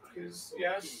reason. Because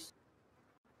yes,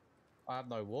 I have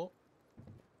no what?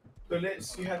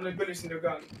 bullets. You have no bullets in your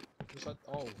gun. It's like,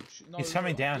 oh, no. He's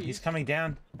coming I down. did. He's coming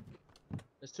down.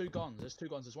 There's two guns. There's two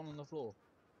guns. There's one on the floor.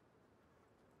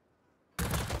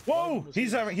 Whoa!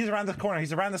 He's around this corner.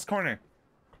 He's around this corner.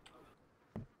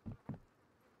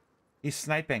 He's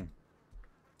sniping.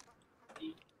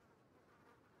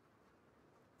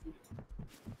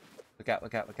 Look out,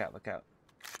 look out, look out, look out.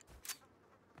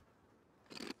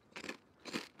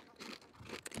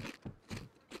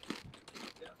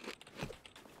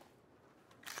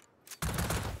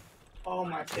 Oh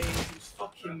my days, he's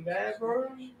fucking there, bro.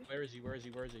 Where is he? Where is he?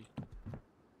 Where is he?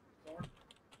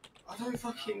 I don't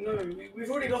fucking know. We've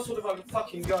already lost all of our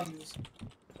fucking guns.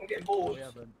 I'm getting bored. We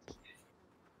haven't.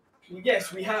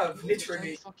 Yes, we have,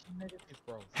 literally. So fucking negative,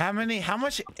 bro. How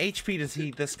much HP does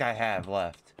this guy have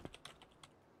left?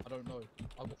 I don't know.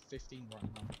 I've got 15 right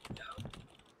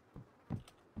now.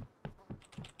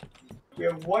 We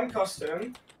have one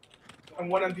custom and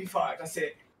one MP5. That's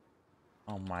it.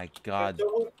 Oh my god.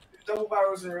 Double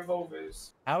barrels and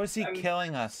revolvers. How is he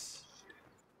killing us?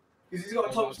 Because he's got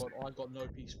a Thompson. I got no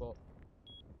P spot.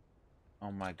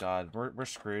 Oh my god. We're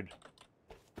screwed.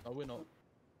 No, we're not.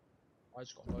 I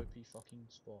just got no P fucking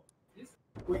spot.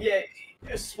 Well, yeah,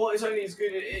 a spot is only as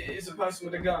good as a person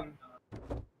with a gun.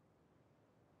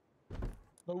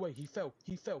 No way, he fell.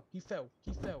 He fell. He fell.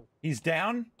 He fell. He's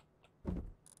down?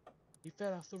 He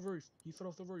fell off the roof. He fell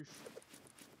off the roof.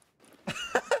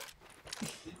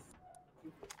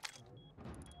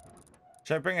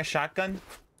 Should I bring a shotgun?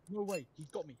 No way, he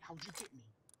got me. How'd you get me?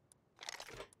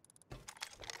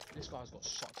 This guy's got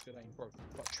such good aim, bro.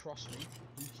 But trust me,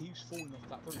 he keeps falling off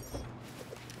that roof.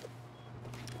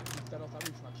 He fell off that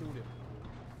roof and I killed him.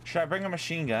 Should I bring a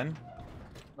machine gun?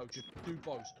 No, just do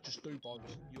bows. Just do bows.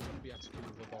 You're gonna be able to kill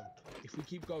him with a bow. If we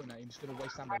keep going at him, he's gonna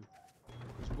waste ammo.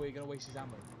 Because we're gonna waste his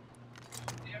ammo.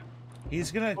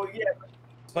 He's gonna... Well, yeah,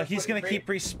 But he's gonna keep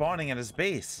respawning at his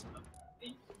base.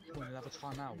 Come on, we'll have a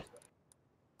timeout.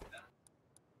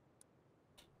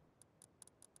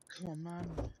 Come on, man.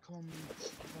 Come on,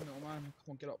 little man.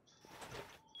 Come on, get up.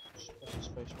 Just watch the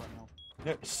space right now.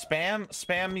 No,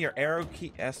 spam your arrow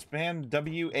key, spam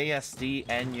WASD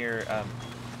and your,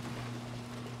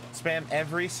 spam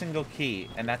every single key,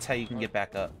 and that's how you can get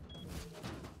back up.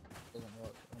 Doesn't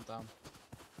work. I'm down.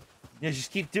 Yeah,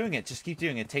 just keep doing it. Just keep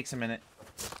doing it. It takes a minute.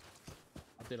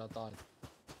 I died.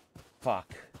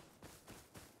 Fuck.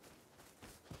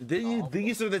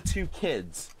 These are the two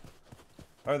kids.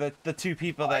 Or the two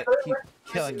people that keep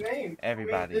killing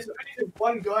everybody. I mean, there's only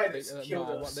one guy that's killed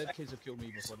us. Their kids have killed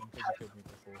me before. Them kids have killed me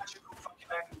before.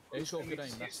 He's got good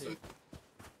aim, that's it.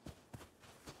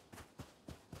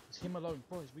 It's him alone.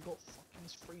 Boys, we got fucking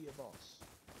 3 of us.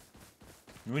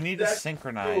 We need to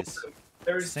synchronize.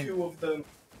 There is 2 of them.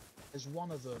 There's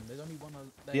one of them. There's only one of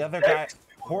them. The other guy,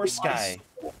 Horse Guy.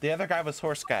 The other guy was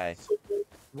Horse Guy.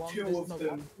 2 of them. I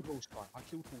killed Horse Guy. I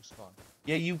killed Horse Guy.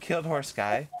 Yeah, you killed Horse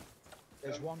Guy.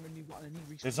 There's one when you and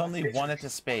he There's only one at the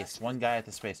space. One guy at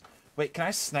the space. Wait, can I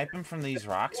snipe him from these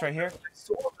rocks right here? I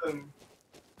saw them.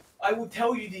 I will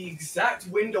tell you the exact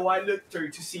window I looked through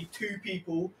to see 2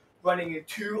 people running in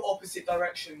 2 opposite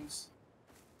directions.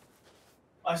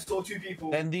 I saw 2 people.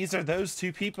 Then these are those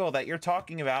 2 people that you're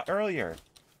talking about earlier.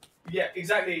 Yeah,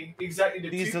 exactly. These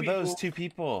are those 2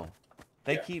 people.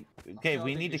 They keep... Okay,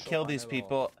 we need to kill these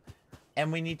people.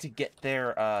 And we need to get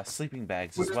their sleeping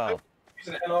bags as well.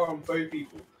 Using an LR on both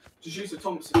people. Just use the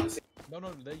Thompson. No,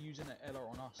 they're using an LR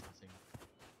on us, I think.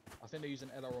 I think they're using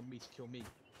an LR on me to kill me.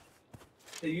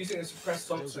 They're using a suppressed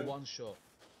Thompson. There was a 1 shot.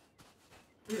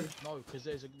 No, because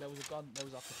there was a gun, there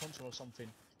was like a Thompson or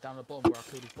something down the bottom where I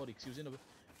killed his body, because he was in a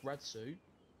red suit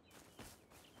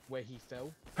where he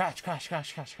fell. Crouch.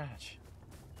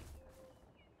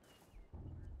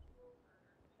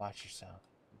 Watch yourself.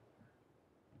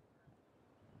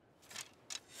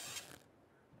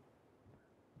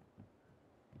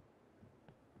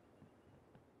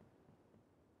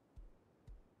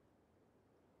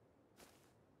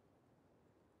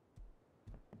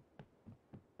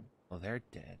 Well, they're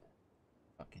dead.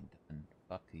 Fucking done.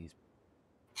 Fuck these.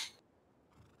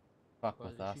 fuck Well,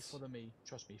 with if you us. follow me,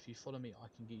 trust me, if you follow me, I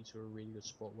can get you to a really good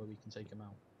spot where we can take him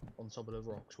out on top of the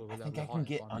rocks. Where I we'll think have I the can height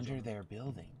get advantage on under them. their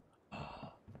building.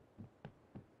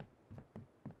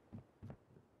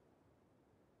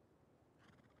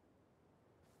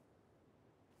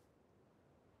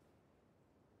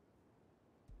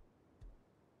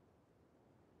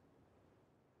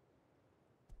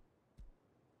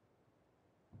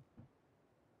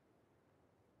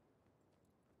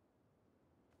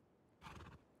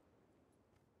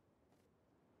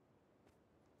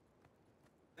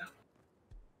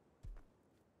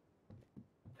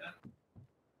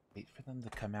 Wait for them to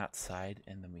come outside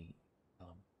and then we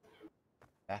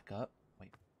back up.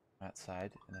 Wait, come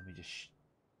outside and then we just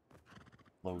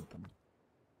load them.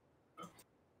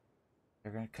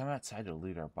 They're gonna come outside to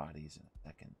loot our bodies in a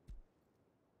second.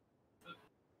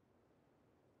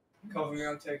 Cover me,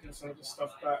 I'm taking some of the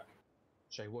stuff back.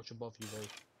 Shay, watch above you,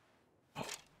 bro.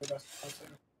 That's I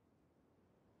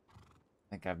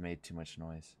think I've made too much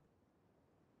noise.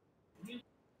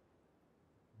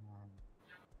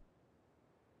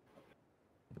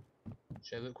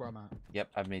 Shay, look where I'm at. Yep,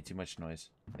 I've made too much noise.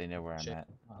 They know where I'm Shay, at.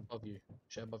 above you.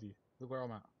 Shay, above you. Look where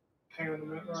I'm at. hang on a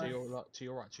minute, To right? your right, to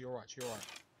your right, to your right, to your right.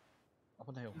 Up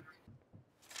on the hill.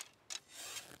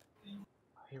 I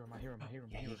hear him, I hear him, I hear him,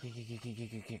 I hear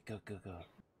him. Go.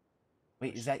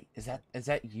 Wait, is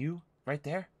that you right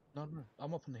there? No,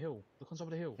 I'm up on the hill. Look on top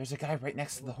of the hill. There's a guy right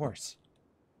next to the horse.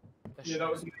 Yeah,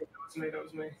 that was me. That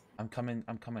was me. I'm coming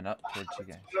up towards you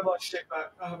guys. I have a ton of our shit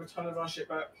back. I have a ton of our shit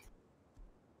back.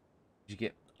 Did you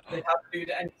get? They haven't looted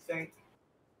anything.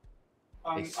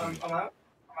 They see me. I'm out.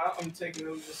 I'm taking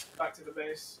all this back to the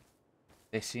base.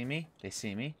 They see me.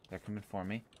 They're coming for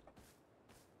me.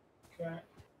 Okay.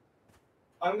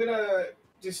 I'm gonna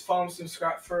just farm some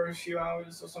scrap for a few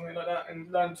hours or something like that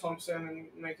and learn Thompson and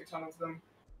make a ton of them.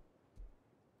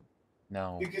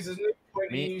 No. Because there's no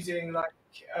point in using like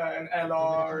an They're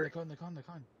LR.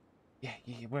 gone. Yeah.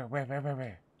 Where? I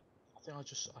think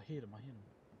I hear them,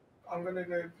 I'm gonna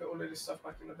go put all of this stuff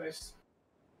back in the base.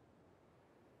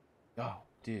 Oh,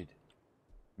 dude.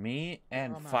 Me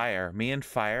and I'm out.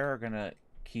 Fire are gonna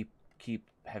keep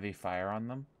heavy fire on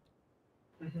them.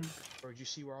 Bro, did you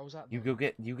see where I was at? You though?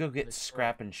 go get Let's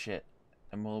scrap and shit,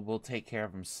 and we'll take care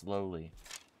of them slowly.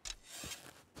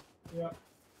 Yeah.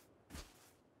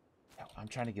 I'm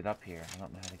trying to get up here. I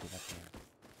don't know how to get up here.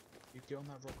 You get on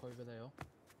that rock over there.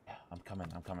 Yeah, I'm coming.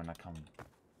 Then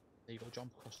you gotta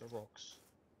jump across the rocks.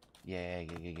 Yeah.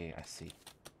 I see.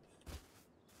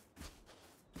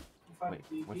 I'm Wait,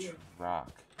 finding which here.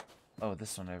 rock? Oh,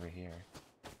 this one over here.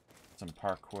 Some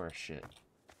parkour shit.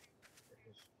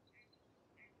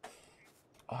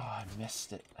 Oh, I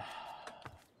missed it.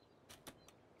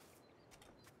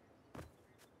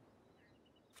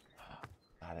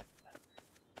 Got it.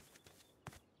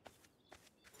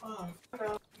 Oh,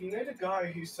 you know the guy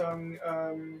who sung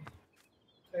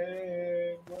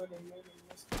Hey, what a minute,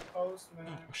 Mr. Postman.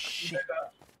 Oh, You know shit.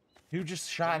 that? Who just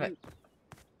shot it?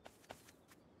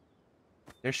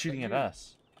 They're shooting at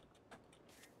us.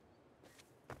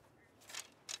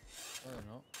 No, they're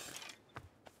not.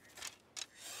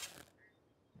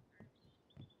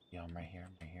 Yo, I'm right here.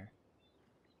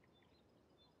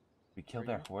 We kill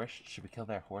their horse? Should we kill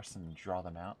their horse and draw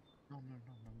them out? No.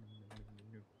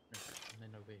 And then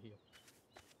over here.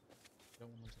 Don't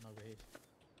want them to know we're here.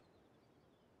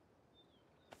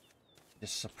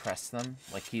 Just suppress them?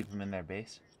 Like keep them in their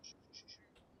base?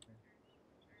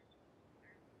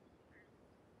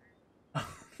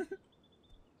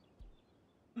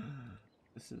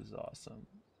 This is awesome.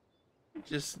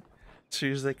 Just as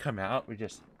soon as they come out, we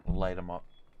just light them up.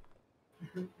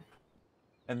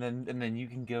 And then you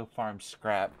can go farm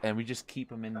scrap, and we just keep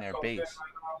them in their base.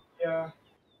 Yeah.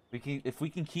 If we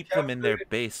can keep them in their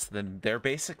base, then they're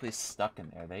basically stuck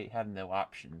in there. They have no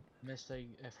option. Unless they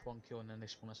F1 kill and then they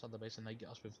spawn outside the base and they get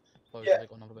us with bows, Yeah. they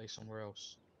got another base somewhere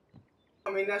else.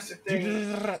 I mean, that's the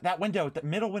thing. That window, the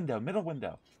middle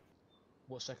window.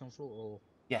 What, second floor or?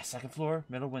 Yeah, second floor,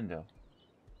 middle window.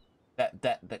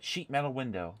 That sheet metal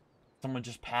window. Someone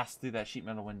just passed through that sheet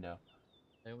metal window.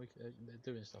 They're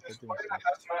doing stuff. There's one in the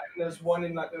hazmat and there's one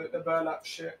in like the burlap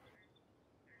shit.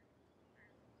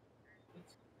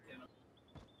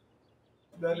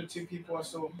 They're the two people I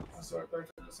saw. I saw it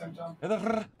both at the same time.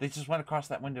 They just went across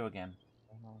that window again.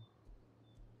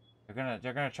 They're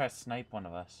gonna try to snipe one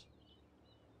of us.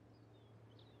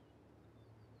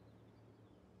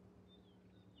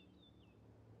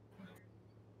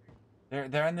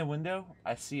 They're in the window.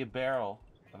 I see a barrel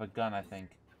of a gun, I think.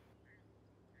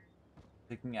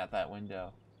 Looking at that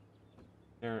window.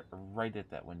 They're right at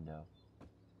that window.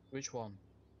 Which one?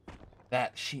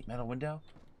 That sheet metal window?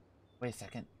 Wait a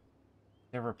second.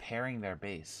 They're repairing their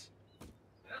base.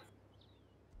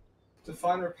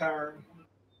 Define repairing.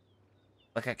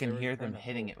 Like I can They're hear them repairing the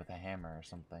hitting door. it with a hammer or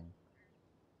something.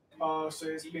 Oh, so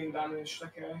it's being damaged.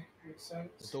 Okay, makes The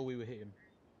sense. door we were hitting.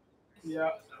 Yeah,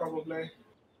 probably.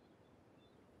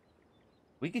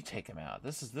 We could take him out.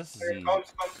 This is Okay, easy.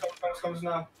 comms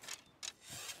now.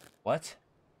 What?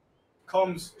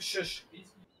 Comms, shush.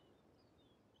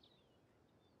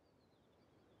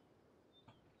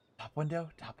 Top window?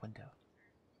 Top window.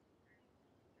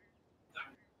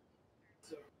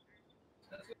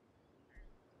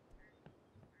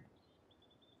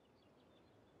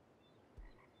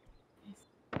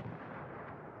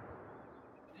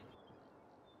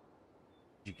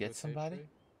 Did you get Okay, somebody? Shay?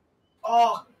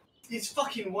 Oh, it's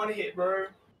fucking one hit, bro.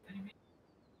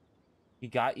 He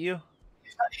got you?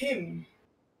 Is that him?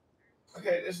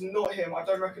 Okay, it's not him. I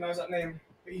don't recognize that name.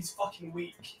 But he's fucking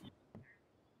weak.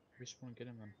 Respawn, get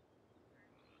him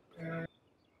then.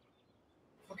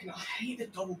 Fucking, I hate the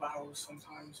double barrels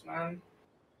sometimes, man.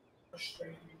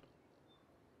 Frustrating.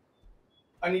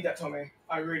 I need that Tommy.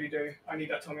 I really do. I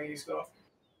need that Tommy he's got.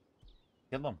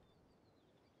 Kill him.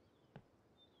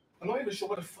 I'm not even sure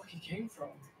where the fuck he came from.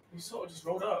 He sort of just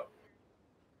rolled up.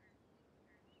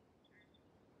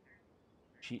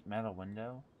 Sheet metal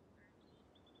window?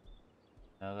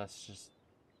 No, that's just... Is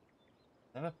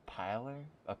that a piler?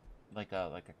 Like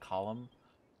a column?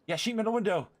 Yeah, sheet metal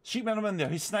window! Sheet metal window!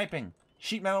 He's sniping!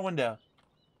 Sheet metal window!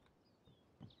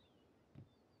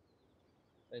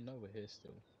 They know we're here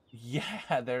still.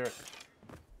 Yeah, they're...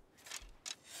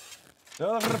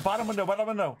 Oh, look at the bottom window! Bottom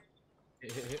window!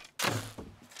 Hit.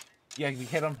 Yeah, we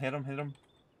hit him, hit him, hit him.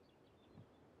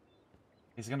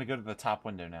 He's gonna go to the top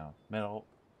window now. Middle.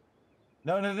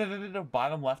 No.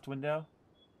 Bottom left window.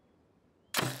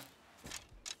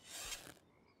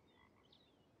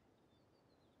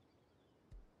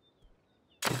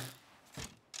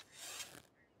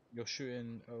 You're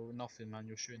shooting. Oh, nothing, man.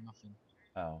 You're shooting nothing.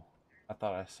 Oh, I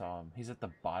thought I saw him. He's at the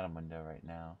bottom window right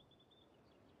now.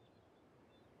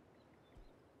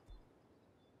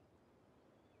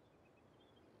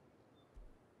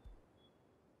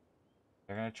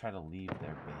 They're gonna try to leave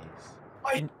their base.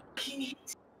 I fucking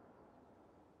hit.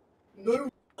 No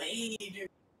way, dude.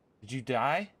 Did you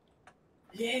die?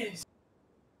 Yes.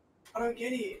 I don't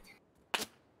get it.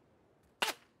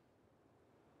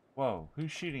 Whoa,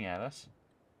 who's shooting at us?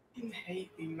 I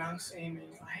hate the mouse aiming.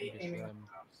 I hate It's aiming at the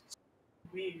mouse. It's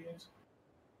weird.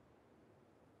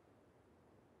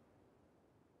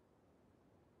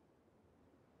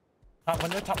 Top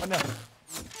window, top window.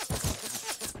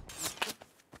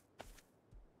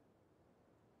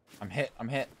 I'm hit, I'm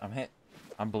hit, I'm hit.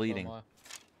 I'm bleeding. So am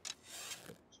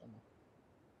I.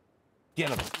 Get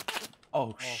him.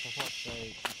 Oh, for fuck's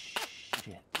sake.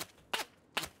 shit.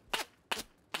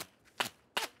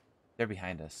 They're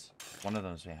behind us. One of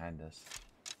them's behind us.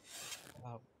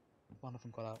 Out. One of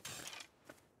them got out.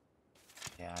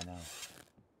 Yeah, I know.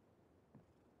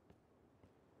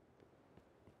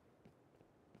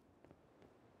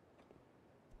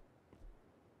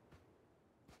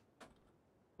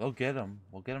 We'll get him.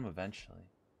 We'll get him eventually.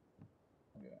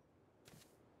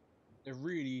 They're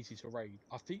really easy to raid.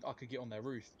 I think I could get on their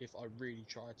roof if I really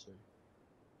tried to.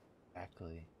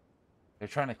 Exactly. They're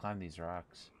trying to climb these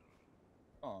rocks.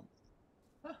 Oh,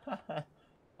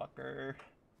 Fucker.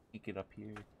 You get up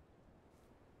here.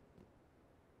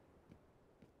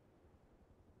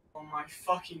 Oh my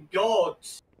fucking god.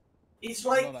 It's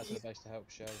like I'm not he's the base to help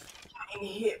Shay. getting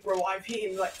hit, bro. I've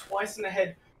hit him like twice in the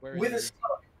head Where with a is he?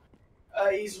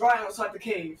 slug. He's right outside the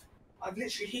cave. I've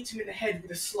literally hit him in the head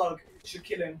with a slug. It should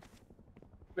kill him.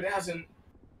 But it hasn't.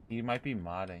 He might be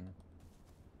modding.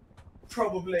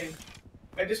 Probably.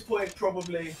 At this point,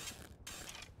 probably.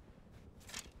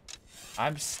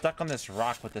 I'm stuck on this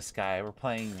rock with this guy. We're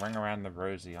playing Ring Around the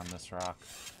Rosie on this rock.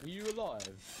 Are you alive?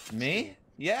 Me?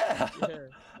 Yeah.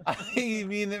 Yeah.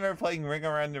 Me and him are playing Ring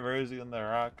Around the Rosie on the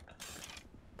rock.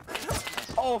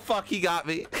 Oh fuck, he got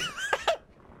me.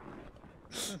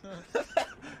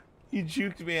 He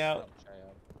juked me out.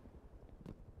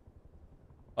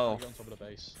 Oh, Get on top of the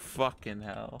base. fucking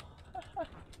hell.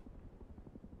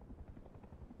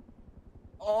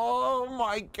 Oh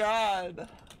my god.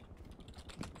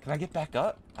 Can I get back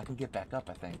up? I can get back up,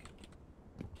 I think.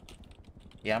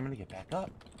 Yeah, I'm gonna get back up.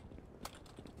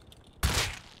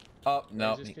 Oh,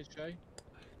 no. Is this kid Shay?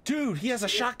 Dude, he has a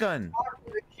shotgun. Part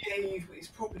of the cave, but he's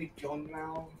probably gone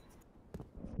now.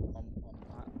 I'm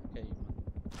at the cave.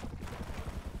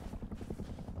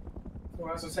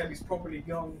 Well, as I said, he's probably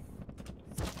gone.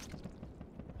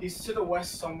 He's to the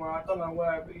west somewhere. I don't know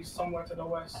where, but he's somewhere to the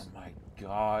west. Oh my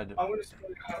god. I'm gonna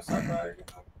split it outside bag.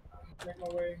 make my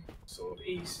way sort of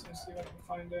east and see if I can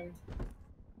find him.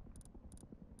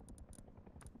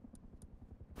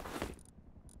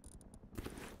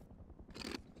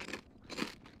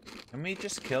 Can we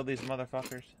just kill these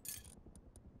motherfuckers?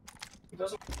 It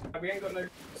doesn't. We ain't got no.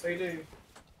 They do.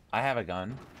 I have a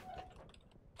gun.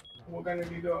 What gun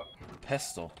have you got?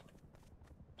 Pistol.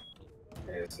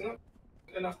 Okay, it's not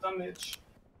enough damage.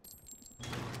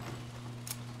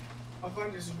 I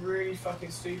find this really fucking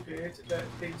stupid that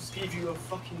they just give you a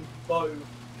fucking bow.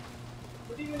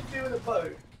 What are you gonna do with a bow?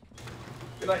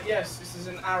 You're like, yes, this is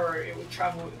an arrow, it will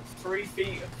travel 3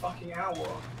 feet a fucking hour.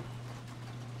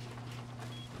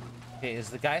 Okay, is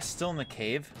the guy still in the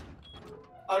cave?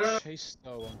 I don't know. She's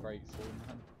so ungrateful,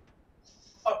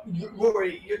 man.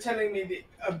 Rory, you're telling me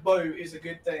that a bow is a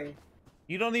good thing?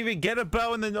 You don't even get a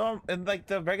bow in the like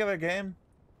the regular game.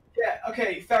 Yeah,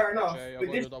 okay, fair enough. Jay, I But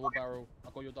got this, your double barrel. I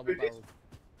got your double but this- barrel.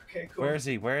 okay, cool. Where is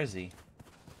he? Where is he?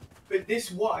 But this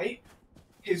wipe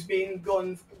has been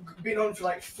on for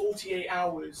like 48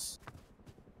 hours.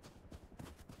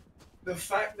 The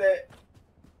fact that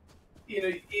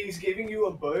he's giving you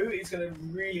a bow is going to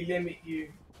really limit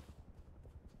you.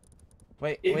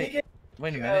 Wait, If wait, you get,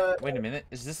 wait a minute. Wait a minute.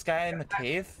 Is this guy in the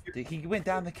cave? He went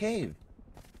down the cave.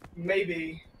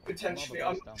 maybe potentially,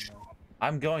 Another I'm base down there.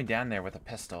 I'm going down there with a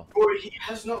pistol. Rory, he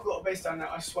has not got a base down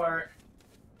there. I swear.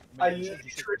 Mate, you said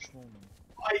you said this morning.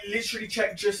 I literally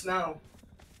checked just now,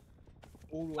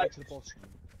 All the way to the bottom.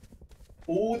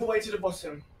 all the way to the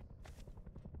bottom,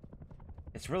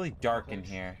 It's really dark in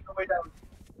here. all the way down.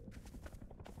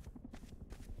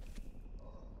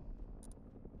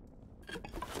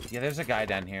 Yeah, there's a guy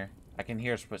down here. I can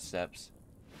hear his footsteps.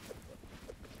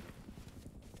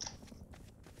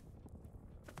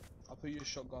 I'll put your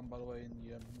shotgun, by the way, in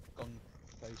the gun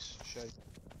place shape.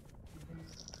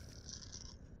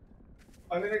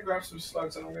 I'm gonna grab some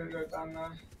slugs and I'm gonna go down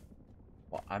there.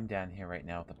 Well, I'm down here right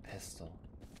now with a pistol.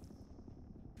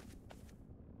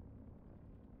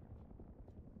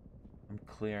 I'm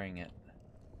clearing it.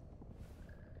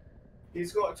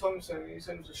 He's got a Thompson and he's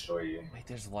gonna destroy you. Wait,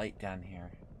 there's light down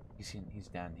here. He's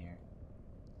down here.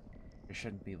 There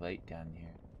shouldn't be light down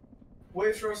here.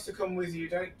 Wait for us to come with you.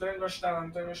 Don't rush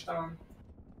down. Don't rush down.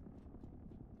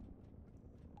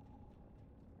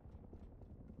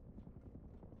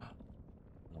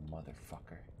 Little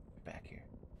motherfucker. Get back here.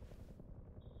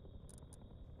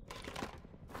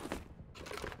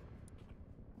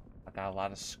 I got a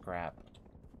lot of scrap.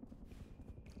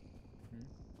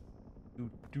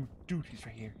 Dude, he's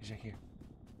right here. He's right here.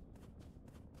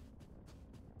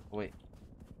 Oh, wait.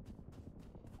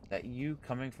 That you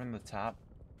coming from the top?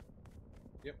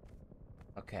 Yep.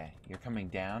 Okay, you're coming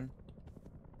down?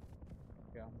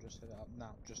 Yeah, I'm just headed up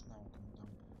now. Just now, I'm coming down.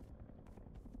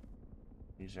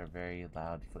 These are very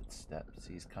loud footsteps.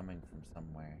 He's coming from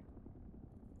somewhere.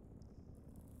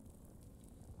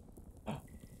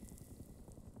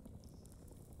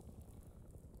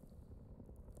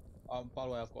 By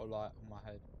the way, I've got a light on my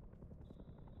head.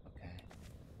 Okay.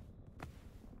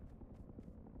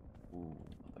 Ooh,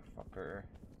 motherfucker.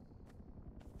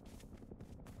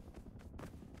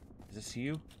 Is this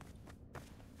you?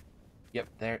 Yep,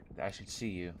 there. I should see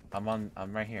you. I'm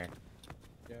right here.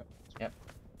 Yep. Yep.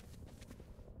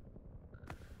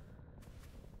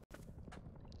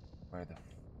 Where the...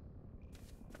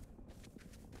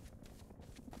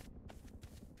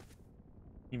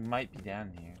 He might be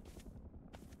down here.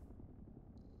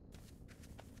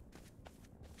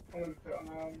 I'm gonna put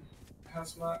on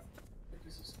hazmat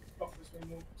because it offers me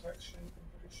more protection. I'm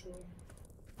pretty sure.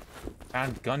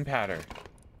 Found gunpowder.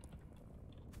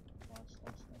 Nice.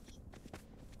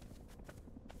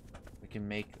 We can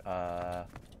make I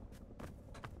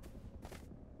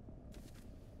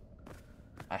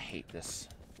hate this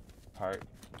part.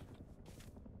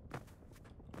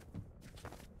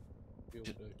 We all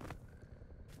do.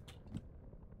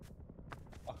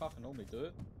 Like I can normally do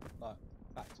it, like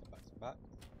back to back.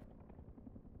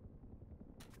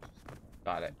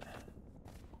 Got it.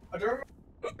 I don't remember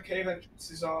what the cave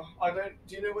entrances are.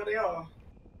 Do you know where they are?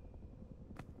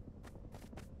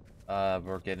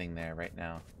 We're getting there right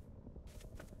now.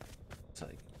 It's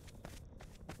like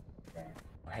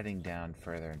we're heading down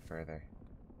further and further.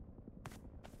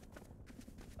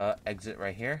 Exit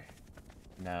right here?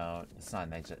 No, it's not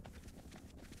an exit.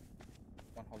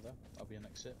 One hold there. That'll be an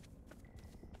exit.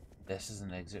 This is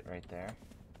an exit right there.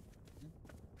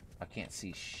 I can't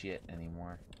see shit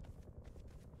anymore.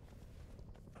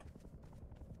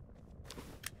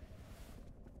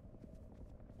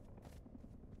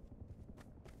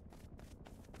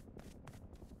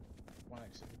 One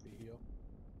exit would be here.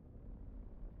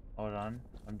 Hold on,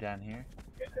 I'm down here.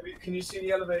 Can you see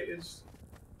the elevators?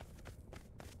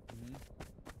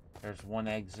 There's one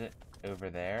exit over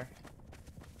there.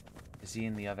 Is he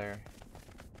in the other?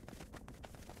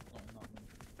 Not in that one.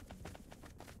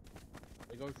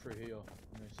 They go through here,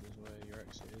 and this is where your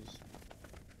exit is.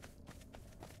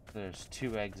 There's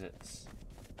 2 exits.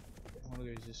 I wanna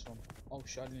go use this one. Oh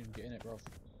shit, I didn't even get in it, bruv.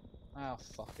 Ah,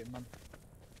 fuck it, man.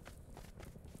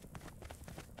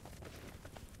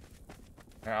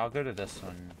 Alright, I'll go to this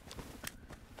one.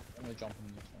 I'm gonna jump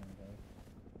in this one and go.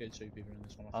 Get 2 people in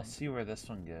this one, I I'll think. see where this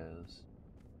one goes.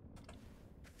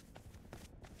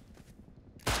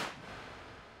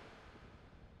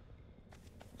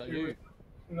 Is that you?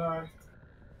 No.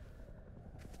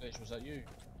 Glitch, was that you?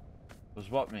 Was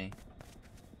what me?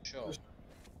 Sure.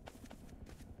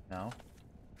 No?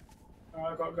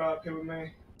 I got a guy up here with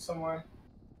me somewhere.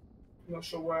 I'm not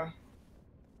sure where.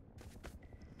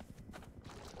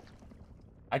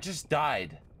 I just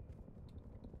died.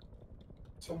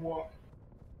 To what?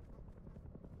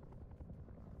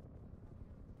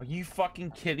 Are you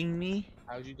fucking kidding me?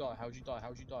 How'd you die? How'd you die?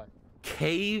 How'd you die?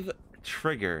 Cave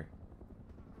trigger.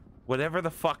 Whatever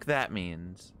the fuck that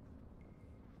means.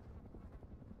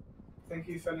 I think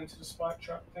he fell into the spike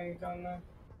trap thing down there.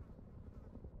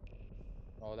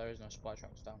 Oh, there is no spy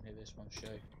traps down here. This one's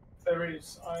shit. There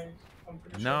is. I'm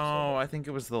pretty sure. No, I think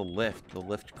it was the lift. The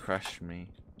lift crushed me.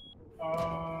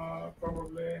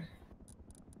 Probably.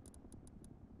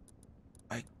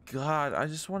 My God, I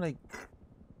just want to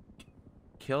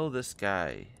kill this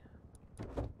guy.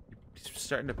 He's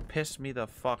starting to piss me the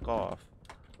fuck off.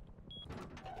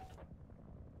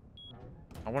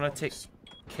 I want to take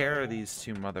care of these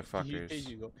 2 motherfuckers.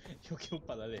 You're killed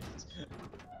by the lift.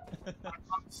 I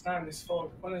can't stand this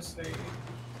fog. Honestly,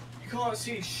 you can't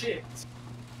see shit.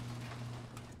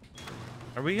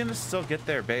 Are we gonna still get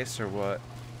their base or what?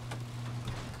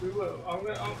 We will.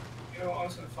 You know what? I'm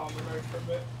just gonna farm the road for a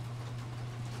bit.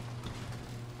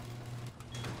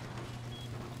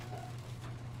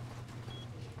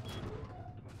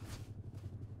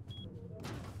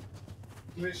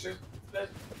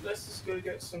 Let's just go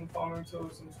get some farming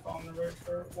tools and farm the road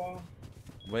for a while.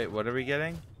 Wait, what are we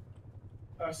getting?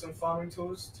 Some farming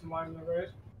tools to mine the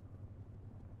road.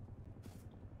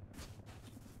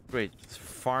 Wait,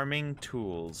 farming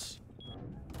tools.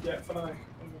 Yeah, for now.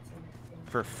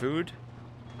 For food?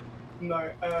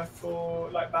 No, for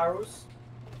like barrels.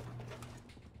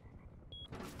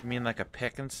 You mean like a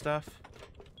pick and stuff?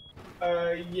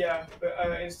 Yeah,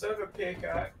 but instead of a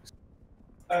pickaxe,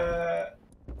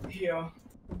 here,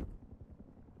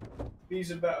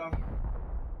 these are better.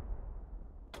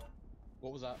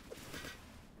 What was that?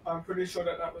 I'm pretty sure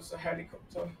that was a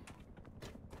helicopter.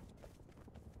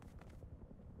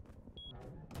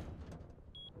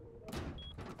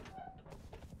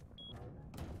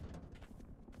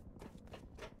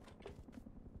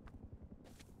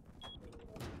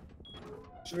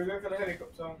 Should we go for the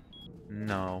helicopter?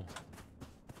 No.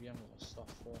 We haven't got stuff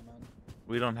for, man.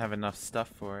 We don't have enough stuff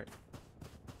for it.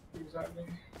 Exactly.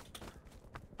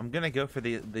 I'm gonna go for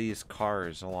these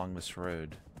cars along this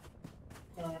road.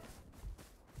 Alright.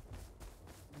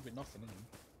 With nothing in them.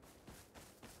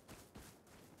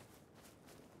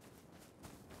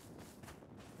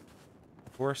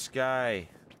 Horse guy.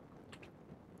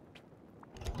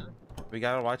 We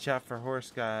gotta watch out for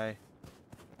horse guy.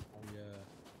 Oh yeah.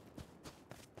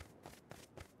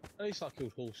 At least I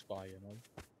killed horse guy, you know.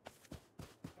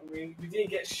 I mean, we didn't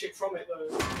get shit from it though.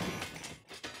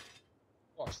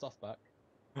 Got our stuff back.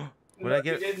 Would I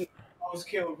get? We didn't. I was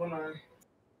killed, wasn't I?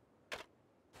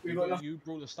 We got nothing. You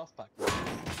brought the stuff back.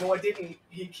 No, I didn't.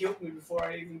 He killed me before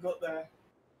I even got there.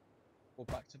 Or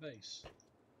back to base.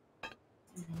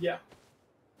 Yeah.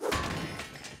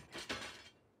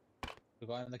 The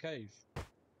guy in the cave.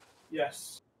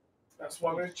 Yes. That's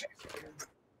why we're chasing him.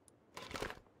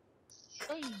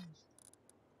 Shame.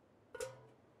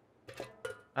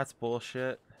 That's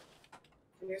bullshit.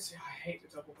 Honestly, I hate the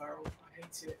double barrel. I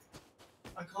hate it.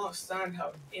 I can't stand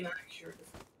how inaccurate it is.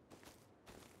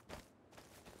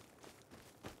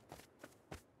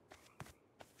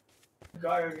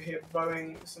 Guy over here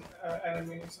bowing some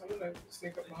enemies. I'm gonna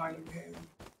sneak up behind him here.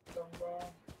 Double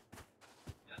barrel.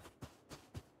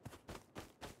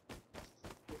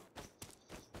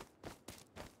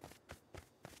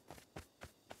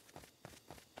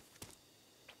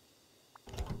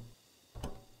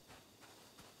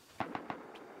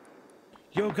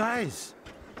 Yo, guys!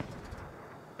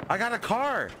 I got a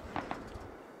car!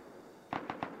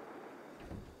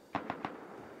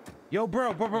 Yo,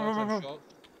 bro,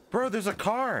 bro, there's a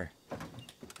car!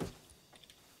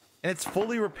 And it's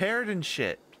fully repaired and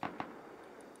shit.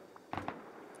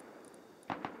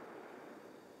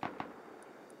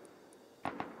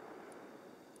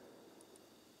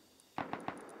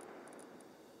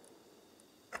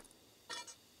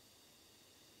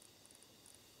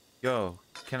 Yo,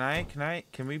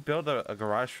 can we build a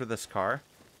garage for this car?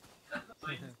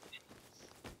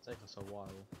 Take us a while.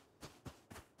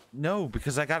 No,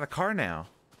 because I got a car now.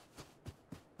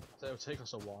 It'll take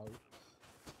us a while.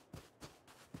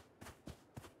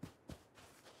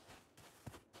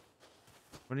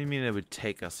 What do you mean it would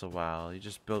take us a while? You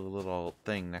just build a little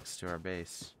thing next to our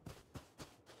base.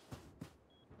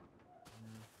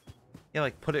 Yeah,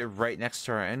 like put it right next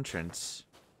to our entrance.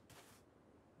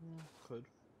 Could.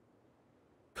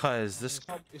 Cause this.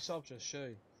 It's up to show.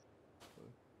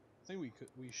 I think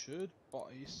we should, but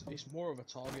it's more of a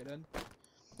target then.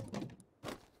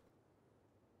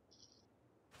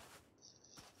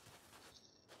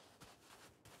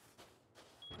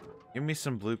 Give me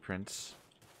some blueprints.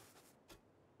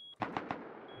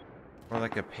 Or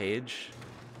like a page.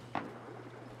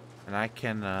 And I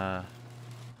can I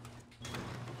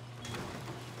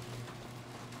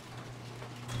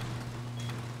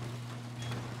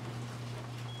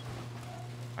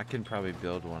can probably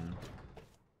build one.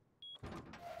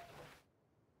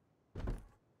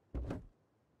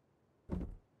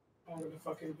 I'm gonna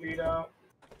fucking bleed out.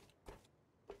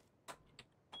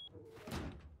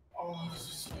 Oh, this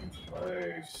is so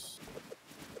close.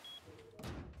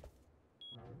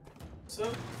 So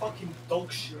fucking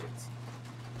dog shit.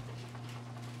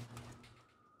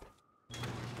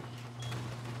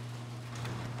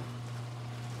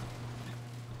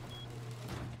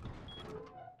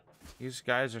 These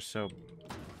guys are so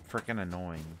freaking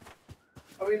annoying.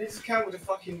 I mean, this account with a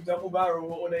fucking double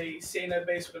barrel, or they sit in their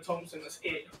base with a Thompson, that's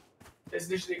it. There's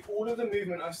literally all of the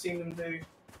movement I've seen them do.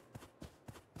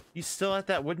 You still at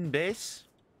that wooden base?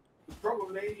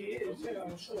 Probably he is, yeah,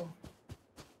 I'm sure.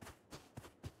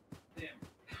 Damn.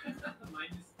 My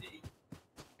mistake.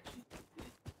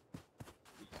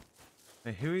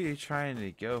 Wait, who are you trying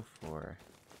to go for?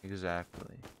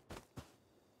 Exactly.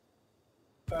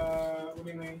 What do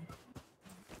you mean?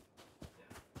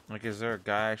 Like, is there a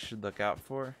guy I should look out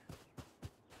for?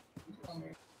 I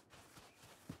mean,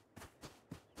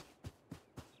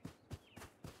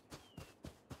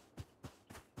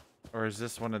 Or is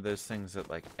this one of those things that,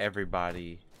 like,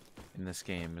 everybody in this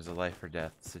game is a life or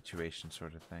death situation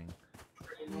sort of thing?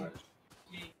 pretty much.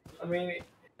 I mean,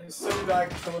 some guy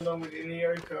can come along with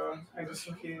Inioka and just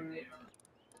fucking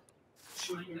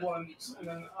shoot me once, and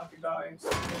then I could die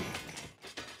instantly.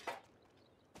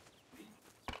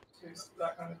 It's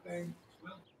that kind of thing.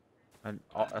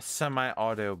 A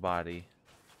semi-auto body.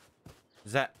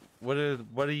 Is that what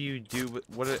do you do with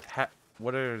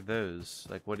what are those?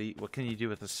 Like what can you do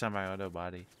with a semi-auto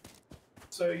body?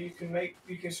 So you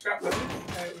can scrap them,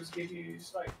 and it will give you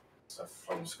like stuff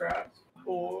from scrap,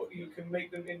 or you can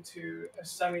make them into a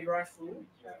semi rifle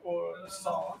or a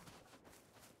SAR,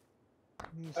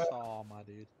 Star, my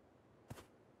dude.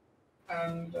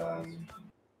 and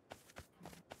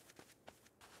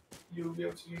you'll be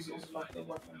able to use it as like a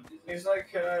weapon. It's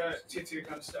like tier 2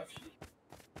 kind of stuff.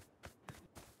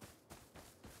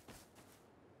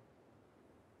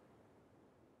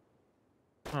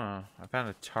 Huh, I found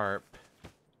a tarp.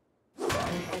 But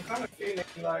I'm kind of feeling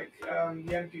like the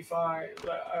MP5,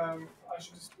 like, I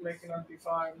should just make an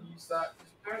MP5 and use that,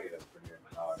 because apparently they're pretty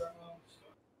hard, I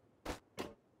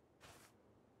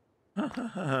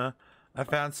don't know. I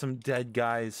found some dead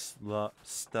guys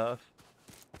stuff.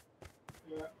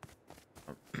 Yeah.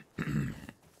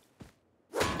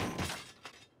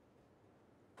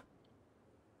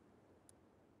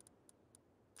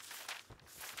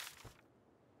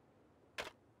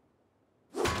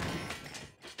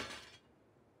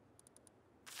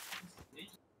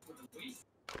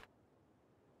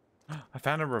 I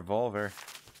found a revolver.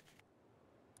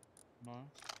 No.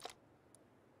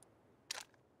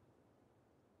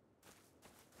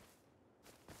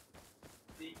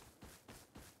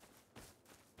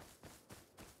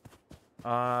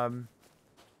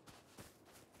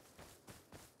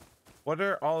 What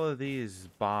are all of these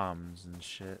bombs and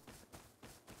shit?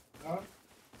 Huh?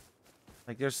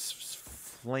 Like there's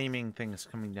flaming things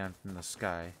coming down from the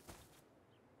sky.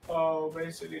 Oh,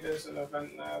 basically there's an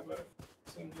event there, but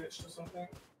it's glitched or something.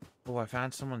 Oh, I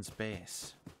found someone's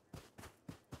base.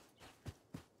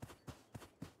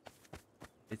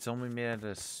 It's only made out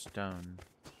of stone.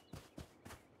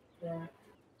 Right.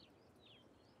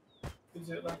 Is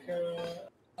it like a...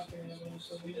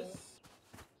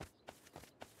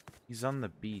 He's on the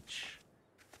beach.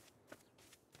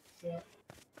 Yeah.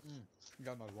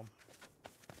 Got another one.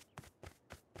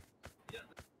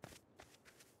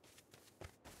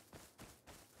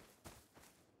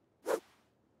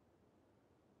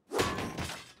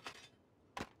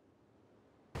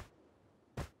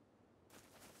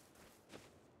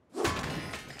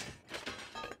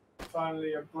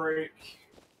 finally a break.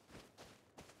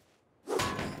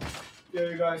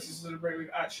 Yo guys, this is the break we've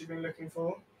actually been looking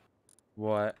for.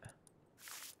 What?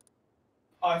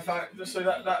 I found so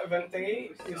that event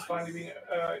thingy is finally been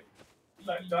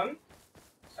like done,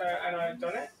 and I've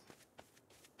done it.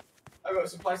 I got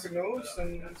supply signals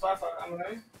and firefighter ammo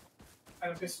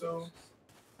and a pistol.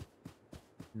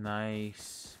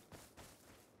 Nice.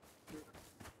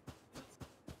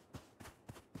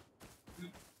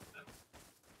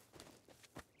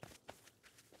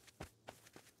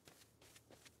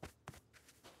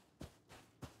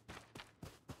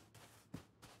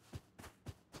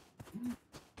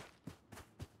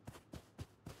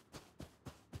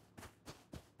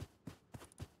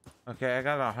 Okay, I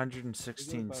got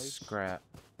 116 base. scrap.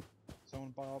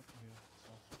 Someone buy up here.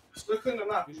 So, Just look on the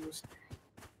map. And you'll see.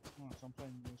 oh, so I'm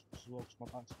playing this as well because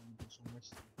my back's going to do some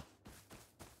rest.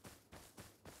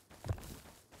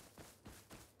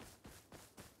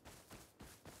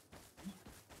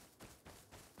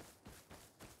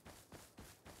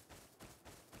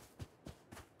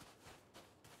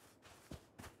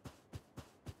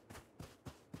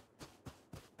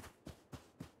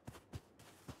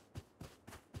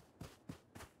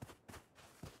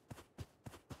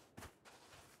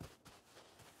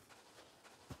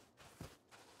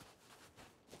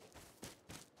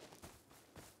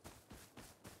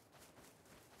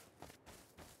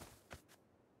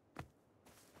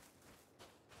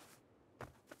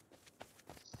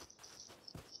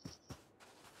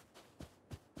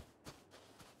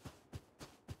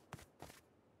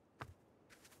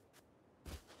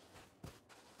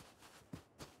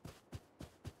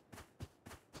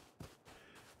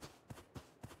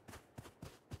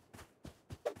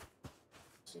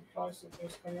 Supply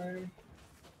signals coming.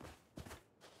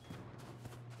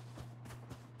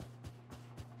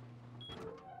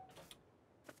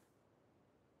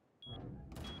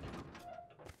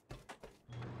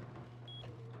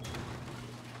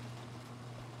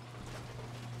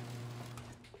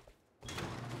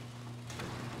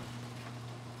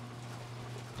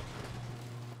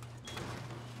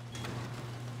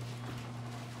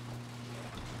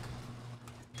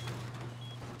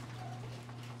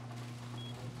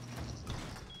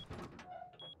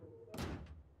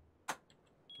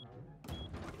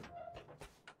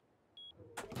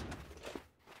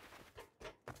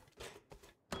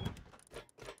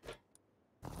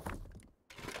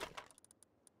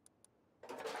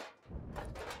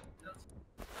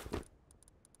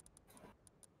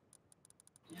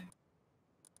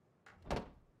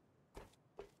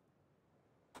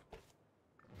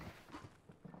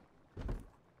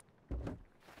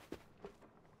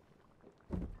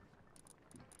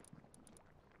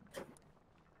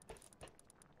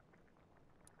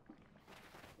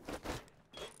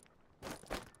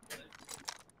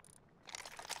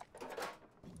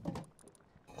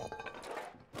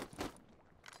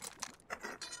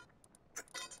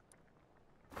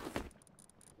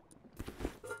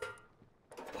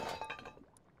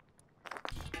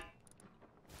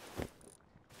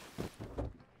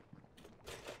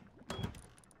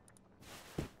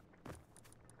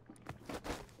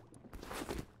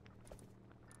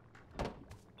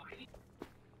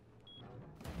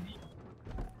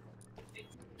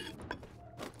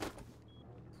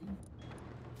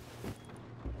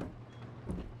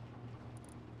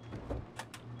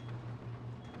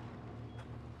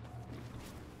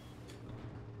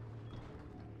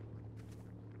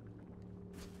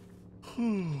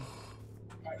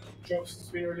 Drops has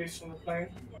been released from the plane.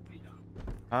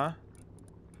 Huh?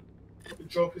 The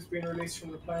drop has been released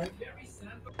from the plane.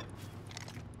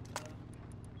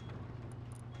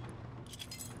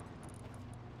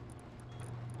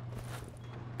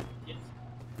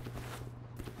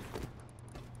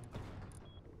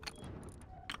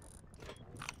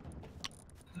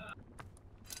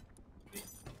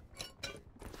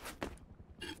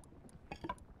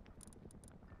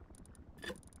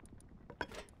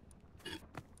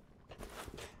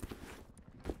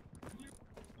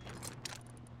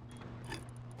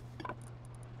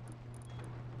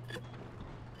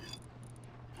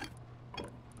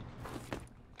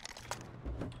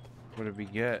 What did we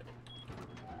get?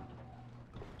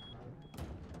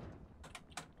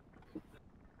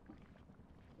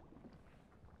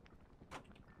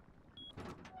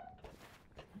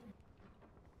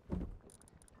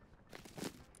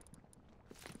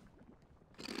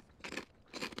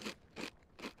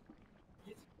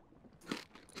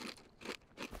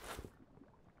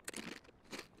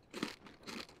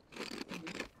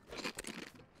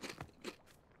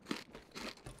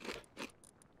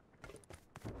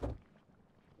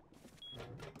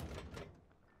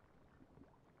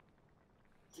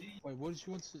 Wait, what did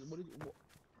you want to? What did? What?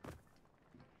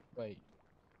 Wait.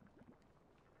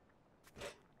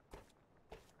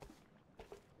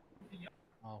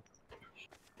 Oh.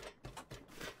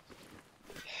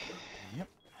 Yep.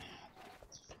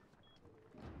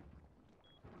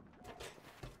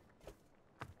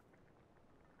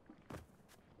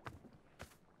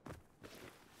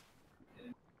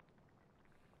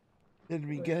 Did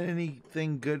we get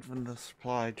anything good from the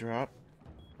supply drop?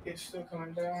 It's still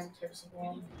coming down. Takes a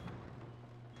while.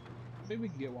 Maybe we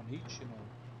can get one each, you know.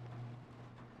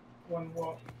 One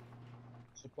what?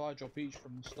 Supply drop each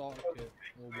from the starter kit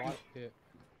or white kit.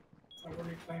 I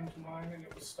already claimed mine and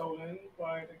it was stolen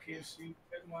by the KFC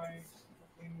at my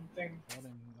fucking thing. I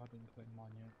didn't claim mine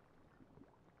yet.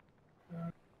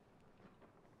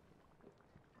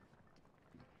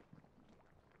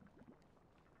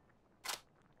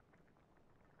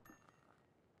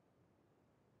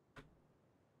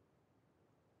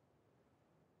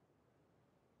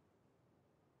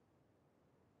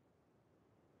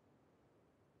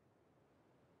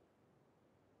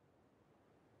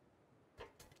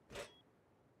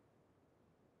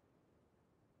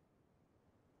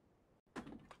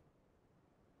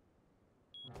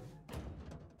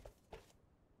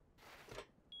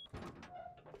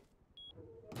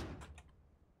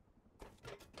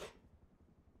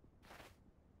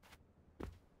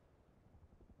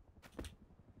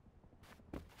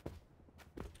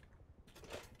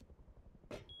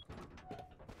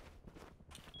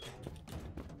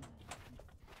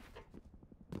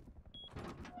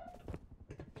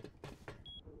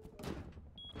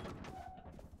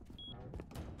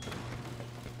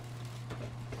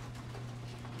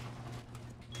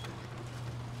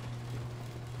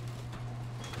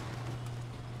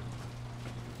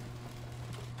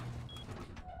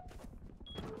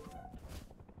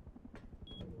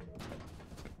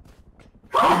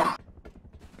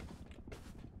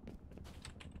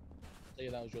 Say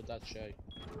that was your dad, Shay.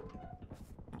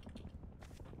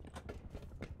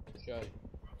 Shay.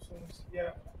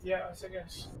 Yeah, I said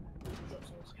yes.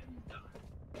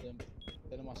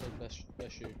 Then I must say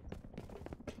bless you.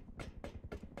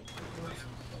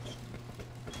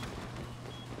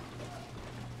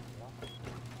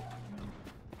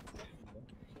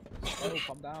 Oh,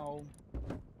 calm down.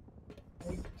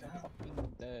 I'm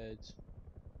fucking dead.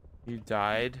 You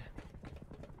died?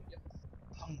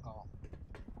 Hunger.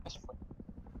 That's fine.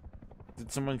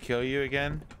 Did someone kill you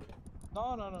again? No,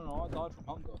 I died from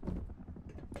hunger.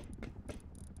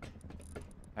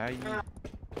 How you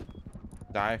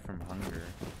die from hunger?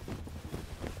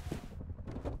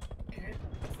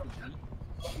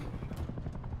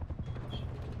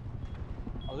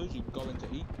 I was literally going to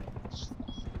eat.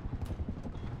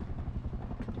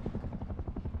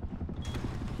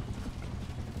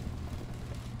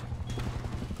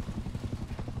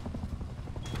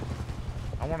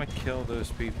 I want to kill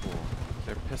those people.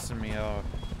 They're pissing me off.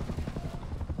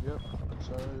 Yep,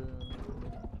 so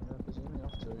there's only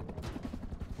have to.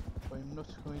 I'm not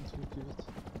going to give it.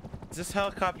 Is this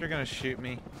helicopter gonna shoot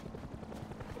me?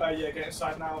 Yeah, get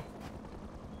inside now.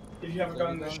 If you have a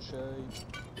gun, then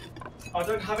I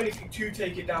don't have anything to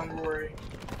take it down, Rory.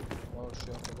 Oh shit,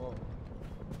 I forgot.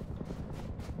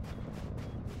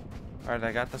 Alright,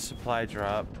 I got the supply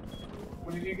drop.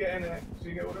 What did you get in it? Did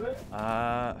you get all of it?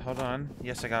 Hold on.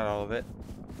 Yes, I got all of it.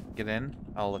 Get in.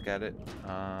 I'll look at it.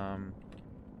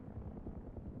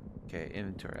 Okay,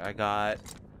 inventory. I got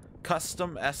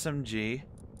custom SMG.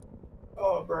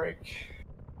 Oh, break.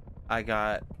 I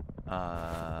got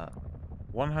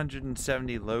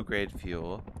 170 low grade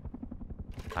fuel.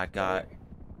 I got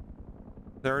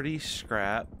 30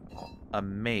 scrap, a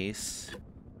mace,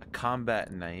 a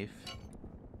combat knife,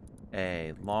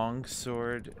 a long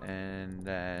sword, and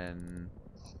then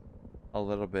a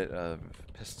little bit of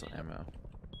pistol ammo.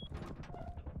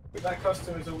 But that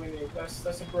custom is all we need. That's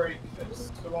a break. That's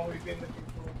the one we've been looking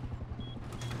for.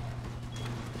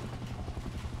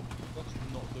 Let's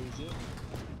not lose it.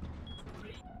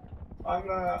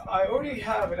 I already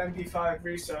have an MP5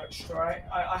 researched, right?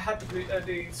 I have the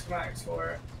schematics for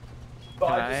it.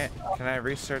 But Can I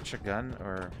research a gun,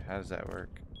 or how does that work?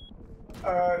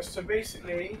 So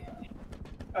basically,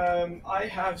 I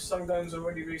have some guns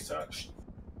already researched,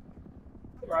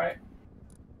 right?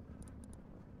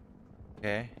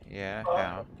 Okay, yeah, But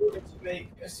how? in order to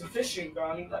make a sufficient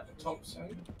gun like the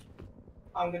Thompson,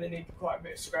 I'm going to need quite a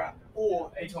bit of scrap,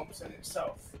 or a Thompson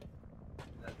itself.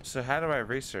 So how do I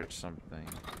research something?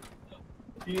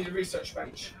 You need a research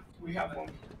bench. We have one.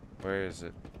 Where is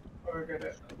it? We're good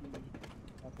at.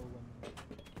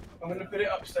 I'm going to put it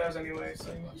upstairs anyway,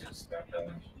 so you can just step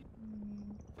there.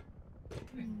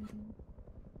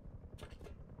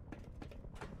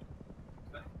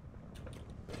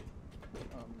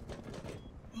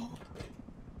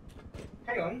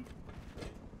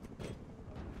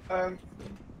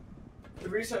 The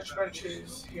research bench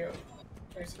is here.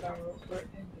 Place it down real quick.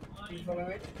 Can you follow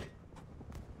me?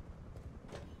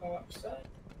 Go upstairs,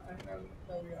 and then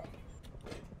there we are.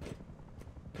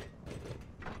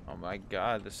 Oh my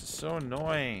god, this is so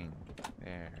annoying.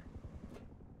 There.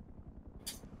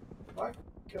 Right?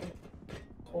 Kill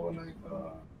corner.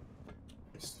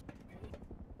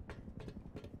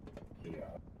 Here.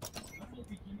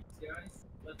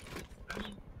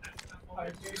 I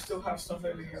do still have stuff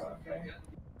over here, okay?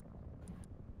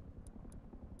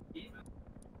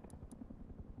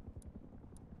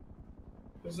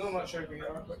 There's not much over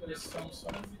here, but there's some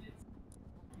stuff.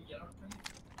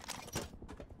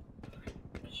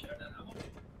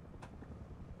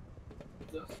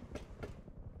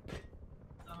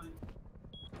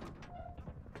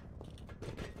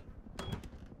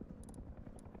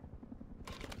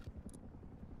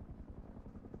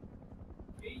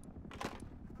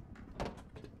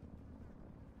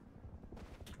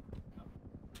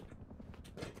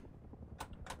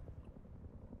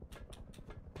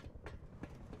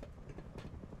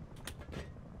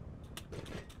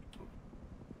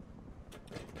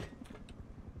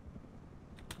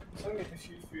 There's only a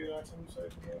few food items over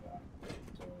here now.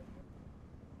 So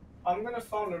I'm gonna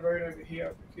farm the road over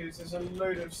here because there's a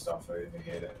load of stuff over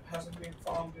here that hasn't been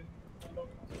farmed in a long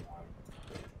enough time.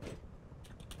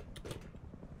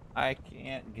 I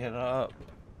can't get up.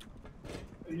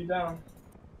 Are you down?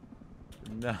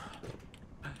 No.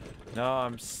 No,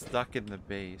 I'm stuck in the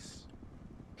base.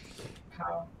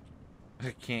 How?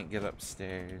 I can't get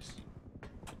upstairs.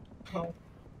 Oh.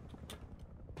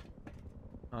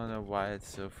 I don't know why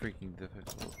it's so freaking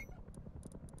difficult.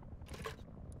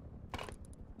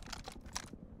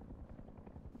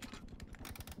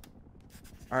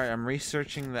 Alright, I'm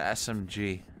researching the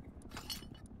SMG.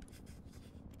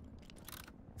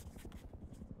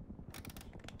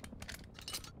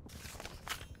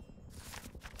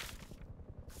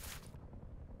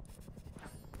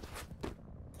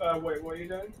 Wait, what are you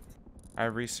doing? I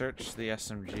researched the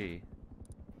SMG.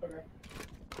 Okay.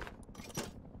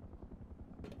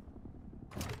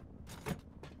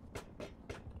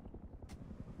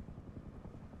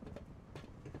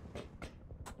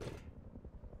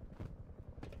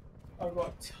 I've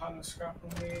got a ton of scrap on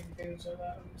me and things like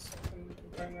that and stuff in the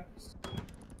components.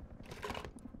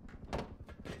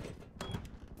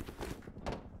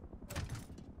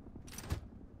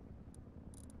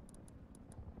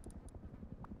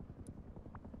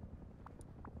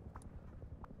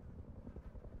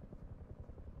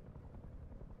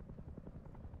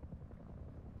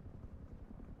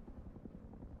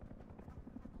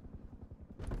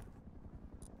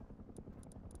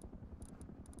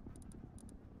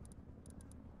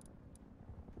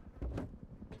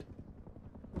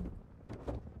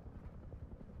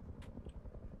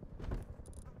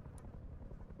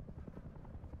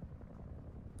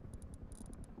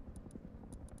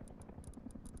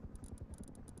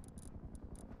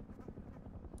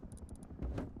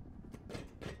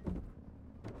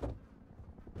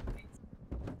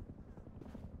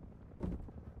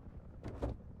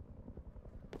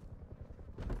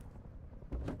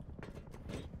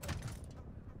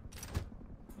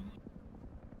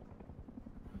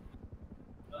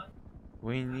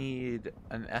 We need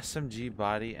an SMG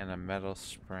body and a metal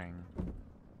spring.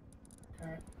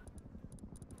 Okay.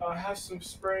 I have some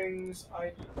springs.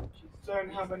 I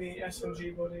don't have any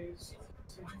SMG bodies.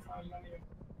 Seem to find many of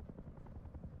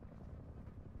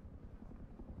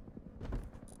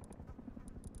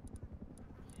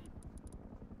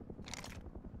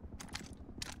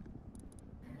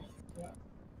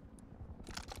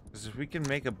Because if we can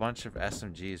make a bunch of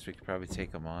SMGs, we could probably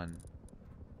take them on.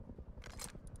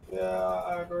 Yeah,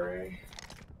 I agree.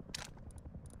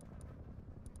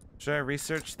 Should I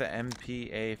research the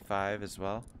MPA-5 as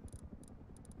well?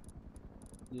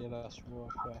 Yeah, that's worth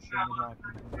that.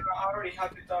 I already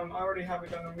have it done. I already have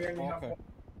it done, and we only have Okay. one.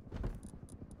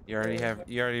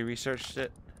 You already researched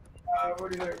it? I've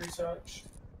already got it researched.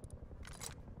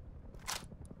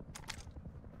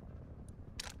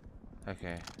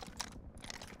 Okay.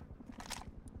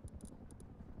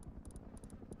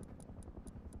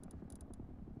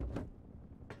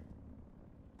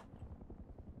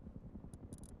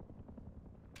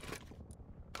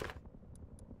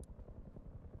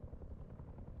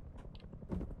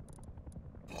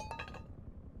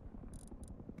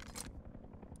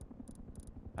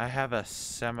 I have a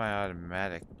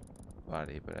semi-automatic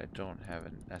body, but I don't have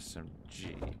an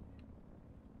SMG.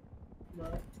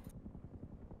 Right.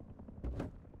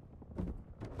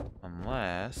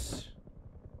 Unless...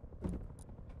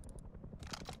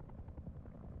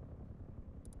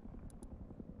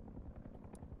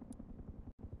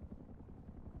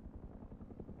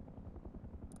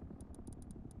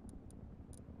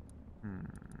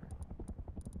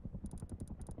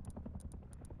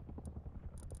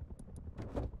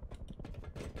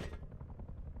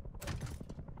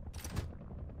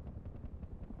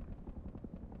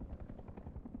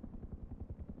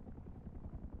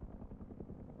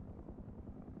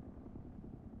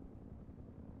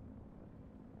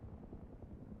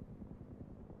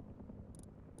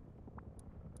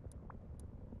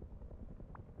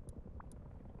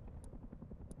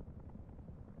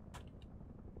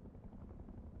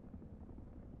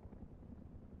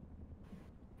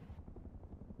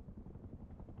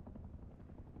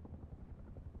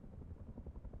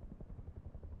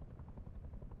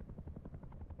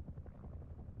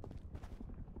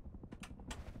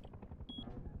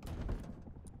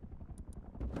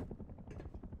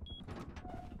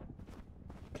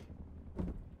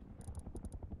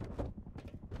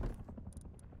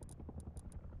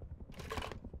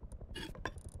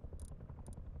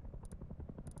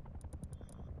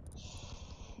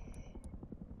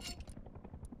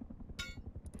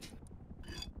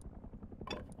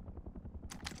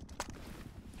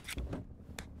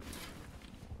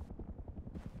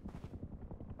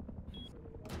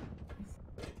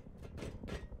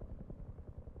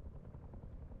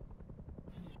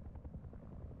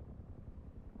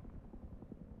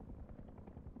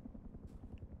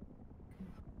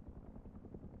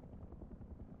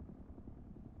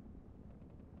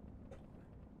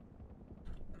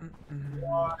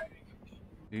 Why?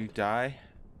 You die?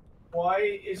 Why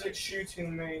is it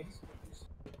shooting me?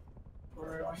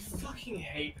 Bro, I fucking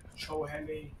hate the patrol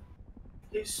heli.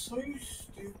 It's so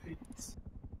stupid.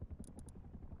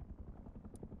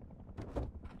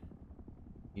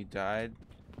 You died?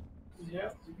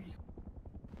 Yep.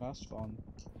 That's fun.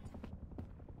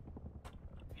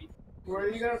 Where are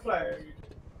you gonna play?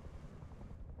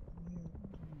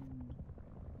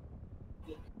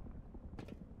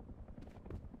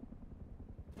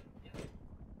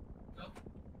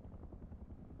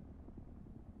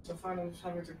 So I find I'm just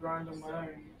having to grind on my own.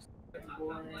 It's getting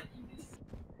boring.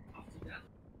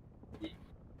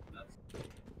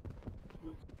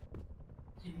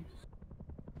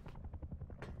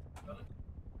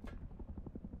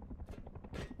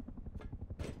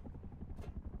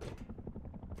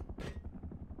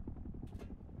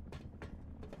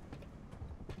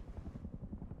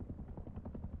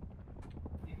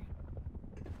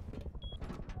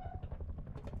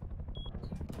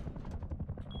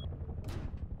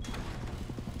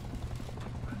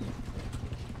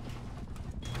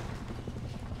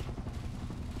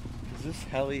 Is this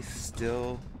heli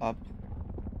still up?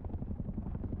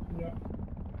 Yeah.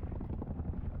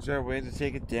 Is there a way to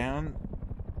take it down?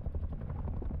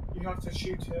 You have to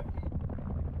shoot it.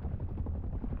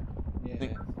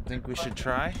 Yeah. Think we should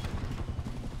try?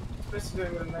 Let's do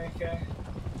it with an AK.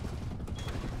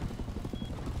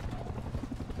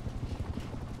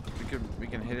 We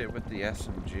can hit it with the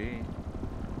SMG.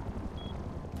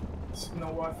 It's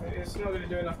not worth it. It's not gonna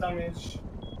do enough damage.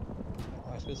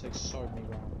 Oh, it's gonna take so many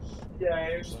rounds. Yeah,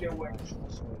 it'll just be a whack.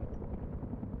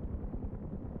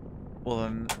 Well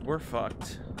then, we're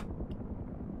fucked.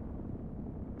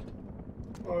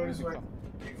 Or it's like,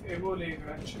 it will leave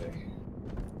eventually.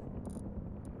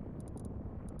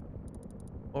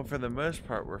 Well, for the most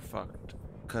part, we're fucked.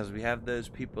 Because we have those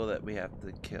people that we have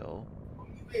to kill.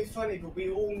 It's funny, but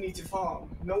we all need to farm.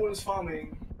 No one's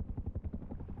farming.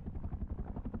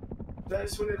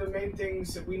 That's one of the main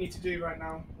things that we need to do right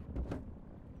now.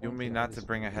 You want me not to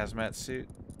bring a hazmat suit?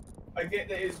 I get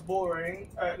that it's boring.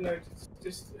 No,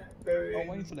 just go I'm in.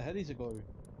 waiting for the heli to go.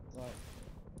 Like,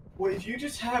 Well, if you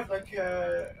just have like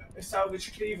a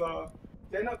salvage cleaver,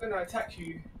 they're not gonna attack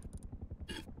you.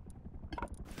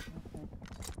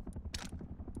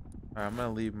 Alright, I'm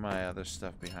gonna leave my other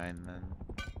stuff behind then.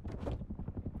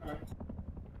 Alright.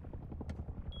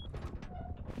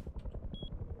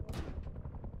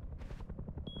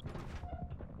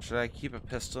 Should I keep a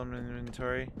pistol in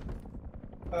inventory?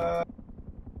 I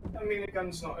mean, the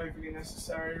gun's not overly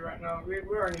necessary right now.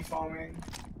 We're only farming.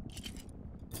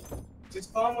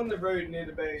 Just farm on the road near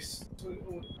the base. That's all we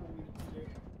need to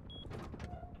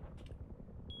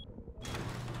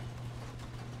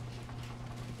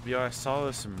do. Yo, I saw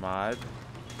this mod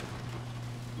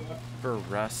Yeah. for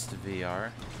Rust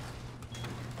VR.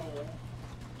 Oh, yeah.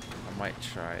 I might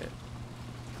try it.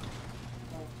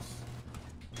 Nice.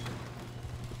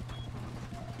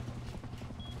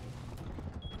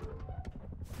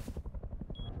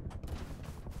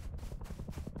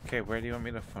 Okay, where do you want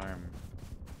me to farm?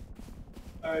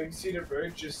 You can see the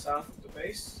road just south of the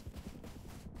base.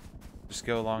 Just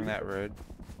go along that road.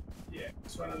 Yeah,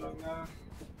 just run along there.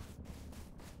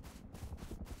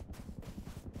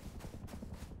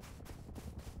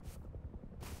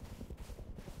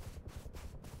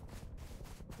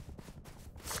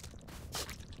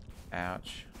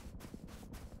 Ouch.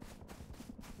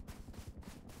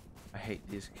 I hate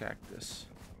these cactus.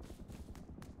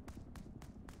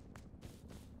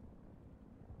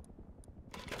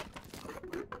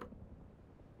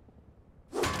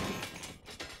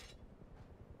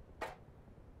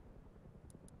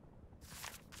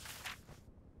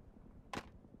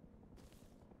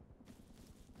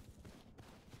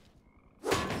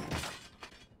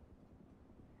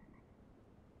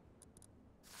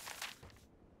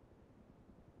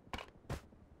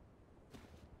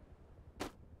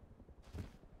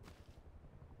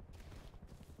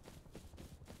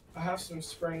 I have some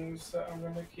springs that I'm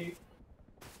gonna keep.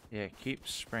 Yeah, keep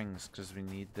springs because we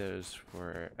need those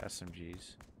for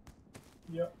SMGs.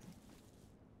 Yep.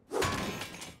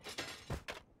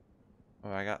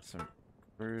 Oh, I got some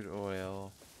crude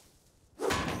oil. And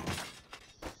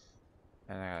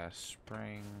I got a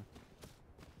spring.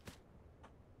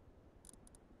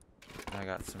 And I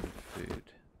got some food.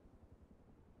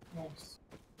 Nice.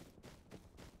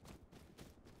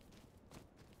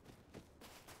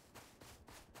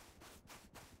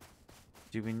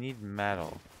 Do we need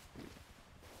metal?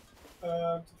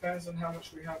 Depends on how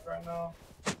much we have right now.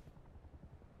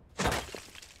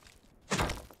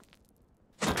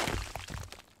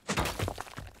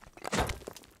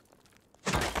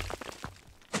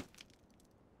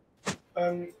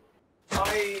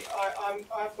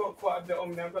 I've got quite a bit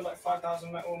on me. I've got like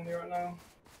 5,000 metal on me right now.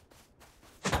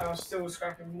 And I'm still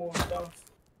scrapping more stuff.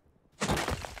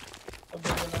 I've been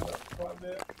doing that quite a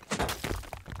bit.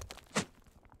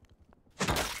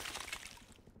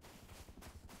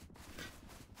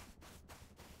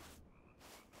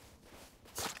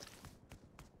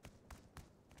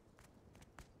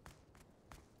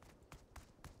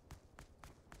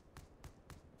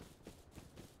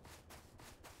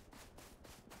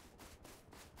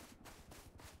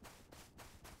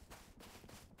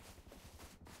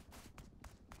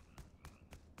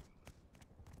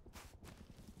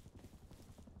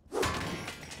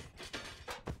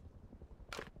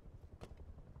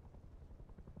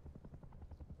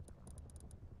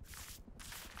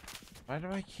 Why do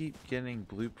I keep getting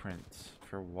blueprints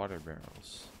for water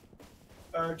barrels?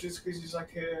 Just because it's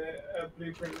like a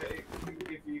blueprint that it can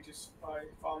give you just by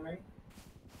farming.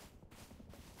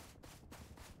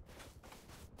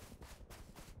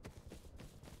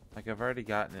 Like, I've already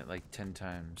gotten it like 10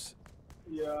 times.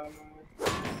 Yeah, I know.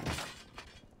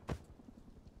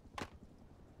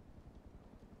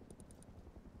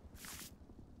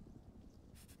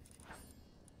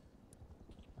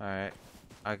 Alright,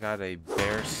 I got a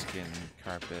bearskin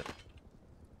carpet.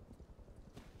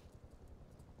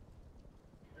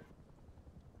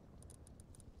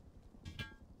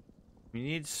 We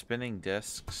need spinning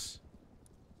discs.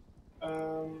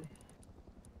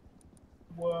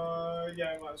 Well,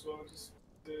 yeah, I might as well just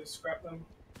scrap them.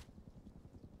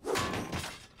 I'm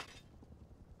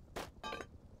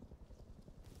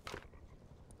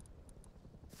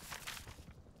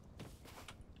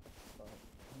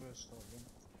gonna start them.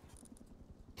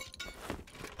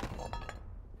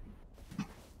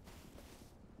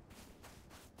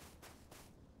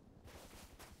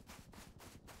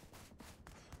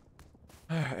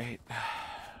 Alright,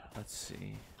 let's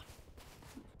see.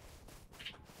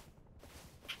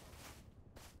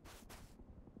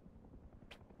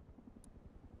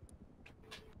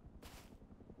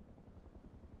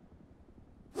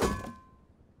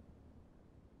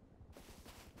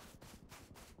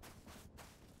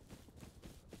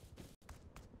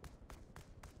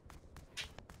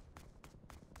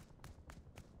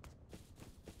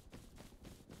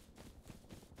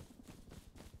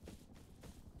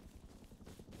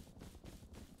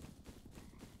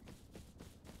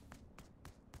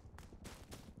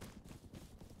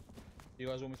 You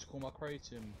guys want me to call my crate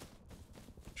in?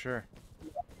 Sure.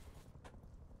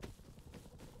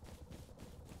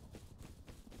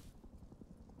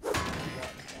 Right,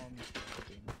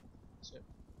 that's it.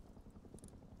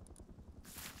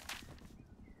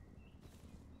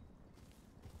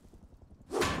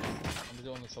 I'm gonna do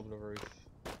it on the top of the roof.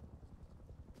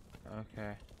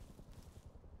 Okay.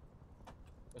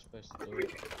 Best place to do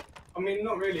it. I mean,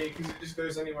 not really, because it just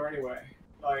goes anywhere anyway.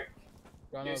 Like,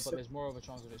 I know, Yes. but there's more of a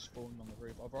chance of it spawning on the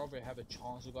roof. I'd rather have a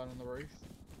chance of going on the roof.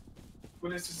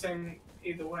 well, it's the same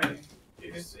either way.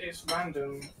 It's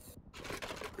random.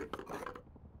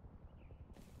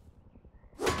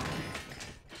 But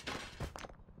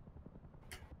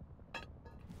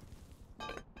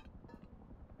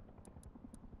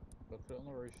put it on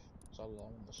the roof. So I'm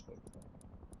on the smoke thing.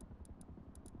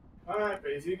 Alright,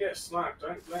 but if you get sniped,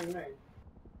 don't blame me.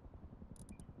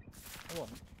 I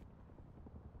won't.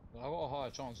 I've got a higher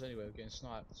chance anyway of getting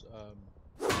sniped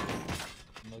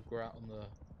On the ground, on the.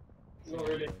 Not thing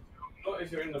really. anyway. Not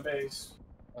if you're in the base.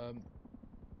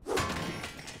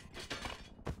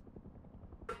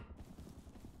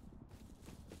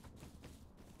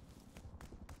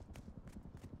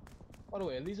 By the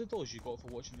way, are these the doors you got for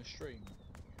watching the stream?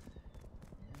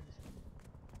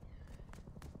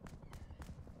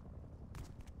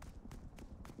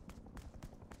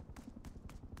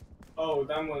 Oh,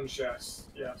 them ones, yes.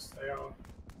 Yes, they are.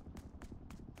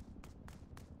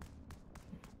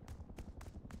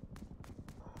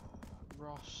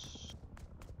 Ross.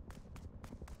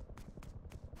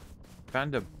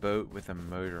 Found a boat with a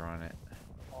motor on it.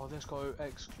 Oh, let's go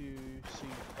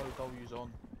XQCOW's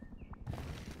on.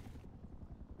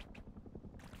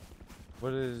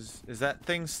 What is that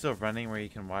thing still running where you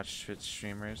can watch Twitch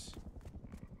streamers?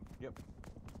 Yep.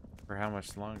 For how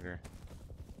much longer?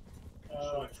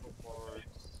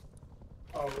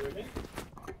 Oh, really?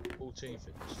 14th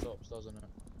it stops, doesn't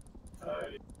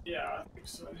it? Yeah, I think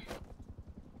so.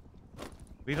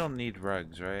 We don't need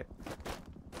rugs, right?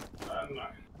 No.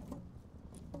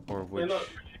 Or They're wood. not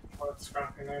really worth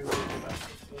scrapping, only about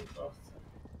 15 cloth.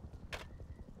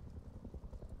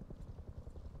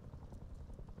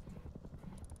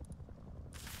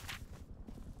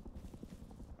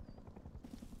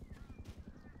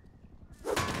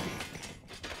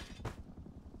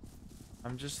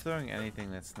 I'm just throwing anything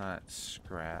that's not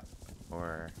scrap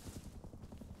or...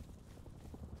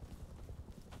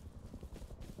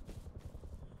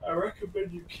 I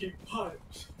recommend you keep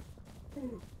pipes.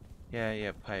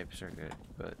 Yeah, pipes are good,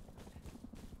 but...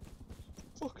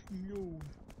 Fucking yawn.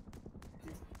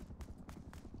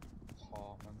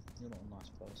 Oh man, you're not a nice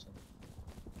person.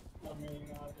 I mean,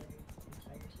 I don't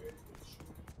intend to.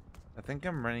 I think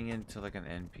I'm running into like an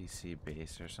NPC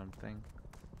base or something.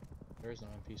 There is no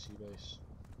NPC base.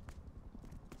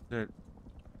 Dude,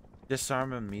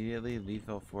 disarm immediately,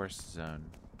 lethal force zone.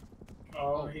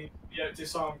 Oh, yeah,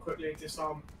 disarm quickly,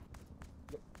 disarm.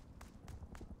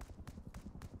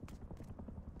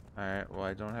 Alright, well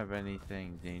I don't have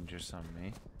anything dangerous on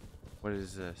me. What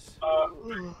is this?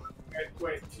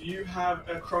 Wait, do you have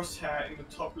a crosshair in the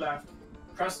top left?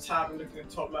 Press tab and look in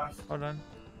the top left. Hold on.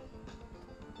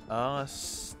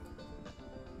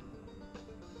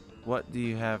 What do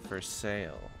you have for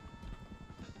sale?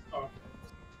 Oh,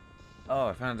 Oh,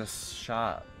 I found a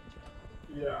shop.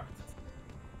 yeah.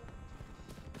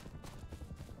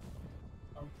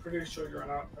 I'm pretty sure you're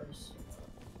an outpost.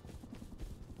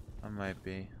 I might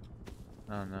be.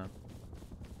 I don't know.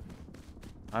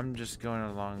 I'm just going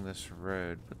along this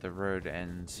road, but the road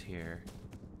ends here.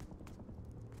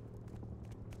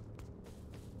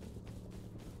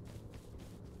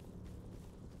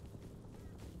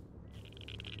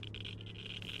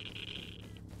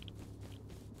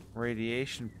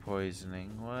 Radiation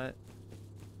poisoning, what?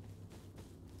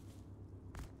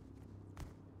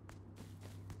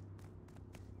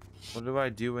 What do I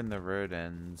do when the road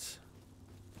ends?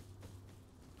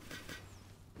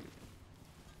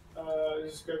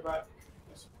 Just go back.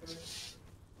 I suppose.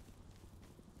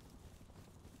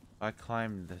 I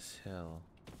climbed this hill.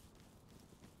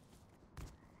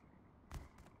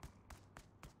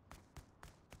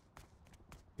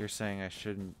 You're saying I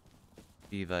shouldn't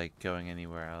be like going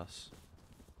anywhere else?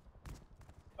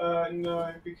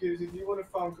 No, because if you want to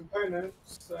farm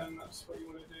components, then that's what you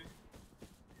want to do.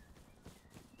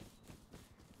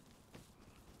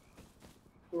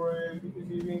 Or if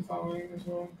you've been farming as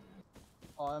well.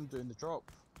 I am doing the drop.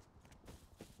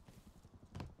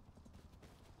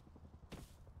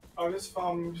 I just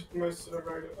farmed most of the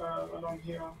road along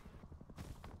here.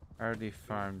 I already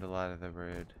farmed a lot of the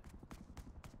road.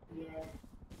 Yeah.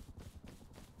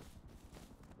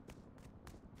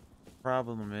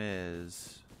 Problem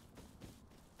is,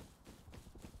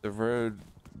 the road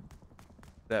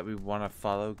that we want to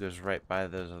follow goes right by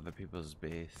those other people's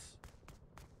base.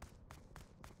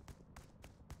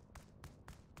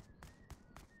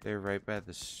 They're right by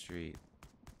the street.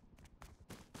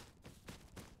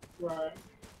 Right.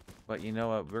 But you know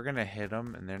what? We're gonna hit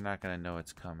them and they're not gonna know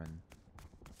it's coming.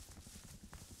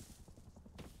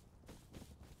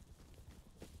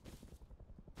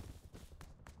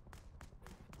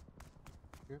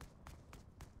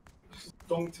 Just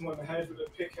donked him on the head with a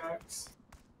pickaxe.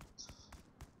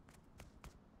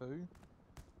 Who?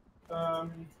 A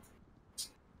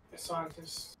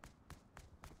scientist.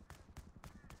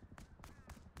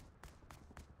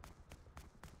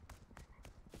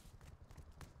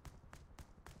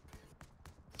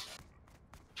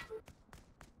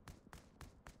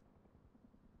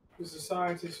 Because the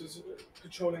scientist was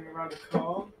patrolling around a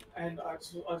car, and I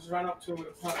just ran up to him with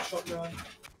a pipe shotgun.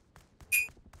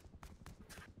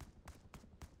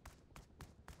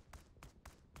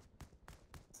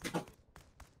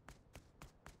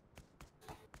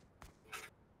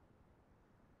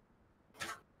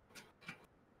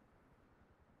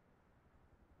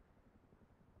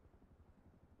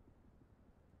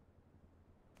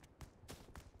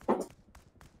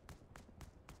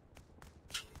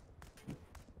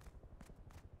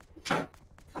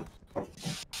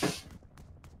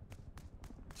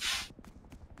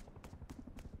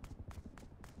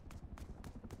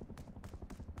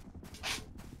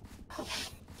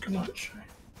 much.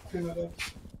 Clean that up.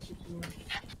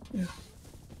 Yeah.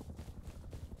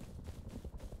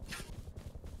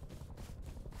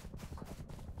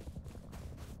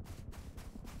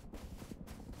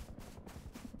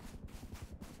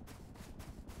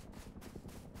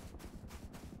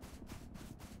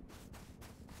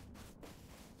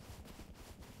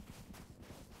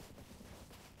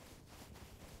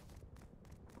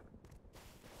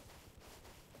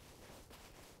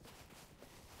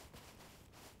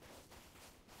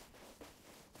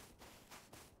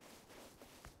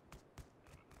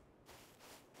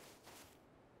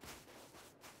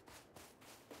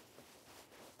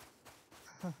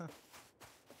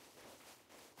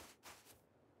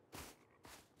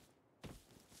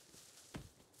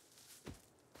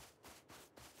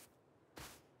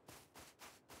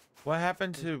 What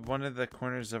happened to one of the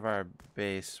corners of our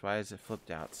base? Why is it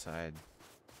flipped outside?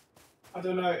 I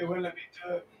don't know, it won't let me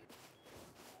do it.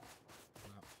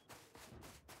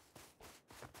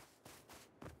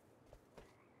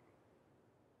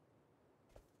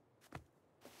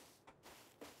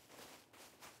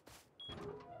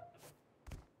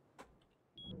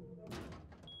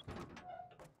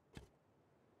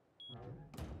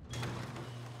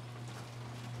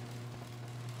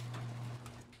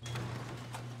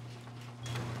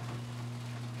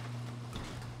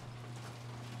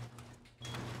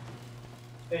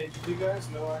 Hey, did you guys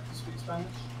know I can speak Spanish?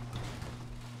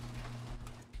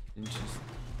 Interesting.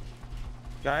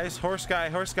 Guys, horse guy,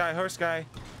 horse guy, horse guy.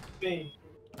 Me.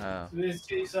 Oh. So this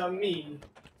is me.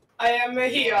 I am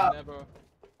here. I've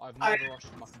never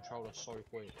rushed my controller so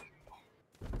quick.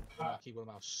 My keyboard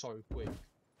mouse so quick.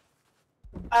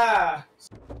 Ah,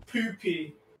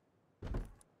 poopy.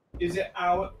 Is it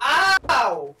our?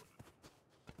 Ow!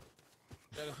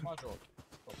 Yeah, that's my job.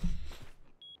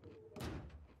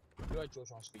 You had George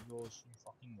trying to speak yours, you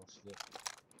fucking lost it.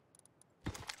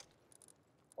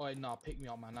 Oh, nah, pick me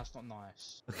up, man, that's not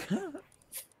nice.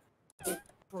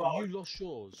 Bro, you lost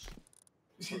yours.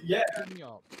 Yeah. Pick me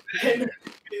up. It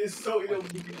is so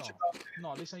Pick me up.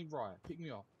 No, this ain't right. Pick me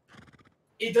up.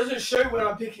 It doesn't show when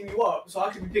I'm picking you up, so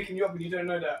I could be picking you up and you don't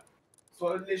know that. So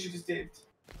I literally just did.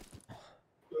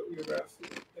 Your breath.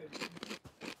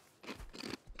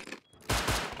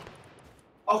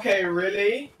 Okay,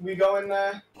 really? We going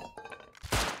there?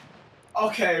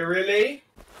 Okay, really?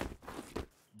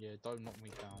 Yeah, don't knock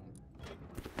me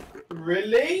down.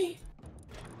 Really?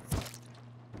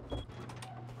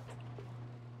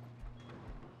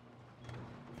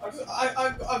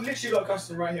 I've literally got a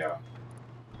custom right here.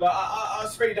 Like, I'll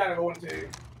spray you down if I want to.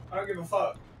 I don't give a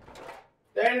fuck.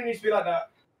 They don't need to be like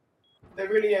that. They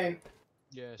really ain't.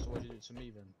 Yeah, so what did you do to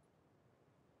me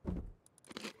then?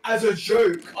 As a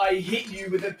joke, I hit you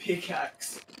with a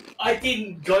pickaxe. I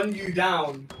didn't gun you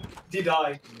down, did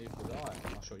I? Neither did I.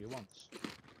 I shot you once.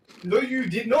 No, you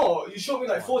did not. You shot me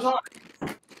like 4 times.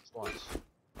 Twice.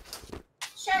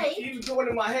 Shay, You even got one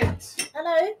in my head.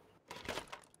 hello?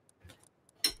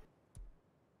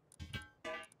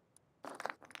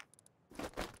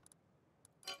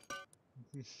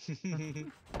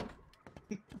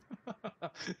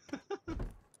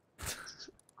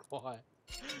 Quiet.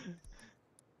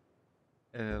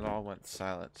 And it all went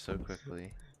silent so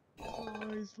quickly. Oh,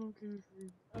 he's looking at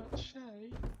me. Shay.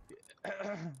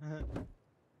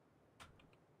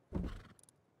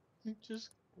 He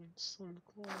just went so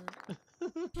quiet.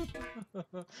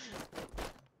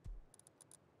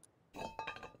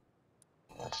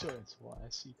 I shot him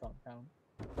twice, you can't count.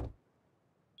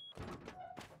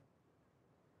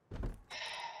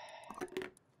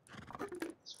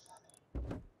 It's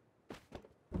funny.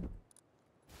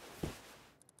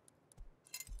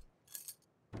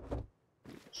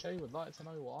 Shay would like to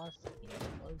know what I fucking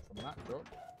know from that drop.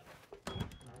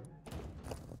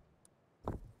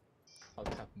 I'd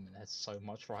cap him in the head so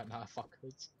much right now if I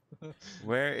could.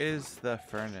 Where is the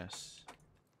furnace?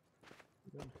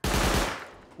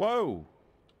 Whoa!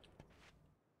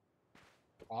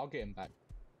 I'll get him back.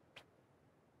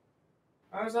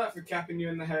 How's that for capping you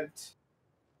in the head?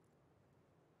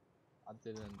 I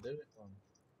didn't do it on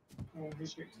Oh,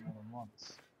 who's picked you? more than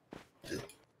once.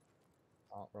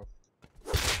 Oh, bro.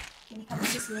 Can you come and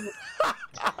kiss me?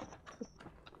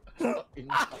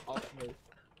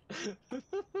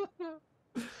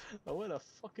 Oh, where the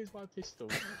fuck is my pistol?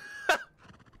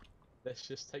 Let's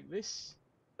just take this.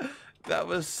 That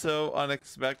was so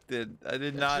unexpected. I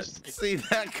did not see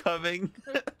that coming.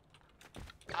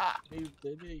 Neither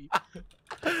did he.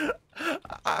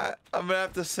 I'm gonna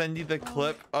have to send you the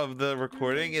clip of the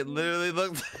recording. It literally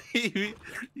looked like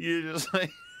you're just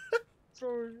like.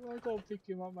 Bro, I gotta pick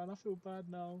him up, man. I feel bad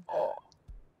now. Oh.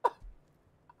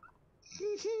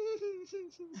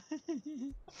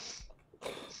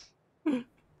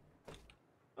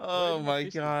 Oh my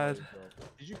god.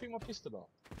 Did you pick my pistol up?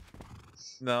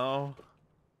 No.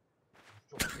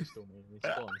 Drop my pistol, man. It's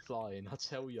gone flying. I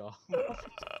tell ya.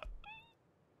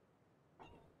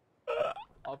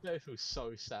 I bet it feels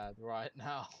so sad right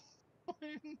now.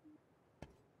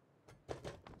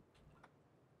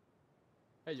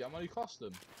 Hey, I'm only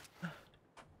custom.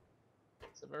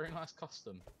 It's a very nice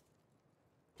custom.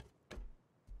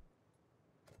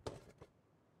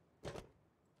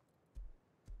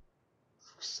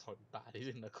 So bad, he's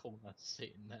in the corner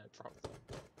sitting there, bro.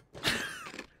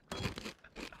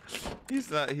 He's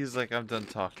not. He's like, I'm done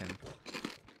talking.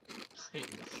 He's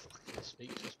fucking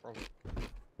speechless, bro.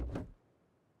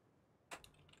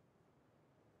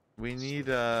 We need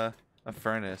a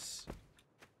furnace.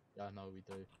 Yeah, I know we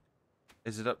do.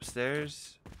 Is it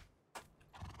upstairs?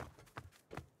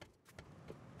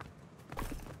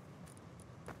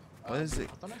 What is it?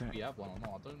 I don't know if we have one or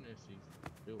not. I don't know if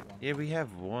you've built one. Yeah, we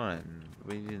have one.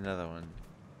 We need another one.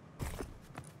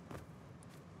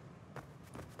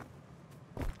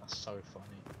 That's so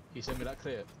funny. Can you send me that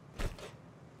clip?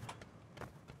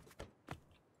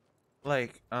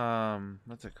 Like,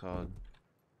 what's it called?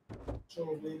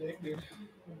 Probably dude.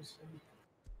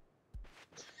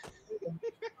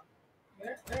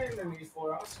 There ain't no need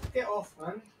for us. Get off,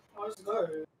 man. Let's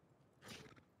go.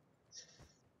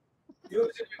 You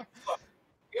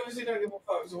obviously don't give a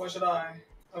fuck, so why should I?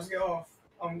 Let's get off.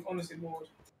 I'm honestly bored.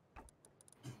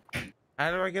 How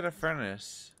do I get a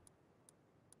furnace?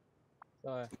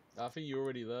 I think you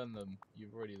already learned them.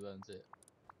 You've already learned it.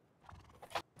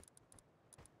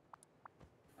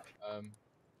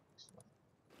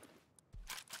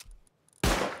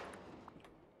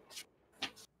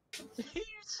 You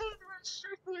turned around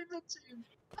straight away the team.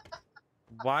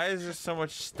 Why is there so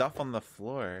much stuff on the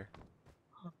floor?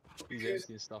 He's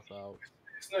emptying stuff out.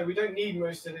 No, we don't need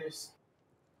most of this.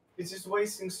 It's just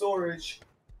wasting storage.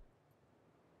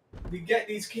 We get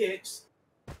these kits,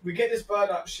 we get this bird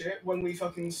up shit when we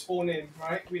fucking spawn in,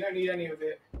 right? We don't need any of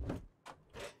it.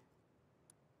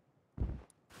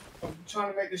 I'm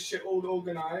trying to make this shit all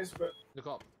organized, but Look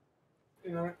up.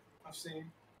 you know, I've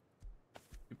seen.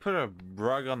 You put a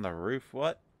rug on the roof?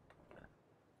 What?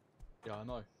 Yeah, I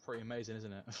know. Pretty amazing,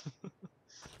 isn't it?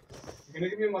 You gonna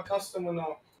give me my custom or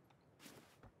not?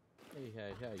 Hey,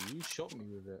 you shot me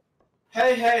with it.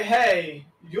 Hey!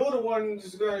 You're the one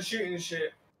just going shooting and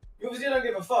shit. You obviously don't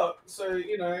give a fuck, so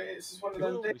you know it's just one of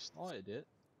You're those the one who things. started it.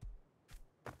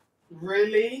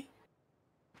 Really?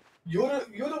 You're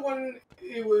the one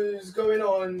who was going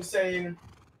on saying,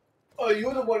 "Oh,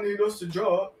 you're the one who lost the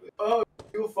job. Oh,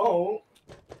 it's your fault."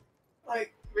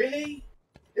 Like, really?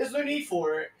 There's no need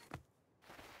for it.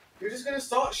 You're just gonna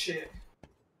start shit.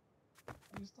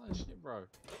 I'm starting shit, bro.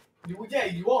 Yeah,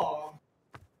 you are.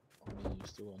 I mean, you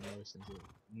still got no sense of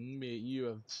me. You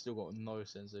have still got no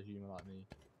sense of humor like me.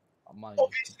 Mine is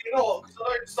Obviously not, because I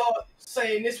don't start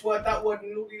saying this word, that word,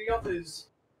 and all the others.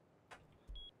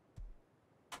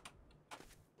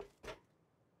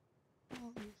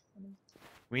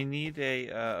 We need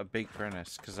a big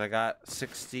furnace because I got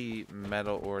 60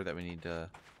 metal ore that we need to.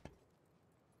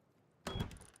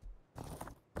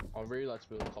 I'd really like to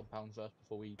build a compound first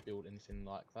before we build anything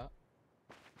like that.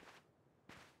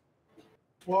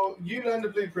 Well, you learn the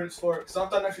blueprints for it, because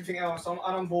I've done everything else.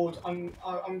 I'm bored. I'm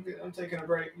taking a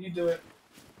break. You do it.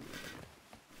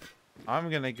 I'm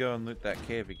gonna go and loot that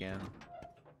cave again.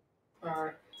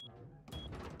 Alright.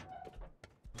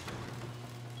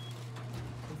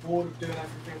 I'm bored of doing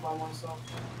everything by myself.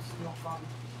 It's not fun.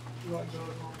 Not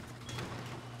enjoyable.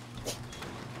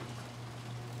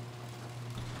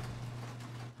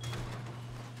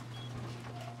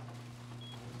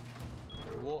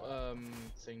 What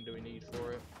thing do we need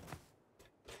for it?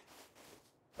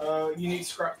 You need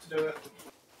scrap to do it.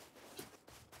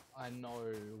 I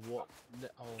know what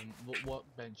what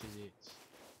bench is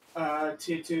it?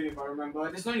 Tier 2 if I remember.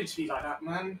 There's no need to be like that,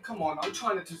 man. Come on, I'm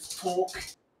trying to just talk.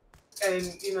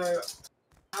 And, you know,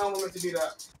 how am I meant to do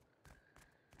that?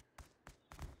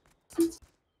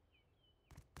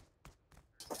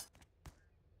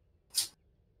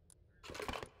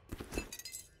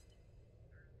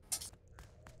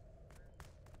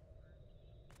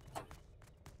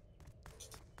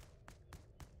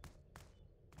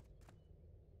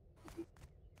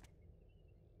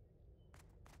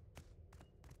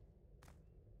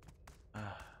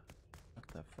 What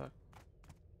the fuck?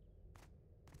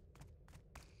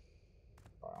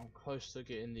 Right, I'm close to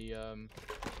getting the oh,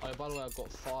 by the way, I've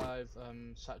got 5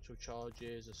 satchel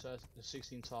charges, a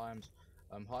 16 times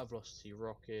high velocity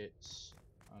rockets,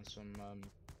 and some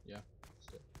yeah.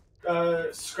 That's it.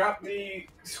 Scrap the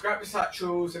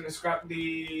satchels and scrap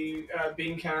the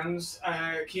bean cans.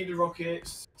 Keep the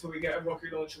rockets till we get a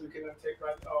rocket launcher. We can then take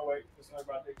Brad. Oh wait, there's no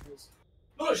Bradley because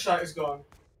launch site is gone.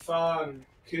 Fun,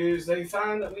 because they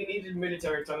found that we needed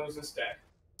military tunnels instead.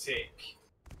 Sick.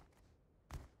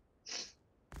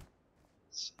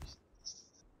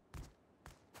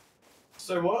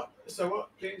 So what? So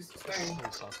what? Please explain. So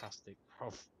sarcastic,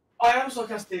 bro. I am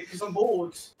sarcastic because I'm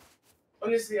bored.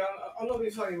 Honestly, I'm not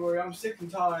being funny, Rory. I'm sick and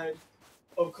tired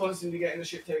of constantly getting the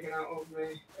shit taken out of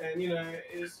me, and you know,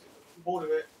 it's bored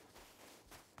of it.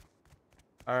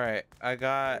 All right, I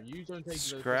got You don't take the piss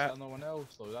scrap. out of no one else,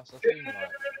 though. That's the thing.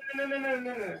 Like,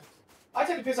 No. I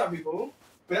take the piss out of people,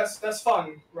 but that's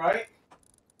fun, right?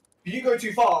 But you go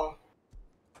too far.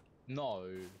 no,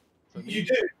 for me, You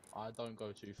do. I don't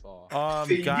go too far.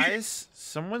 Guys,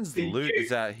 someone's For loot you.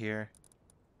 is out here.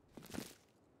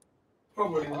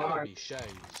 Probably That would not. be shades.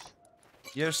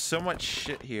 There's so much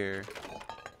shit here.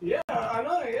 Yeah, I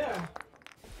know. Yeah.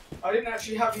 I didn't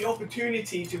actually have the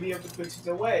opportunity to be able to put it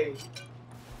away.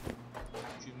 What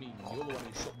do you mean? You're the one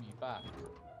who shot me back.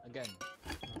 Again.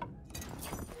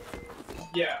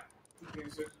 Yeah,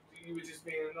 because you were just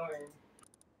being annoying.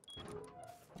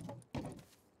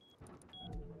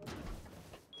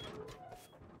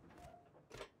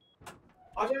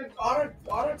 I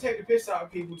don't take the piss out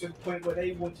of people to the point where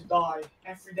they want to die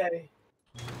every day.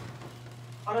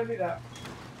 I don't do that.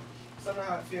 'Cause I know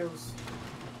how it feels.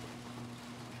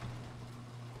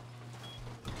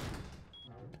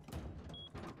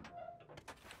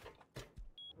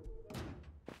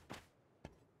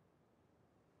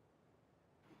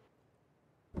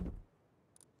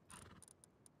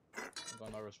 I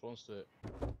got no response to it.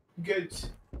 Good.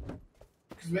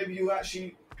 Because maybe you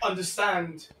actually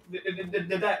understand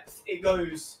the depth it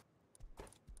goes.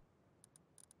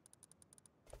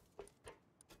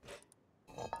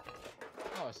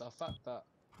 No, it's the fact that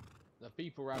the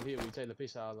people around here will take the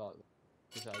piss out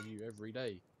of you every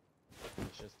day.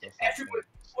 It's just the fact. Everyone,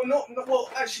 well,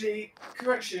 well, actually,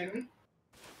 correction.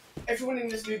 Everyone in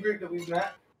this new group that we've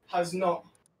met has not.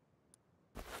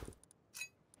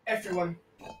 Everyone.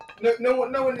 No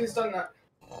one has done that.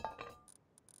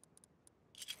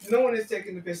 No one has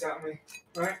taken the piss out of me,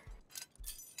 right?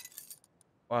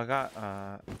 Well, I got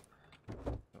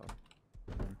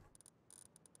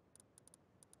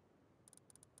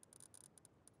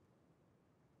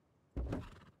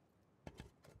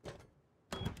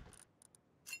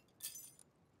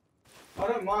I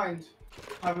don't mind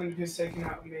having the piss taken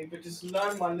out of me, but just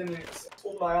learn my limits. That's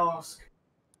all I ask.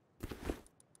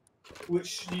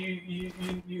 Which you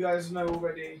guys know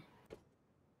already.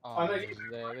 I know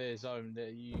there's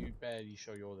that you barely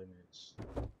show your limits.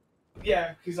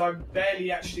 Yeah, because I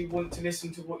barely actually want to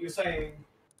listen to what you're saying.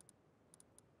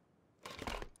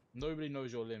 Nobody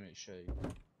knows your limits, Shay.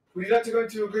 Would you like to go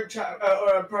into a group chat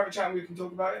or a private chat and we can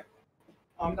talk about it?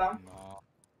 I'm down.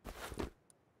 Nah.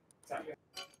 Exactly.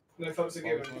 No folks are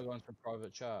Why would given. you go into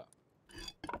private chat?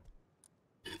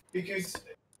 Because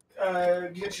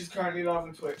Glitch is currently live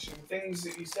on Twitch and things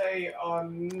that you say are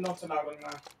not allowed on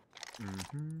there.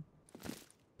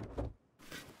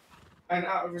 And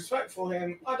out of respect for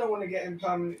him, I don't want to get him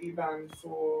permanently banned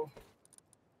for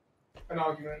an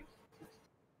argument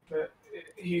that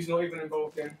he's not even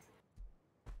involved in.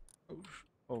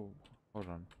 Oh, hold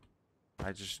on.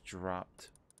 I just dropped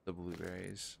the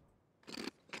blueberries.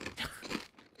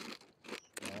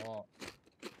 Oh,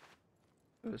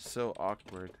 It was so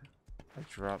awkward. I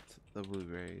dropped the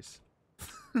blueberries.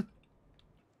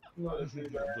 Not the blue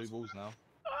blueberries. balls now.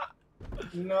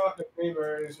 Not the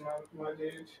blueberries, my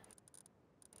dude.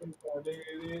 My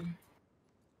dude.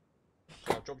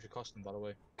 I dropped your costume, by the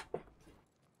way.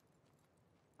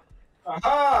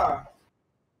 Aha!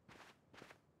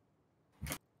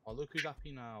 Oh, look who's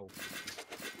happy now.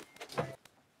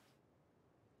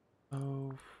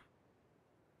 Oh.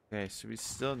 Okay, so we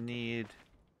still need.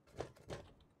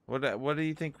 What do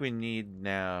you think we need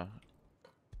now?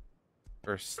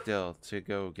 Or still to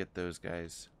go get those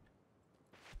guys?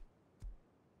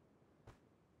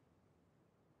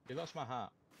 Hey, that's my hat.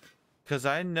 Cause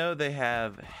I know they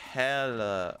have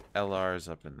hella LRs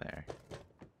up in there.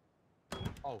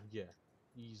 Oh, yeah.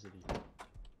 Easily.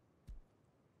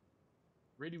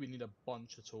 Really, we need a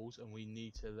bunch of tools, and we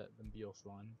need to let them be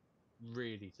offline.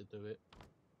 Really, to do it.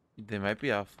 They might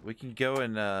be off. We can go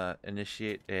and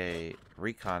initiate a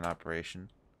recon operation.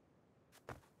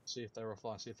 See if they're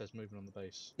offline, see if there's movement on the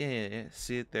base. Yeah.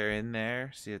 See if they're in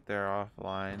there. See if they're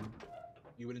offline.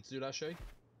 You willing to do that, Shay?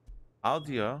 I'll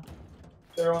do.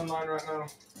 They're online right now.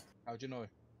 How'd you know?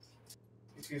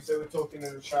 Because they were talking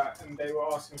in the chat and they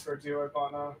were asking for a duo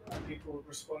partner and people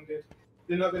responded.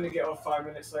 They're not going to get off 5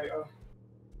 minutes later.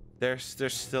 They're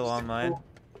still online.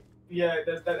 Yeah,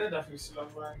 they're definitely still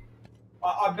online.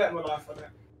 I bet my life on it.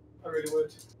 I really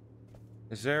would.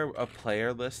 Is there a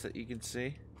player list that you can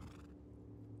see?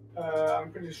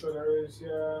 I'm pretty sure there is,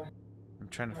 yeah. I'm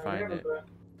trying to Let me find have a it. bet.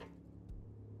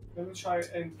 Let me try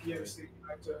and give a sleep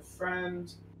back to a friend.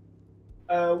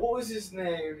 What was his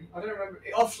name? I don't remember.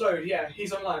 Offload, yeah,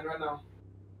 he's online right now.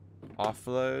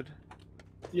 Offload.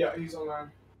 Yeah, he's online.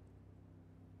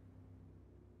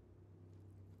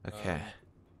 Okay.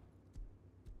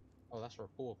 Oh, that's for a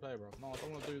poor player, bro. No, I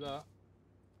don't want to do that.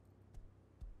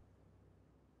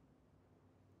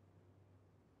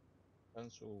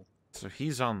 Cancel. So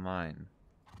he's online.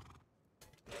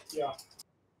 Yeah.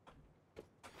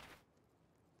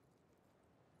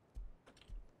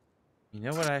 You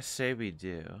know what I say we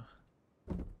do?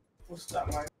 What's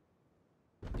that, Mike?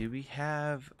 Do we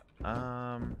have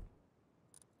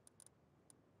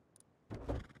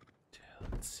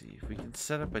let's see if we can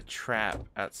set up a trap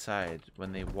outside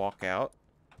when they walk out.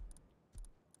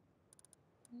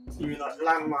 You mean like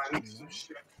landmines and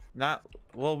shit? Not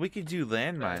well, we could do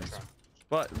landmines,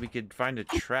 but we could find a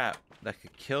trap that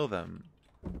could kill them.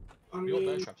 I We got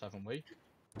bear mean, traps, haven't we?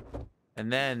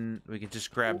 And then we could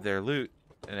just grab their loot,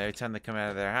 and every time they come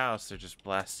out of their house, they're just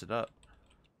blasted up.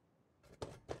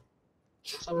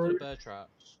 What's up with the bear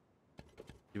traps?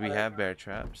 Do we have bear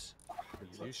traps?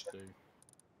 We used to.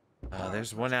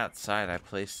 There's one outside. I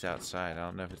placed outside. I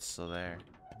don't know if it's still there.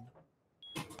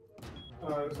 is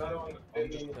that on?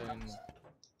 I'm just playing.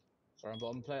 Sorry, but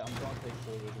I'm trying to play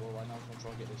forward as well right now. So I'm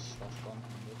trying to get this stuff done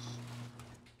from this.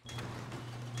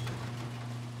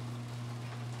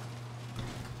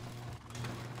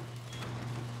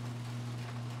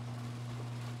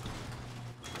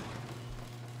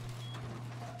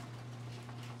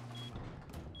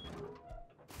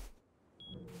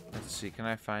 Let's see. Can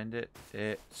I find it?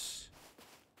 It's.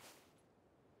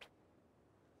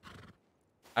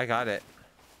 I got it.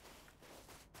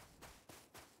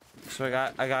 So I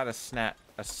got a snap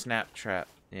trap.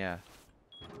 Yeah.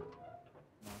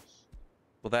 Nice.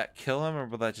 Will that kill him or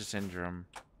will that just injure him?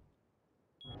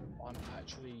 I'm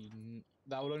actually.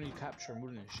 That would only capture him,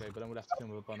 wouldn't it, Shay? But then we'd have to kill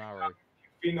him with a bow and arrow.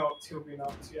 He'll be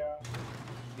knocked, yeah.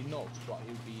 He'd be knocked, but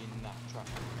he'll be in that trap.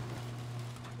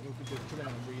 And we could kill him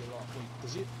in real life. Wait,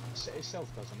 does it set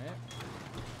itself, doesn't it?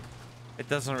 It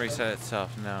doesn't reset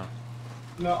itself. No.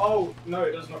 No, oh, no,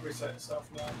 it does not reset itself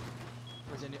now.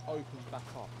 Or then it opens back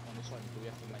up on its own, do we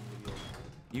have to manually open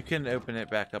it? You can open it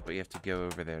back up, but you have to go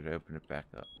over there to open it back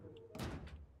up.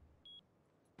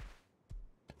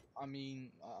 I mean,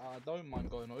 I don't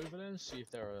mind going over there and see if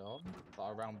there are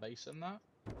like, around base and that.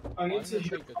 I need I'm to gonna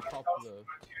heal take a my couple health of.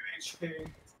 by 2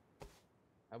 HP.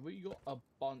 Have we got a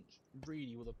bunch?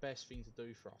 Really, well, the best thing to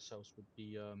do for ourselves would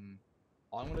be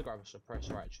I'm gonna grab a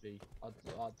suppressor actually. I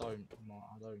don't.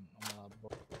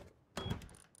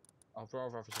 I'd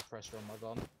rather have a suppressor on my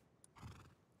gun.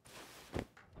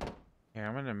 Here,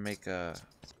 I'm gonna make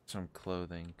some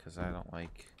clothing because I don't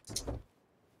like.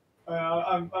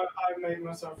 I made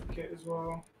myself a kit as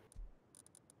well.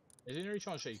 Is there any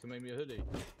chance that you can make me a hoodie?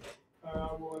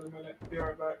 I will in a minute. Be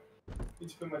right back. Need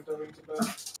to put my dog into bed.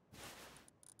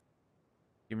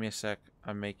 Give me a sec.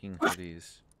 I'm making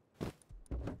hoodies.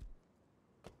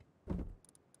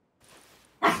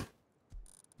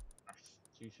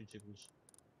 Two tickles.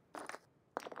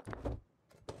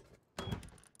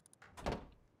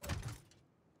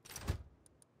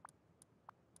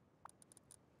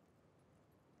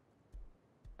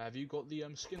 Have you got the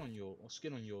skin on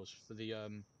yours for the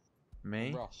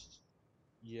Me? rust?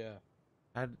 Yeah.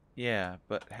 Yeah,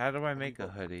 but how do I Have you make a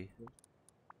got- hoodie?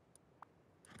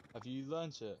 Have you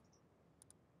learnt it?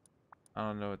 I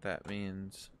don't know what that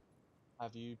means.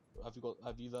 Have you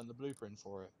learned the blueprint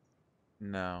for it?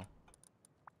 No.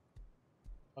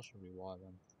 That should be why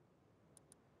then.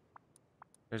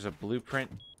 There's a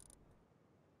blueprint.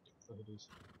 For hoodies.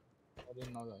 I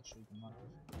didn't know that actually.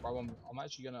 Right, I'm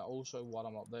actually gonna also while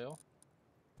I'm up there,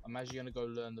 I'm actually gonna go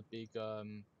learn the big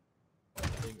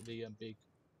big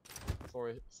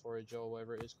forager or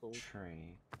whatever it is called.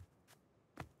 Tree.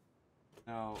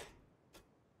 No.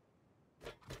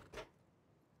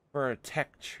 For a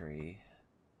tech tree.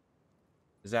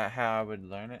 Is that how I would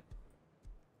learn it?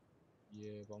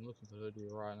 Yeah, but I'm looking for hoodie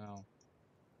right now.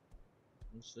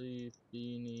 Let's see,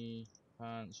 beanie,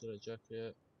 pants, a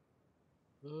jacket.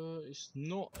 It's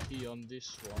not here on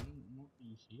this one.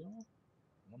 Not here.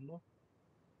 Wonder.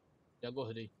 Yeah, I got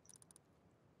hoodie.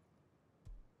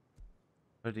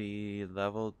 Hoodie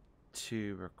level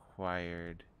 2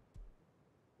 required.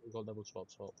 We got level 2 up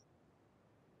top.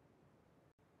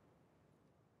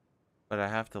 But I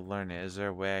have to learn it. Is there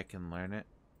a way I can learn it?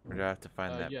 Or do I have to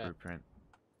find that Yeah. blueprint?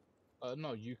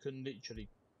 No, you can literally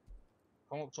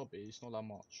come up top. It's not that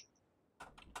much.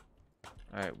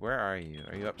 Alright, where are you?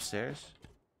 Are you upstairs?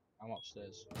 I'm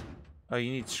upstairs. Oh,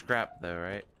 you need scrap though,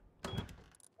 right?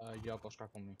 Yeah, I've got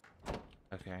scrap on me.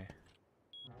 Okay.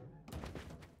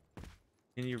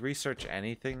 Can you research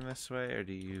anything this way, or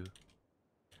do you...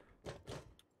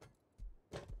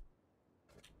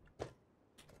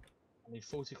 I need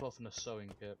 40 cloth and a sewing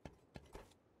kit.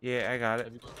 Yeah, I got it.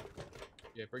 Have you got...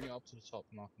 Yeah, bring it up to the top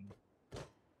and I can...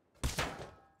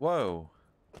 Whoa!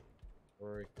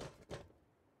 Worry.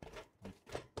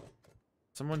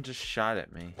 Someone just shot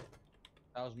at me.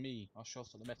 That was me. I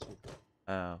shot at the metal.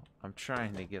 Oh, I'm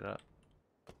trying to get up.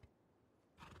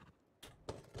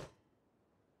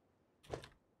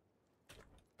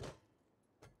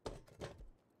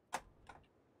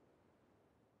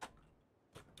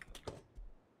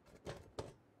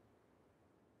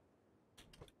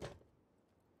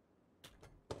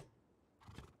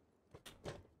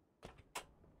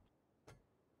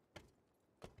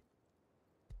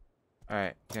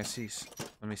 Alright, can I see...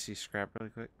 Let me see scrap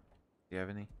really quick. Do you have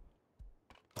any?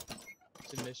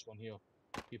 It's in this one here.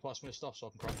 You pass me the stuff so I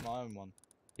can craft my own one.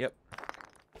 Yep.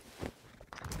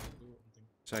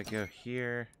 So I go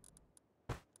here.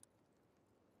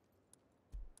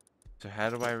 So how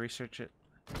do I research it?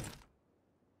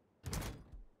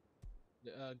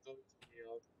 Go to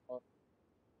here.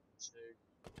 So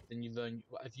then you learn.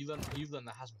 Have you learned? You've learned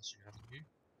the hazmat suit, haven't you?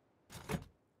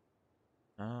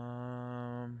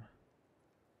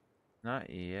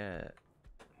 Not yet.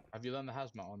 Have you learned the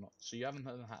hazmat or not? So you haven't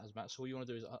learned the hazmat. So what you want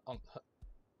to do is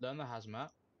learn the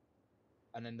hazmat,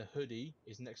 and then the hoodie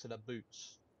is next to the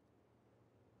boots.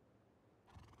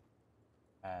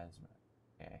 Hazmat.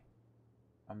 Okay.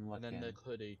 I'm looking. And then the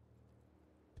hoodie.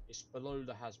 It's below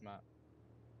the hazmat.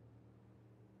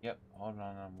 Yep, hold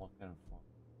on, I'm looking for...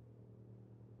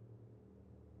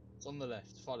 It's on the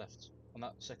left, far left, on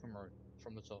that second row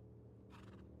from the top.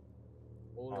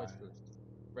 All the way to the left.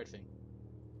 Red thing.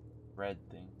 Red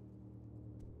thing.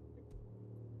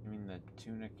 You mean the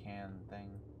tuna can thing?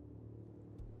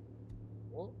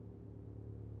 What?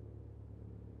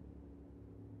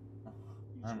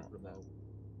 I don't know.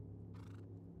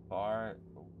 Far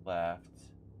left.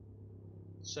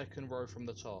 Second row from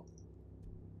the top.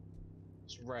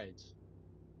 It's red.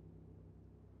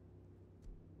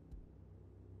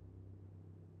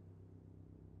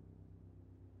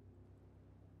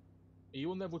 Are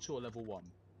you on level 2 or level 1?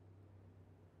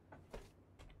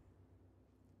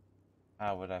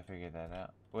 How would I figure that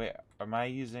out? Wait, am I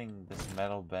using this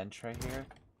metal bench right here?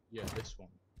 Yeah, this one.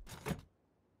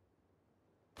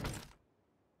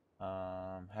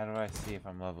 How do I see if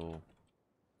I'm level...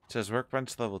 It says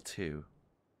workbench level 2.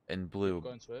 In blue.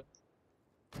 Go into it.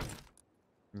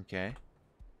 Okay.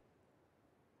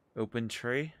 Open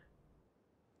tree?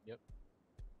 Yep.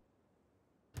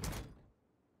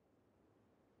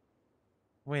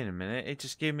 Wait a minute, it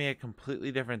just gave me a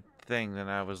completely different thing than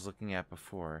I was looking at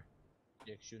before.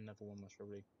 Yeah, because you're level 1 most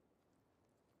probably.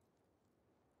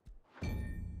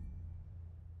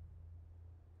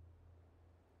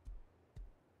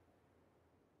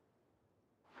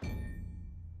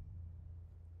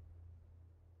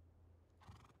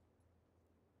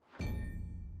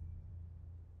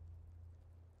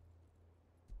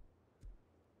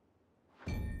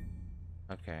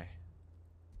 Okay.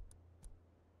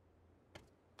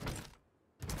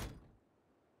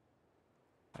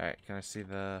 Alright, can I see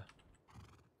the...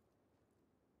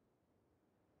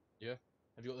 Yeah?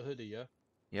 Have you got the hoodie, yeah?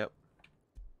 Yep.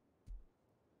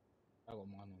 I got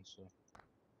mine on, so...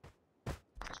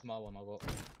 That's my one I got.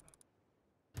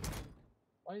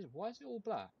 Why is it all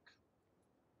black?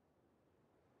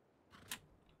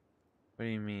 What do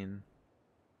you mean?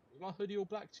 Is my hoodie all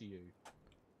black to you?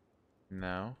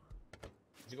 No.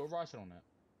 Has it got writing on it?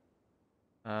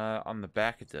 On the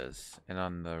back it does, and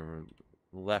on the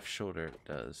left shoulder it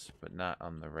does, but not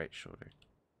on the right shoulder.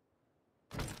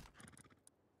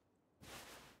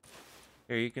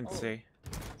 Here, you can see.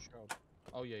 Shroud.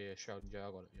 Oh yeah, yeah, shroud. Yeah,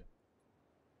 I got it. Yeah.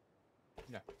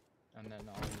 Yeah. And then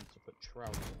I need to put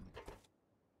trousers on.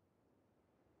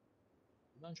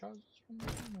 You learn trousers from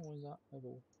this one, or is that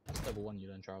level? That's level 1. You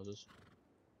learn trousers.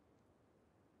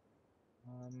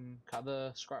 Cut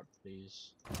the scrap,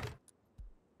 please.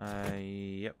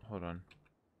 Yep, hold on.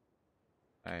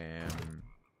 I am...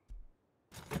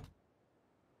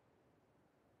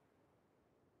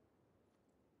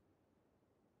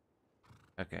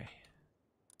 Okay.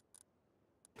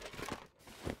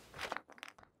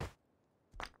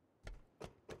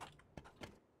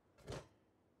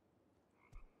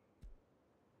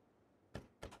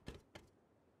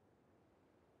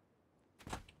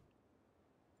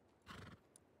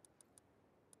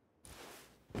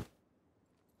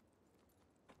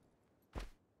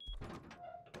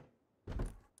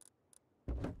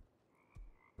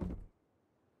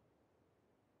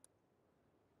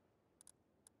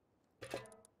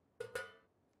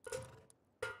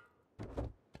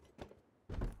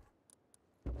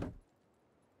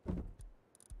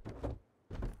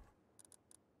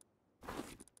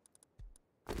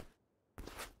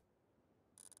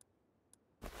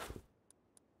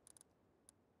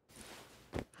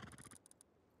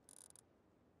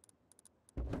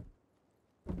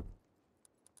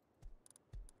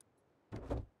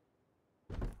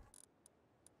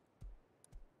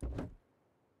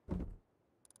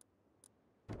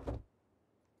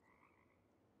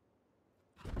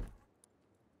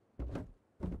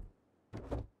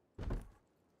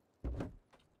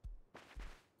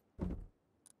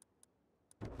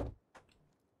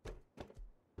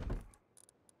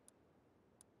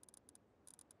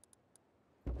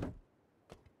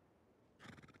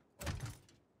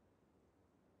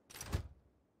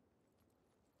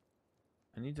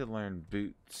 need to learn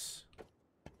boots.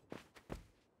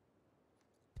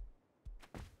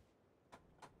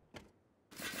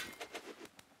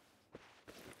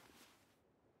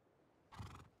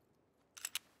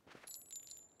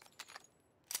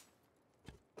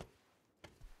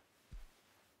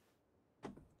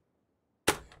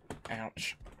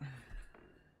 Ouch.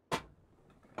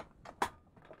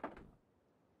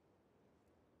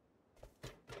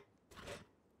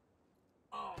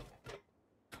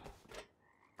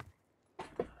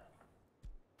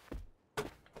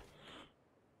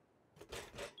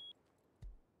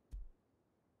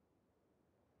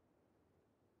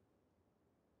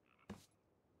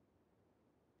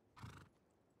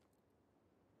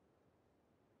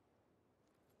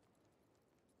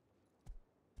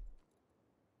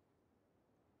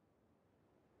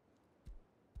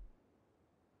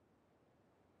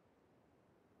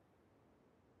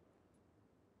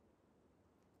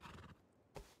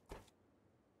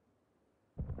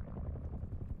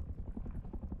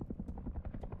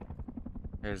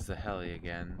 There's the heli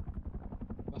again.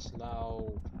 That's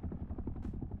loud.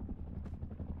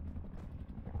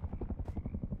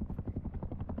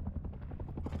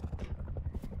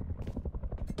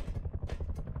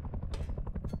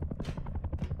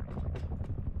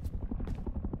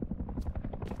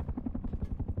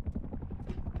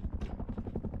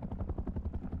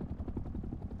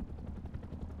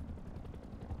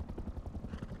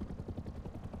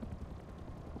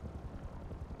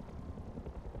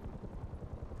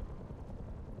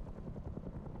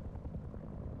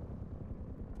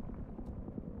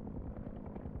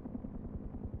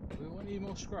 We want any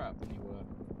more scrap anywhere.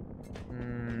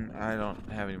 I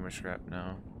don't have any more scrap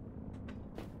now.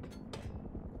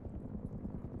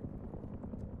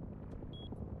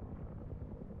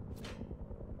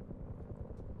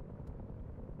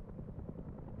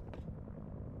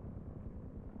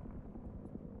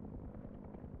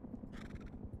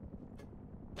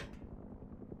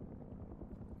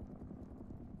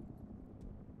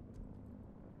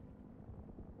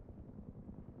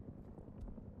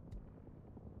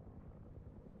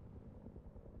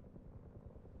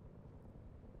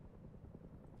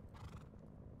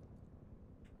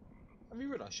 Have you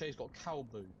realised Shay's got cow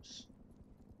boots?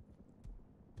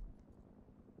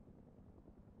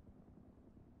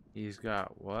 He's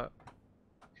got what?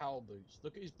 Cow boots.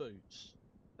 Look at his boots.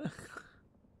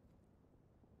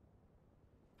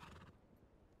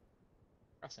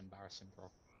 That's embarrassing, bro.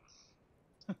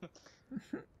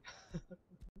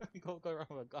 You gotta go around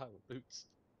with a guy with boots.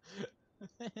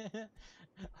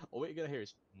 All you're gonna hear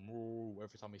is moo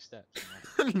every time he steps.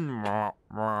 You know?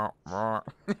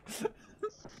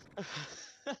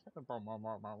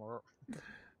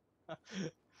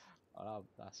 Oh,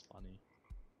 that's funny.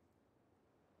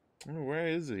 Oh, where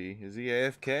is he? Is he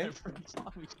AFK? Every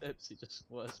time he steps, he just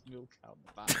squirts milk out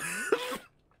the back.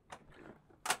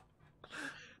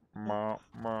 Ma,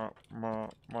 ma, ma,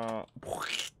 ma.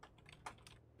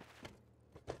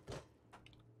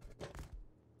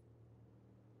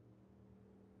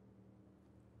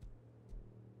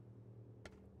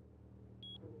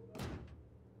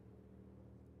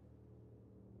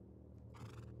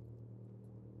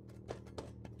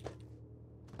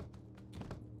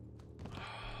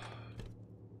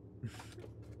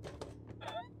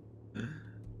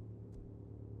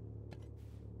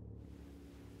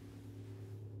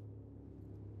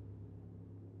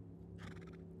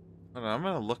 Hold on, I'm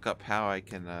gonna look up how I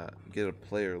can get a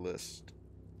player list.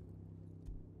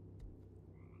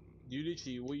 You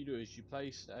literally, what you do is you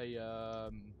place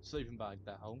a sleeping bag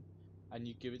down, and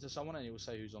you give it to someone, and it will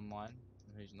say who's online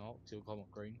and who's not. 'Cause it'll come up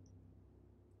green.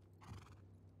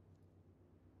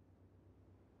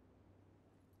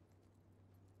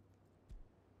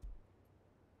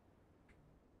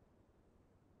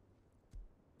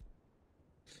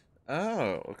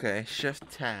 Oh, okay. Shift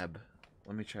tab.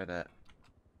 Let me try that.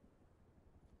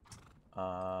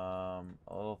 A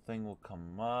little thing will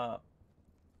come up.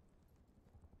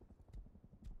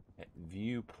 Okay,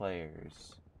 view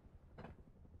players.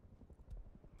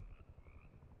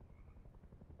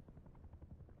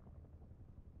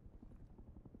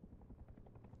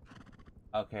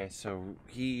 Okay, so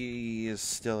he is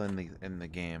still in the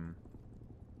game.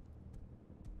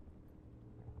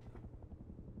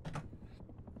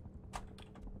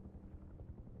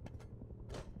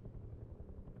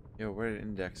 Yo, where did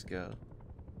Index go?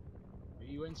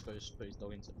 He went to go put his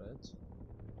dog into bed.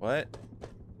 What?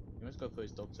 He went to go put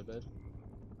his dog to bed.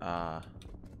 Ah.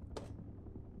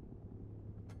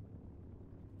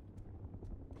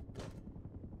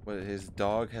 What, his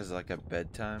dog has like a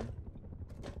bedtime?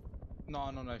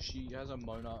 No, she has a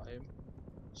moan at him.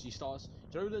 She starts.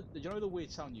 Do you know the weird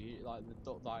sound you hear, like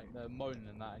like the moaning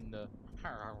and that, and the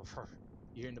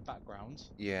you hear in the background?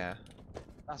 Yeah.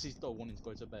 That's his dog wanting to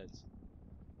go to bed.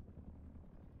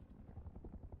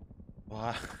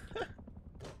 Wow.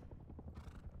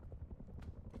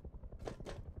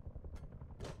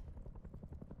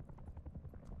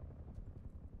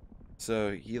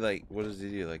 So he like, what does he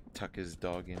do? Like tuck his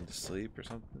dog in to sleep or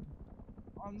something?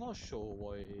 I'm not sure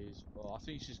what it is, but I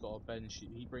think she's got a bed, and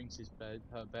he brings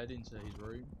her bed into his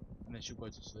room, and then she'll go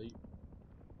to sleep.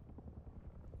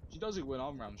 She does it when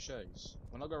I'm around Shay's.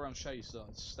 When I go around Shay's to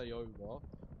stay over,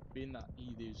 being that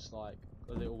he lives like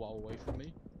a little while away from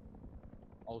me,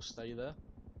 I'll stay there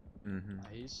Mm-hmm.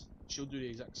 at his. She'll do the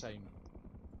exact same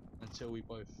until we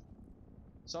both.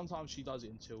 Sometimes she does it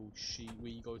until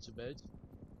we go to bed,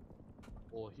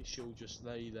 or she'll just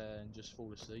lay there and just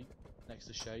fall asleep next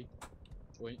to Shay.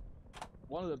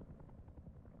 One of the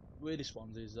weirdest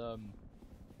ones is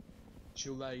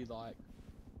she'll lay like,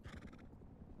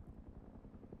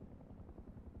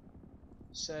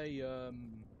 say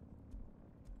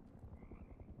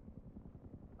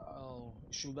oh,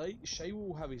 Shay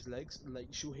will have his legs,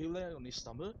 like he'll lay on his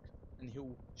stomach, and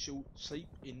she'll sleep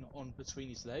in on between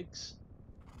his legs.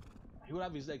 He'll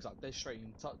have his legs like dead straight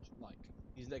and touch like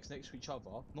his legs next to each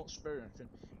other, not spread or anything,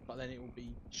 but then it will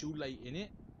be she'll lay in it,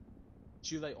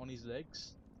 she'll lay on his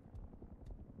legs,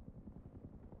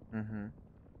 Mm-hmm.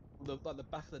 like the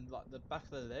back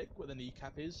of the leg where the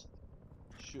kneecap is,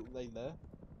 she'll lay there.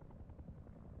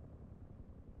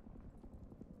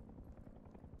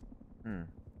 Hmm.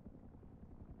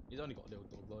 He's only got a little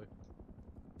dog though.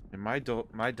 And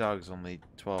my dog's only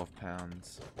 12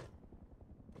 pounds.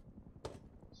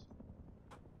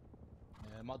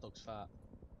 Yeah, my dog's fat.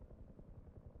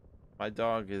 My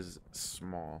dog is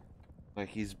small. Like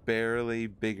he's barely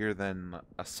bigger than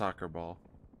a soccer ball.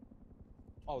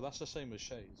 Oh, that's the same as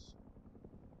Shay's.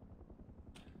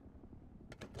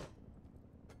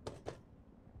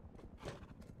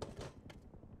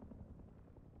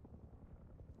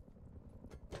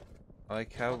 I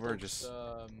like how My we're dog's just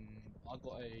I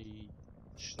got a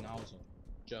Schnauzer,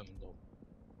 German dog.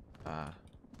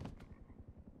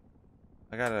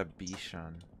 I got a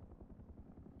Bichon.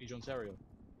 Bichon Terrier.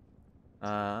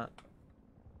 Uh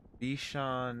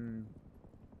Bichon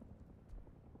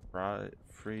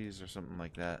Freeze or something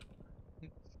like that.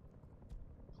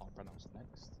 Can't pronounce the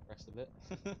rest of it.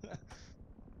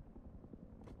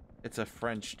 It's a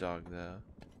French dog though.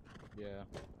 Yeah,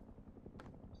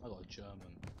 I got a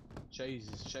German.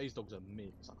 Shay's dog's a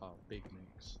mix, like a big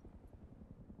mix.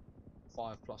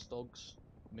 5+ dogs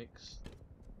mix.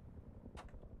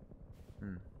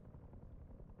 Hmm.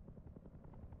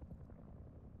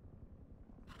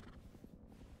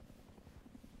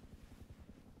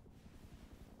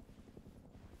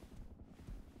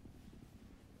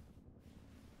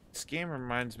 This game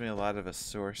reminds me a lot of a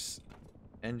Source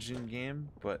engine game,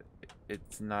 but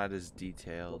it's not as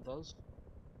detailed. What does?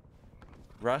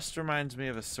 Rust reminds me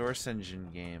of a Source engine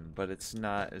game, but it's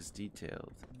not as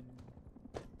detailed.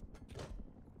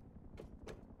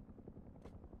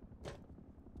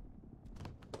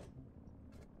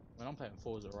 I mean, I'm playing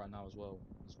Forza right now as well.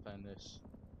 Just playing this.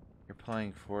 You're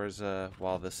playing Forza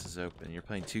while this is open. You're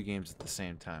playing 2 games at the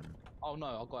same time. Oh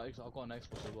no, I've got an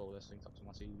Xbox as well. That's linked up to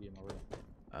my TV in my room.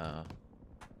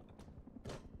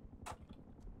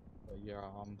 But yeah,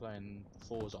 I'm playing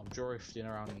Forza. I'm drifting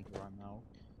around right now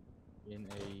in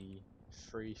a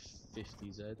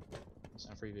 350Z. It's a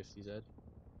 350Z.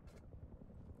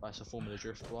 That's a Formula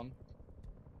Drift one.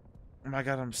 Oh my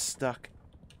god, I'm stuck.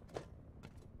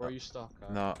 Where are you stuck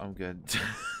at? No, I'm good.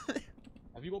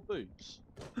 Have you got boots?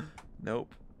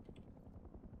 Nope.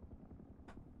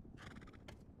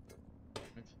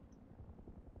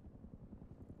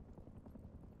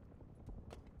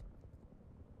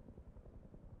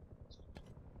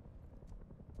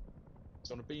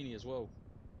 It's on a beanie as well.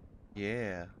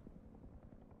 Yeah.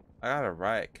 I got a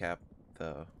riot cap,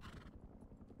 though.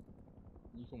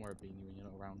 You can wear a beanie when you're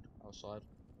not around outside.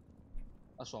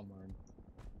 That's what I'm wearing.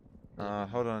 There's a beanie.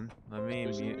 Hold on. Let me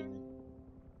There's a mute. beanie.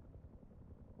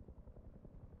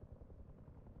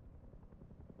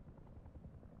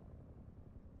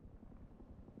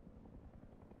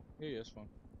 Yeah, that's fine.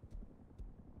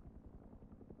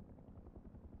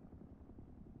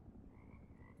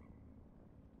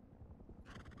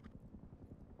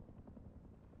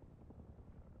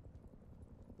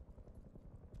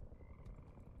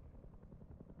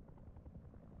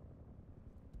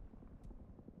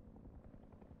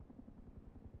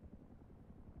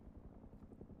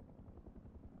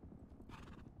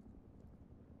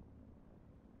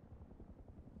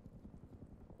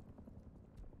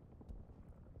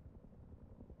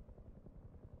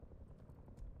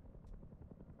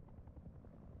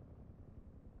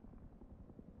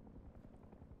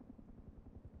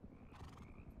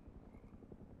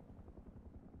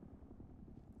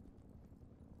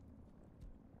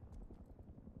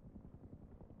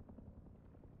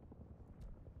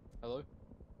 Hello?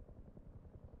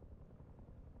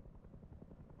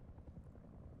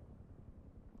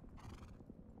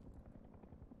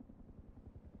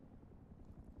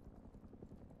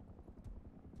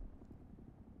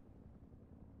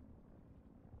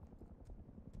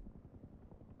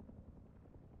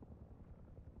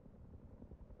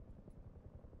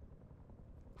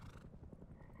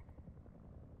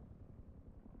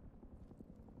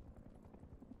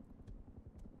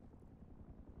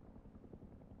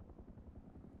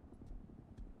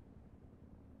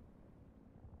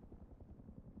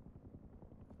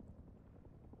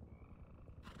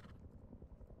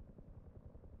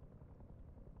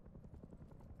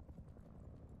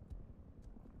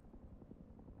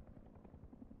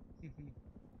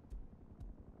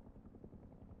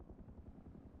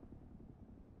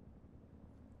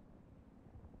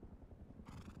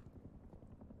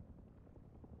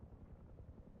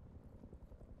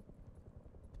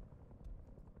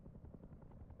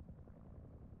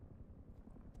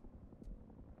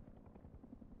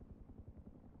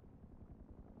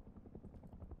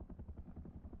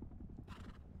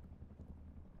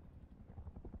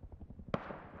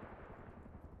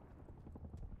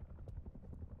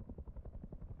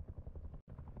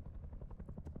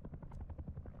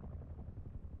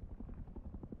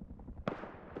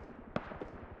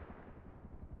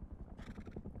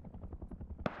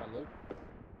 Hello?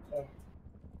 Oh.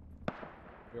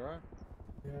 You alright?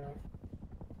 Yeah.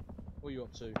 What are you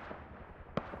up to?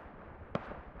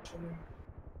 Chilling.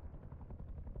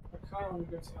 I kind of want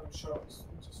to go to them shots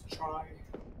and just try.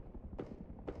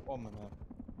 1 minute.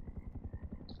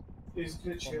 Is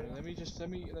glitch 1 here. minute.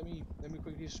 Let me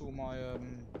quickly sort my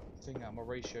thing out, my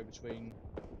ratio between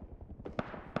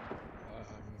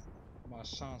my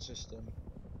sound system.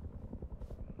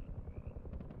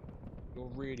 You're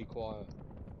really quiet.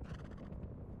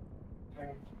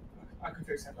 I can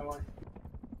fix that, don't worry.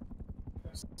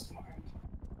 That's my hand.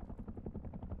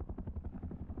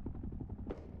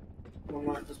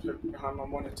 My mic just put behind my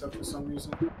monitor for some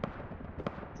reason.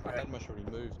 My head must already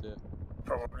moved it.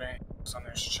 Probably. It's on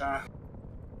this chair.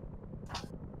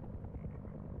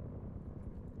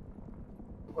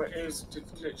 What is did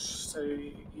glitch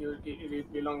say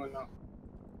it'd be long or not?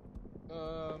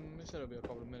 It said it'll be a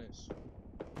couple of minutes.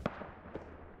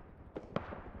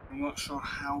 I'm not sure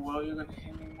how well you're gonna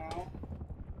hear me now.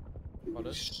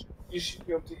 Pardon? You should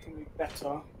be able to hear me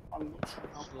better. I'm not sure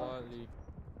how far. Slightly.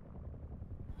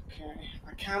 Okay,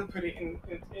 I can put it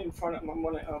in front of my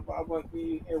monitor, but I won't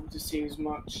be able to see as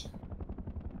much,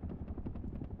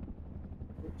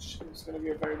 which is going to be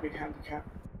a very big handicap.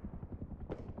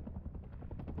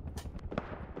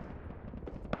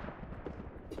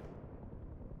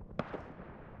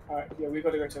 Alright, yeah, we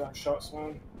got to go to that shots,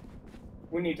 man.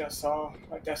 We need that SAR,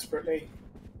 like, desperately.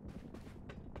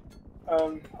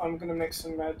 I'm going to make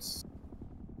some meds.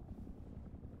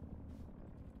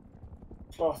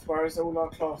 Cloth, where is all our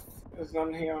cloth? There's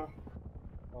none here.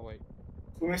 Oh wait.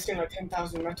 We're missing like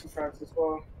 10,000 metal frags as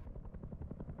well.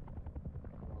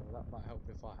 Well, that might help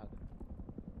if I had it.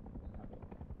 Didn't have it.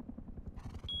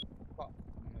 Fuck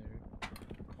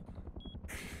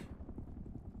no.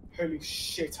 Holy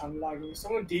shit, I'm lagging. Is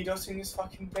someone DDoSing this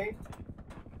fucking thing?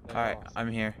 Alright, I'm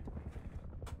here.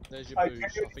 There's your boots. I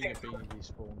think you're being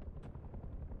despawned.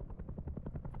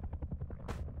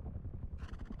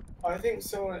 I think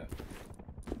someone...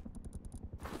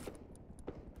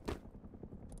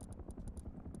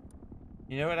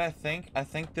 You know what I think? I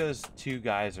think those two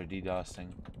guys are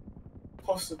DDoSing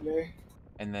Possibly.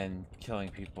 and then killing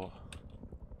people.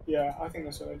 Yeah, I think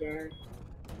that's what they're doing.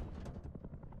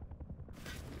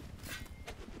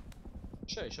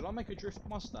 Shay, shall I make a drift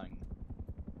Mustang?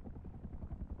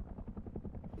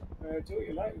 Do what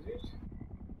you like, dude.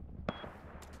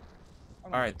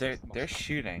 Alright, they're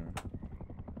shooting.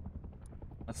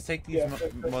 Let's take these Yeah,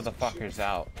 motherfuckers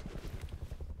out.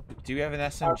 Do you have an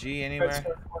SMG anywhere?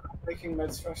 Making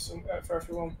meds for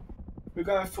everyone. We're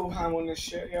going full ham on this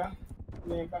shit, yeah?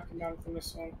 We ain't backing down from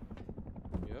this one.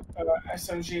 Yep.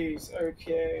 SMGs,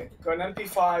 okay. Got an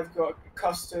MP5, got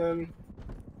custom.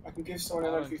 I can give someone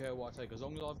an I MP5. don't care what I take, as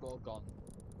long as I've got a gun.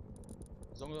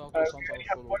 As long as I've got some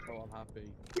type of full auto, I'm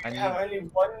happy. We have only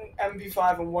one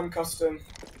MP5 and one custom.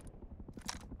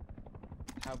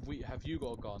 Have you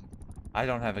got a gun? I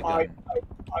don't have a gun.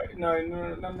 No,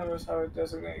 none of us have a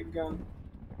designated gun.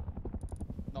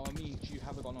 No, I mean, do you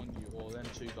have a gun on you, or them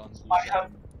two guns?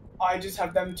 I just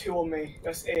have them two on me.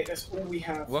 That's it. That's all we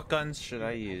have. What guns should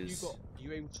I use? Are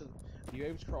you able to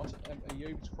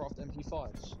craft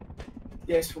MP5s?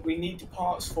 Yes, but we need the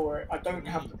parts for it. I don't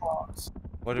have the parts.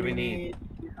 What do we need?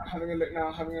 Having a look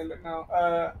now.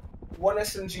 One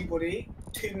SMG body,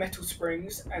 2 metal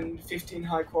springs, and 15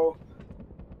 high qual.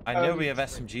 I know we have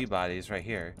SMG bodies right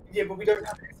here. Yeah, but we don't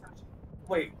have.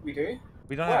 Wait, we do?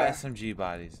 We don't Where? have SMG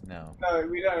bodies, no. No,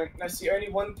 we don't. That's the only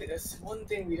one thing. That's one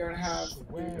thing we don't have. I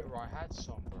swear I had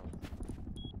some, bro.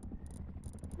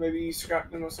 Maybe you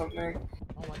scrapped them or something.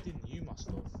 Oh, I didn't. You must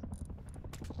have.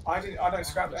 I didn't. I don't I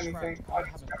scrap haven't anything. scrapped. I I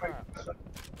don't haven't scrap scrapped.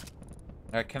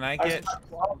 anything. Can I I get...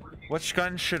 scrapped- Which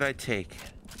gun should I take?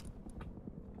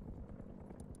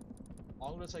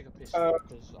 I'm gonna take a pistol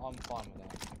because I'm fine with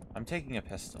that. I'm taking a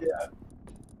pistol. Yeah.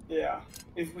 Yeah.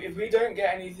 If we don't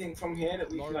get anything from here that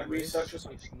we No can like risk. research or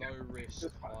something. It's no risk.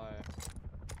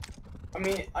 I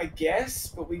mean, I guess,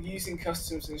 but we're using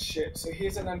customs and shit. So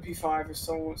here's an MP5 if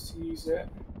someone wants to use it.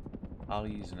 I'll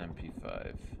use an MP5.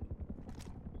 Man,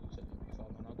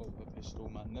 I got a pistol,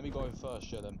 man. Let me go in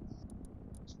first, yeah. Then,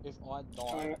 if I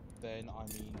die, then I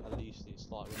mean at least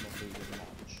it's like we're not losing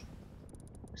much.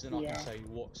 Because then I Yeah. can say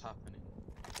what's happening.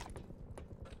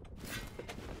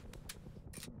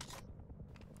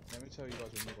 Let me tell you guys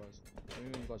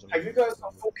when you guys. Have you guys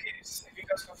got full kits? Have you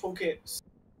guys got full kits?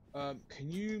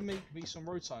 Can you make me some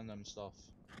roadside them stuff?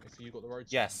 If you got the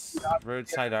roadside. Yes,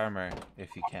 roadside armor,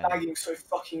 if you I'm can. lagging so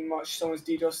fucking much. Someone's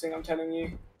DDoSing, I'm telling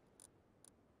you.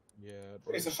 Yeah,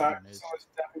 bro. It's a someone fact. is. Someone's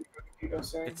definitely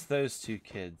DDoSing. It's those two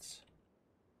kids.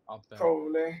 I bet.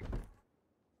 Probably.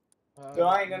 But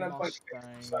I ain't gonna point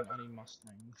Mustang, I need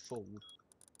Mustang full.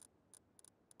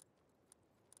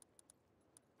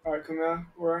 Alright, come here,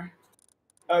 Rory.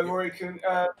 Rory, can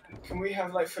we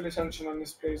have like full attention on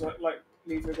this, please? Like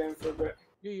leave the game for a bit.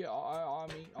 Yeah, I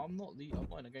mean, I'm not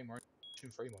in a game where I'm in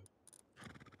free mode.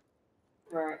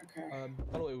 Right, okay.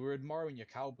 By the way, we're admiring your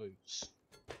cow boots.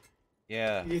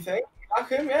 Yeah. You think? I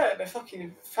can, yeah, they're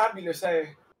fucking fabulous, eh?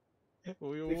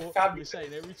 We They're were fabulous.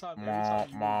 saying every time you Ma,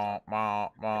 ma,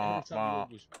 ma, every time you ma.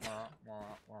 walk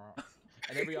was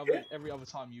and every other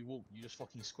time you walk, you just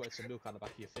fucking squirt some milk out the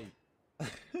back of your feet.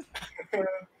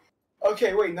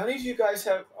 Okay, wait, none of you guys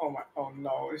have. Oh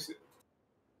no, this You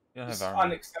don't is have armor.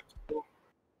 unacceptable.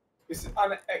 This is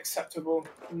unacceptable.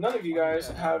 None of you Oh, guys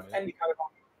yeah, have mate. any kind of.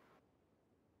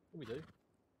 What we do?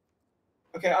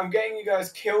 Okay, I'm getting you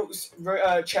guys kilts,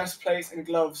 chest plates, and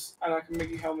gloves, and I can make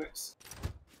you helmets.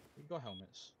 We got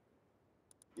helmets.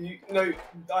 No,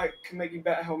 I can make you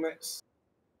better helmets.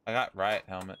 I got riot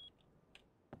helmet.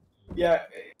 Yeah,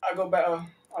 I got better.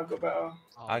 I've got better.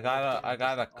 Oh, I got a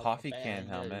I've coffee better can than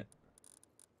helmet.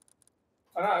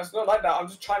 I know, it's not like that. I'm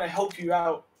just trying to help you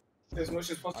out as much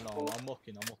as I know, possible. I'm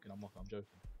mocking, I'm joking.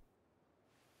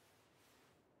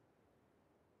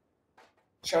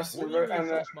 Chest What and, year was and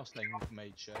the first Mustang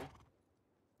made, Shay?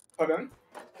 pardon?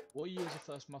 What year was the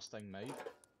first Mustang made?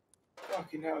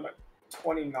 Fucking hell, like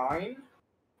 29,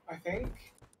 I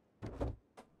think.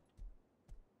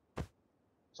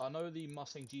 So I know the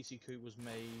Mustang GT Coupe was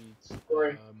made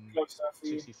Sorry, gloves there for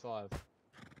you. 65.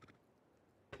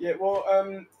 Yeah, well,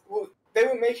 they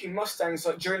were making Mustangs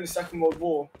like during the Second World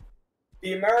War.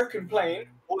 The American plane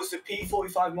was the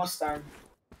P-45 Mustang.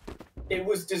 It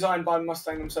was designed by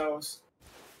Mustang themselves.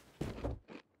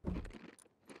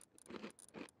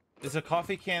 Is a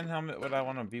coffee can helmet what I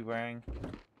want to be wearing?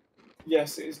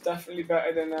 Yes, it is definitely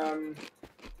better than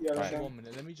the other Right. thing. 1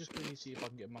 minute, let me just quickly see if I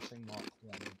can get Mustang Mark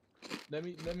 1. Let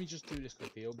me just do this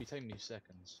quickly, it'll be taking me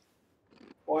seconds.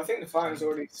 Well, I think the fighting's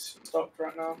already stopped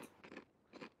right now.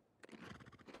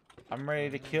 I'm ready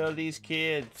to kill these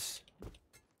kids.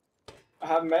 I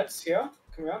have meds here.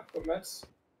 Come here, got meds.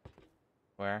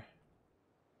 Where?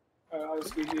 I'll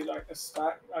just give you like a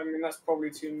stack. I mean, that's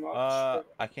probably too much.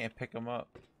 I can't pick them up.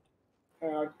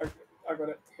 I got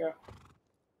it. Here.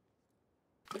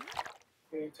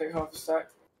 Here, take half a stack.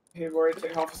 Here, Rory,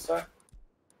 take half a stack.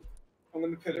 I'm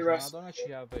gonna put the I rest. don't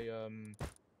actually have a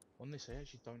on this I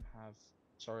actually don't have,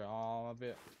 sorry, I'm a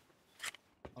bit,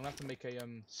 I'm gonna have to make a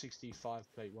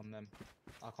 65 plate one then.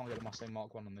 I can't get a Mustang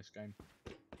Mark 1 on this game.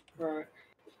 Right.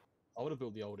 I would have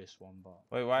built the oldest one, but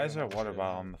Wait, why I is don't there a know water what's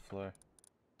bottle there on the floor?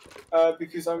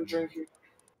 Because I'm drinking.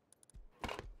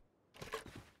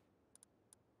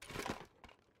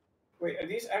 Wait, are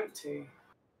these empty?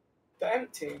 They're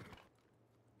empty.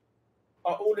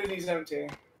 Are all of these empty?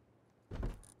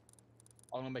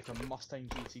 I'm gonna make a Mustang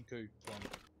GT Coupe one.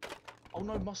 Oh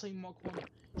no, Mustang Mark 1.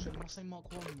 So Mustang Mark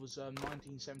 1 was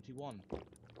 1971.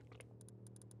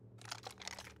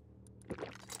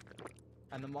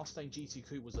 And the Mustang GT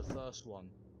Coupe was the first one.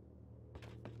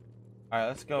 Alright,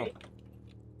 let's go.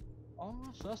 Oh,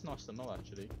 so that's nice to know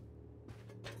actually.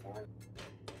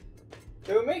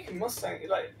 They were making Mustang.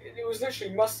 Like it was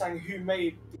literally Mustang who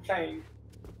made the plane.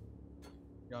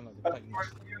 Yeah, I know the plane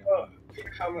Mustang. Put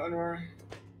your helmet on, Rory.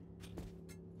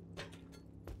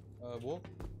 What?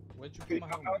 Where'd you put my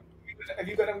helmet? Have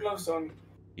you got them gloves on?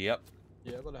 Yep.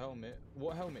 Yeah, I got a helmet.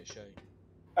 What helmet, Shay?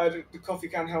 The coffee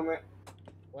can helmet.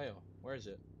 Where? Where is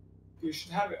it? You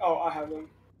should have it. Oh, I have them.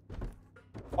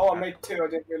 Oh, I made two. I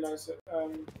didn't realise that.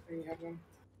 You have them.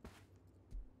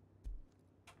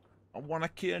 I wanna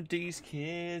kill these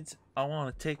kids. I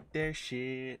wanna take their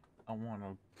shit. I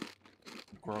wanna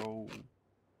grow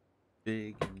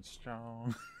big and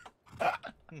strong.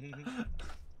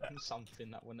 Something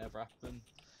that will never happen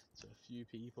to a few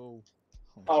people.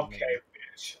 Okay,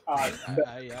 bitch. I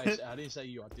didn't say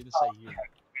you. I didn't say you.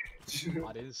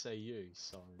 I didn't say you.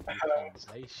 So you can't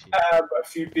say shit. But a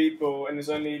few people, and there's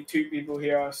only 2 people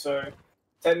here, so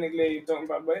technically, don't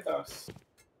about with us.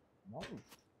 No.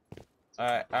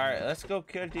 Alright, let's go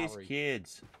kill these Harry.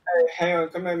 kids. Hey, hang on,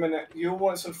 come here a minute. You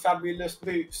want some fabulous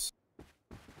boots?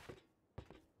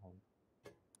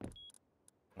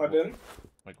 Pardon?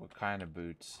 Like what kind of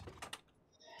boots?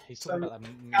 He's talking Some about the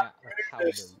cow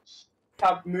boots.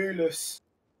 Fabulous.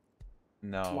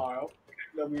 No. Smile.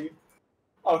 Love you.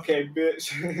 Okay,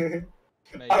 bitch.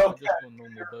 Mate, I I don't just want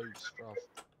normal boots, bruv.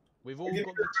 We've all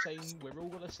got the same. We've all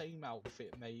got the same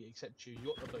outfit, mate. Except you.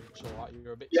 You got the boots, alright.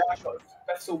 You're a bit Yeah, I special. got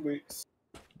vessel boots.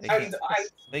 They And,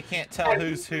 can't, they can't tell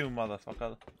who's who,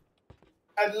 motherfucker.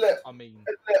 and look, I mean,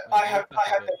 I have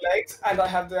the legs and I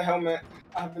have the helmet.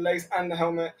 I have the legs and the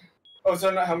helmet. Oh,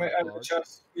 sorry, not helmet, and the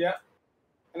chest. Yeah.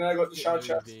 And then I got the shroud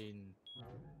chest.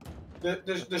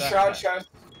 The shroud chest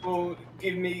will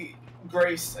give me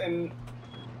grace and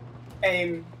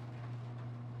aim.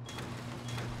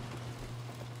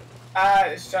 Ah,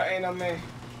 it's shutting on me.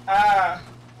 Ah.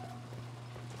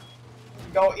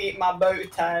 Go eat my bow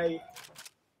tie.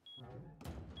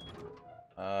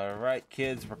 Alright,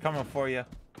 kids, we're coming for you.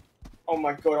 Oh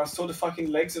my god, I saw the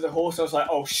fucking legs of the horse and I was like,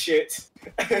 oh shit.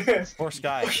 Horse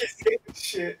guy.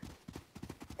 Shit.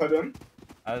 Pardon?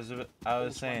 I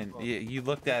was saying, you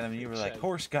looked at him and you were like,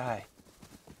 horse guy.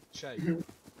 Shay.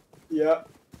 Yeah.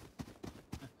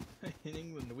 In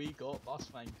England, we got bus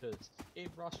spankers. In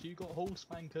Russ, you got horse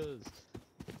spankers.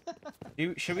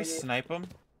 Should we snipe him?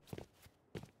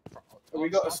 We I'm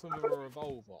got sniping with a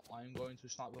revolver. I'm going to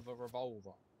snipe with a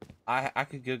revolver. I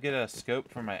could go get a scope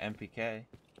for my MPK.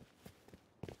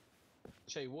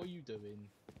 Shay, what are you doing?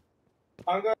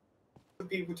 I'm going for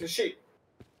people to shoot.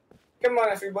 Come on,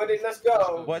 everybody, let's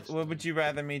go. What would you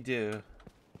rather me do?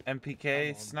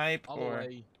 MPK, snipe, or...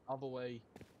 Other way.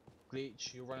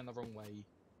 Glitch, you're running the wrong way.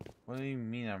 What do you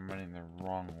mean I'm running the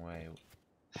wrong way?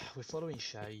 We're following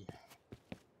Shay.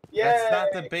 Yeah. That's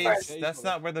not the base. Shay's That's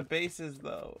not where the base is,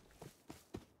 though.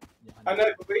 Yeah, I know,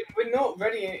 but we're not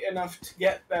ready enough to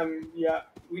get them yet.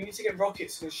 We need to get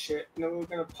rockets and shit. No, we're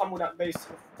gonna pummel that base to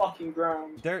the fucking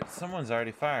ground. Someone's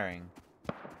already firing.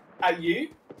 At you?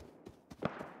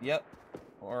 Yep.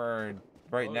 Or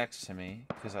right next to me,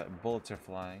 because bullets are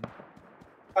flying.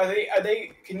 Are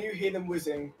they? Can you hear them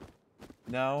whizzing?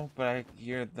 No, but I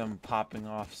hear them popping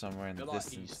off somewhere in the like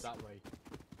distance. east, that way.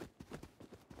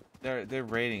 They're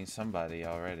raiding somebody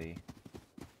already.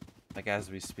 Like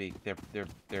as we speak, they're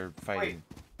fighting.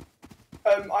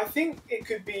 Wait. I think it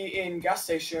could be in gas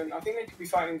station. I think they could be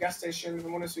fighting in gas station. If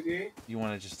I'm honest with you. You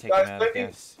want to just take Guys, them out, I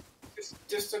guess.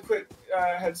 Just a quick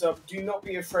heads up. Do not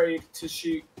be afraid to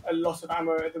shoot a lot of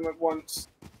ammo at them at once.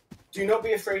 Do not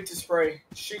be afraid to spray.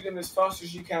 Shoot them as fast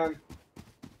as you can.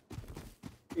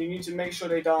 You need to make sure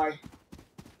they die.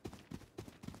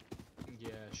 Yeah,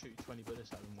 shoot 20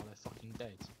 bullets at them while they're fucking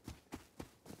dead.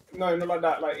 No, not like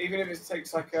that. Like even if it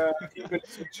takes like a few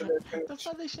minutes to kill it. The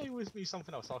fact they say with me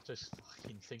something else, I'll just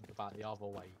fucking think about the other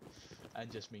way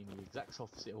and just mean the exact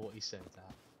opposite of what he said.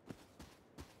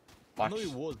 I know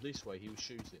it was this way he was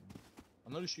shooting. I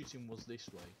know the shooting was this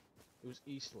way. It was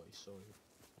east way, so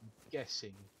I'm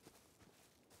guessing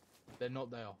they're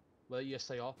not there. Well, yes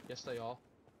they are. Yes they are.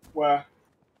 Where?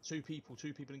 Two people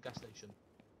in gas station.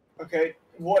 Okay,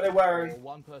 what they're Or wearing?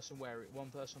 one person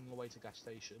one person on the way to gas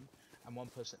station, and one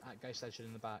person at gas station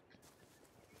in the back.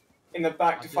 In the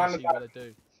back I to didn't find the see back. what they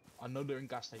do. I know they're in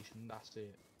gas station. That's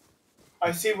it.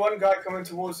 I see one guy coming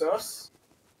towards us.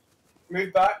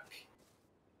 Move back.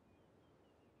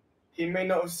 He may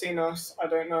not have seen us. I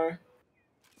don't know.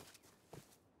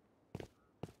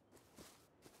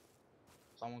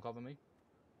 Someone cover me.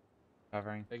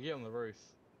 Covering. They get on the roof.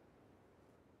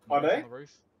 Are they? On the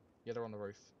roof? Yeah, they're on the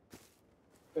roof.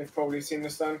 They've probably seen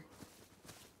us then.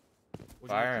 What do you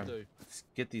Fire want him. to do? Let's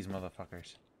get these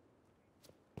motherfuckers.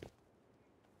 Do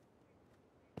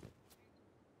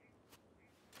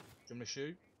you want me to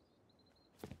shoot?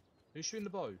 Who's shooting the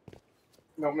bow?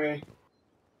 Not me.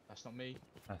 That's not me.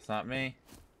 That's not me.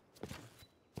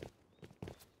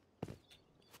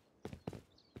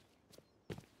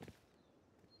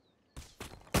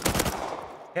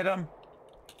 Hit him.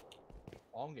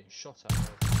 Oh, I'm getting shot at.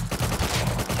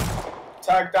 Bro.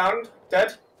 Tag down.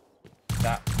 Dead.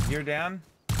 You're down.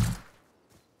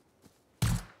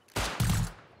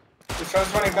 This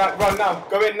one's running back. Run now.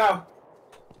 Go in now.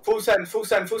 Full send. Full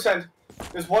send. Full send.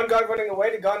 There's one guy running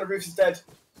away. The guy on the roof is dead.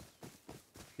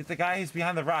 Get the guy who's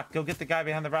behind the rock. Go get the guy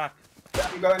behind the rock. Yeah,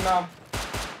 I'm going now.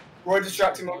 Roy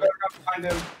distracting him. I'm going up behind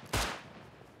him.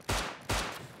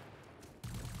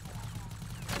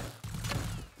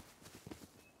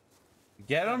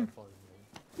 Get him.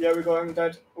 Yeah, we got him.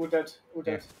 Dead. All dead. All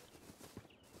dead.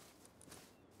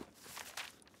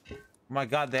 Oh my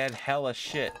god, they had hella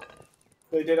shit.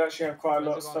 They did actually have quite a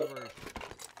lot of Where's the guy on stuff.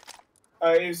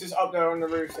 the roof? He was just up there on the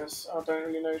roof. I don't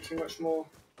really know too much more.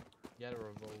 He had a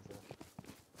revolver.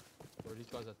 Bro, these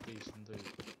guys are decent, dude.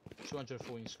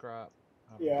 214 scrap.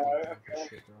 Oh, Yeah, goddamn okay.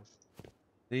 shit, bro.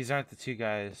 These aren't the two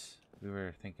guys we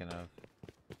were thinking of.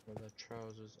 Bro, their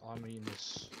trousers. I'm eating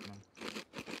this, man.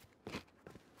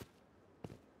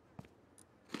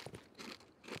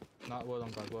 Nah, well done,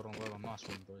 guys. Well done, well done. Nice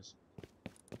one, boys.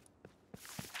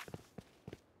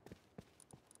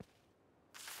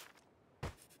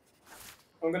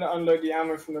 I'm gonna unload the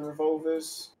ammo from the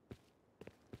revolvers.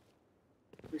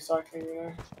 Recycling, you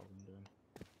know. That's what I've been doing.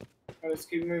 And let's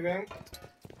keep moving.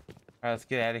 Alright, let's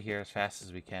get out of here as fast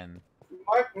as we can.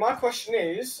 My question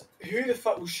is, who the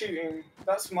fuck was shooting?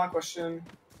 That's my question.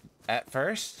 At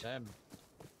first? Damn.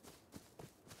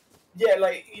 Yeah,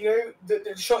 like, you know,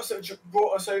 the shots that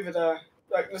brought us over there.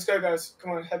 Like, let's go, guys.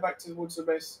 Come on, head back towards the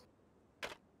base.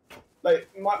 Like,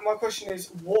 my question is,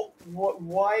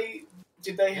 why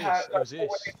did they have... It was like, what this.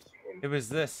 were they shooting? It was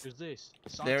this. Who's this?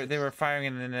 They were firing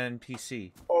at an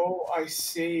NPC. Oh, I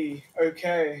see.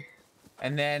 Okay.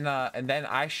 And then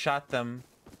I shot them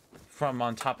from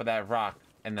on top of that rock,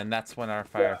 and then that's when our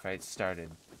firefight started.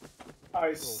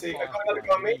 I see. I fuck, got another man.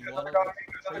 guy on me, You another guy on me,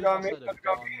 another guy on me, another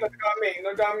guy on me, another guy on me,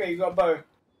 another guy on me. You got a bow.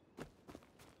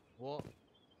 What?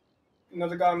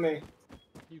 Another guy on me.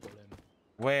 You got him.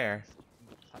 Where? I'm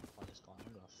gonna attack by this guy.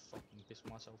 I'm gonna fucking piss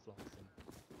myself laughing.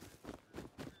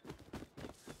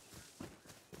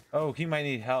 Oh, he might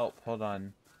need help. Hold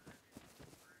on.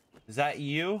 Is that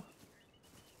you?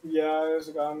 Yeah, there's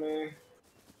a guy on me.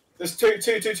 There's two.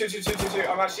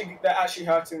 They're actually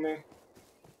hurting me.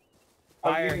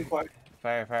 I'm Fire. bleeding quite.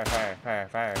 Fire, fire, fire, fire,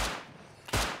 fire.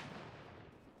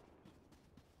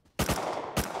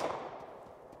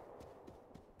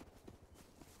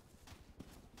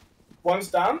 One's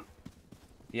down.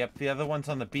 Yep, the other one's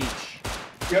on the beach.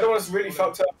 The other one's really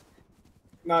fucked up.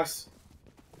 Nice.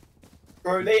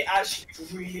 Bro, they actually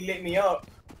really lit me up.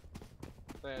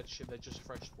 They had shit, they're just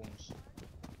fresh spawns.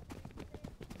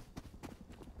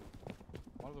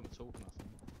 One of them talking,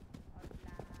 I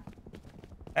think.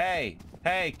 Hey,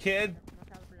 hey, kid.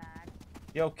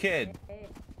 Yo, kid. Hey,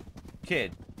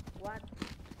 Kid. what?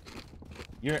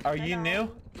 Are you new?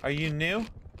 Hello? Are you new?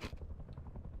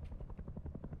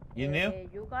 You new?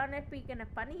 You gonna speak in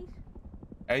Spanish?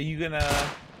 Are you gonna?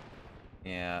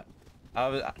 Yeah. I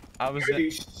was Holy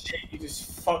shit, you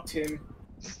just fucked him.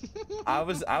 I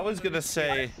was gonna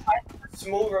say.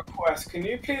 Small request, can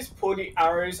you please pull the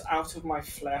arrows out of my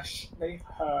flesh? They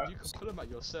hurt. You can pull them at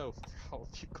yourself, bro.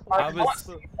 You I I can't. was-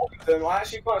 can't see all of them. I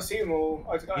actually can't see them all.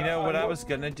 You know what I I'm was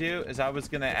gonna do is I was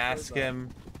gonna ask that? him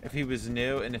if he was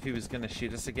new and if he was gonna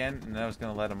shoot us again, and I was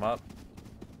gonna let him up.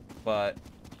 But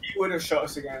You would have shot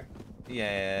us again.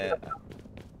 yeah.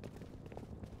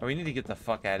 Oh, we need to get the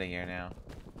fuck out of here now.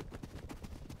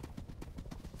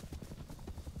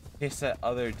 In case that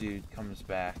other dude comes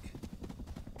back.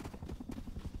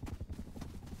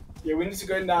 Yeah, we need to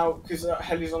go now because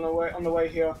Heli's on the way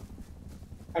here,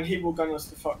 and he will gun us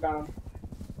the fuck down.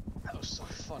 That was so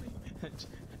funny.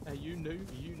 Hey, you knew?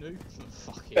 You knew?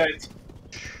 Fuck it. Dead.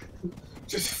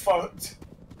 Just fucked.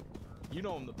 You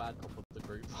know I'm the bad cop of the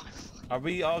group. Are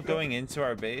we all going into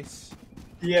our base?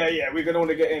 Yeah, we're gonna want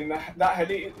to get in. That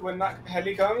heli, when that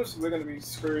heli comes, we're gonna be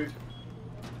screwed.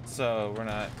 So we're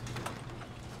not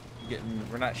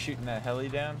shooting that heli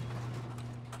down?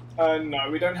 No,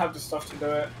 we don't have the stuff to do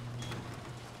it.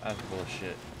 That's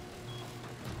bullshit.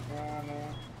 No.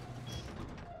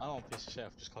 I don't piss of shit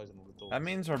off, just closing all the doors. That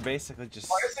means we're basically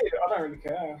just. Honestly, I don't really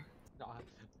care.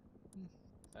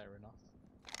 Fair enough.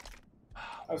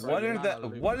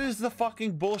 What is the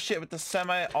fucking bullshit with the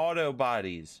semi-auto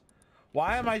bodies?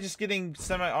 Why am I just getting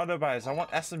semi-auto bodies? I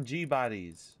want SMG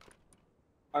bodies.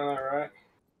 I know, right?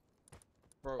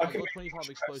 Bro, I I've can got make 25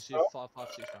 you explosive stress,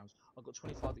 5.56 rounds. I've got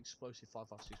 25 explosive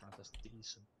 5.56 rounds. That's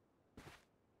decent.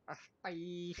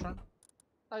 Decent.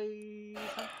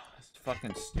 That's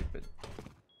fucking stupid.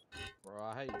 Bro,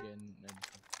 I hate getting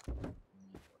anything.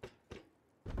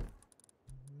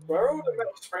 Where are all the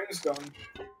metal springs gone?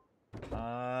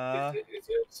 Is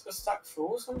it a stack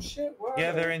full or some shit? Where Yeah,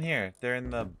 are they're they? in here. They're in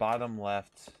the bottom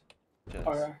left. Just.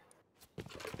 Oh, yeah.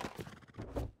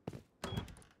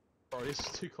 Bro, this is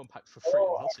too compact for 3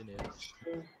 Oh, of us in here.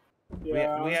 actually, yeah, We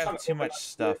I'm trying have to too much organise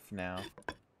stuff it. now.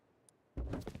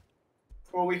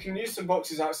 Well, we can use some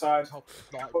boxes outside. Oh,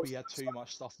 like we had too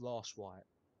much stuff last wipe.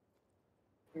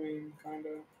 I mean, kind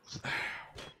of.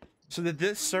 So did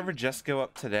this server just go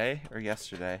up today or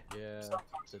yesterday? Yeah, So,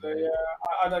 yeah,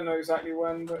 I don't know exactly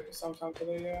when, but sometime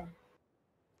today, yeah.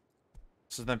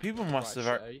 So then people must Right,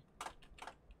 have. Shay.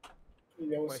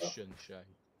 Yeah, what's up? Question, Shay.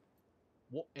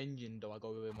 What engine do I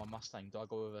go with in my Mustang? Do I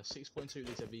go with a 6.2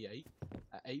 litre V8,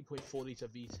 a 8.4 litre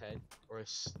V10, or a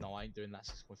no? I ain't doing that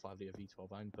 6.5 litre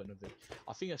V12. I ain't putting a V.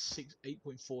 I think a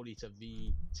 8.4 litre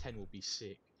V10 will be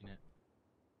sick, innit?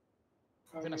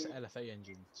 I think that's an LFA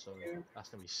engine, so yeah. that's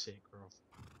gonna be sick, bro.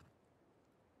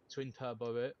 Twin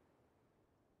turbo it.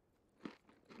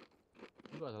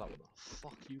 You guys are like, what the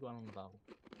fuck are you going on about?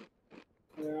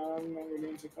 Yeah, I'm not really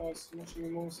into cars too much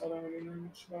anymore, so I don't really know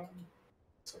much about them.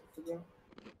 Except for that.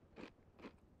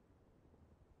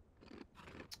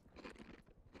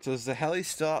 So is the heli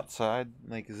still outside?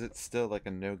 Like, is it still like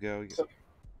a no-go? So,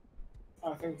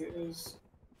 I think it is.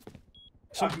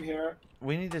 So I can hear it.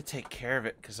 we need to take care of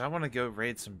it because I want to go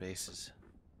raid some bases.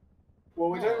 Well,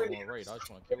 we don't I really. wanna raid, I just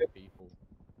want to kill people.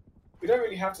 We don't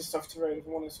really have the stuff to raid, if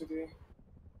I'm honest with you.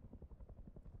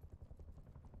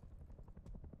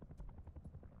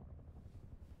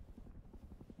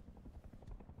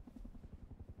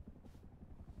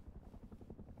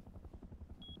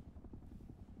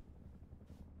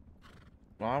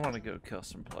 Well, I want to go kill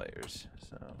some players,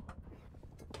 so.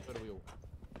 So do we all.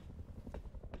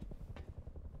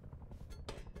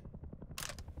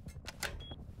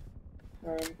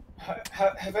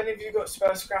 Have any of you got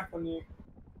spare scrap on you?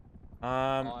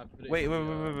 I put it Wait, in wait, the,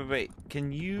 wait, wait, wait, wait.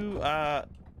 Can you,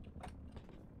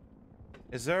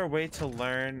 is there a way to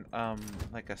learn,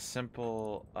 like a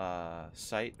simple,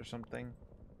 site or something?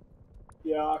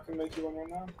 Yeah, I can make you one right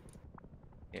now.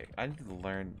 Yeah, I need to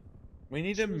learn. We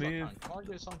need to As soon as I move. can I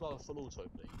get something like a full auto,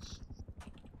 please?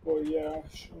 Well, yeah,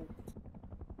 sure.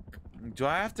 Do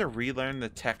I have to relearn the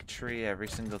tech tree every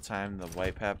single time the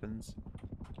wipe happens?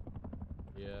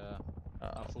 Yeah,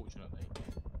 Oh, unfortunately.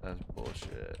 that's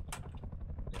bullshit.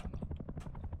 Yeah,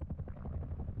 I know.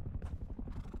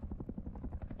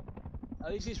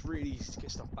 At least it's really easy to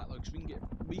get stuff back though, because we can get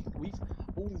we've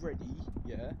already,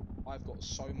 yeah. I've got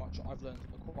so much. I've learned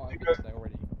quite a bit today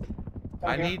already.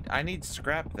 I need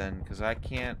scrap then, because I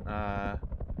can't, I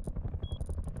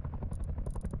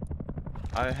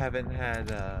haven't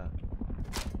had,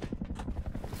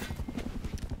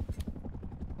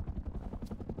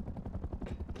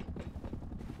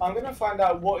 I'm gonna find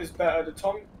out what is better, the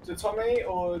Tommy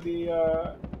or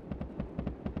the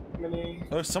Mini.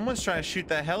 Oh, someone's trying to shoot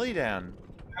that heli down.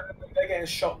 They're getting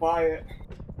shot by it.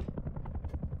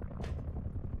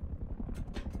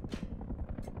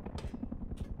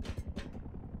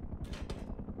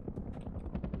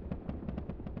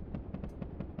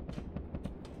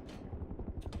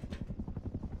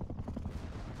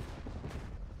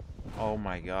 Oh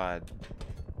my god.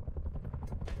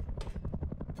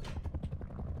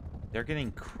 They're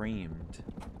getting creamed.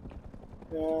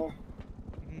 Yeah,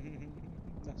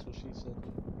 That's what she said.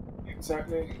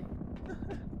 exactly.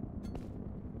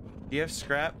 Do you have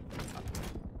scrap?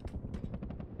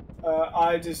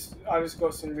 I just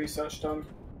got some research done.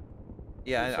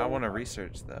 Yeah, I want to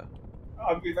research though.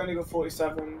 We've only got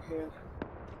 47 here.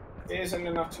 It isn't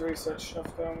enough to research stuff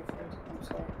though, I'm afraid. I'm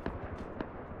sorry.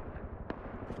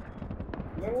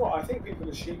 You know what? I think people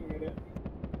are shooting at it.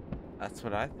 That's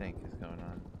what I think is going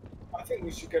on. I think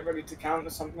we should get ready to counter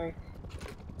something.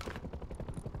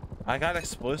 I got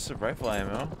explosive rifle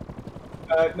ammo.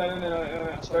 No.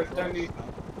 Don't need.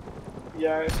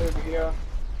 Yeah, it's over here.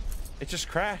 It just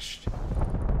crashed. No,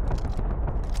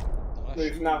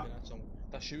 Move now.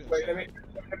 That's shooting. Wait, let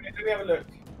someone. me have a look.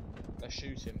 Let's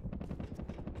shoot him.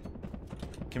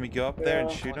 Can we go up there and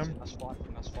Yeah. shoot him? That's fighting.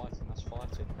 That's fighting. That's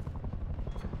fighting.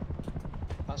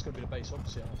 That's gonna be the base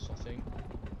opposite us, I think.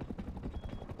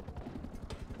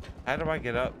 How do I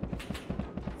get up?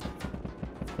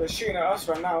 They're shooting at us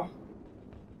right now.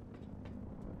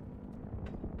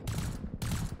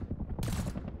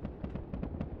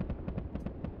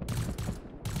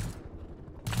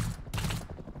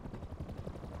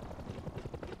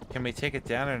 Can we take it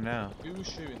down or no? Who was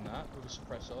shooting that with a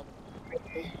suppressor?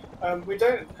 We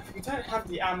don't have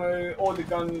the ammo or the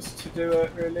guns to do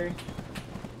it really.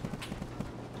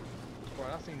 Bro,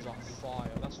 that thing's on fire.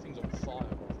 That thing's on fire,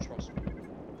 bro. Trust me.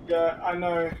 Yeah, I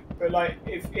know, but like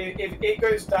if it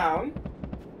goes down,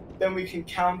 then we can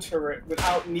counter it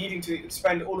without needing to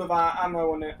spend all of our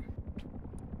ammo on it.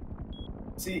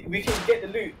 See, we can get the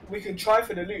loot. We can try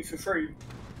for the loot for free.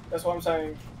 That's what I'm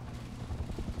saying.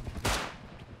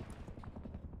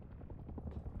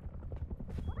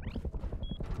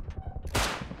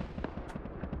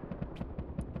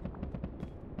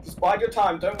 Just bide your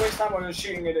time. Don't waste ammo on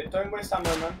shooting at it. Don't waste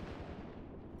ammo, man.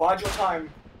 Bide your time.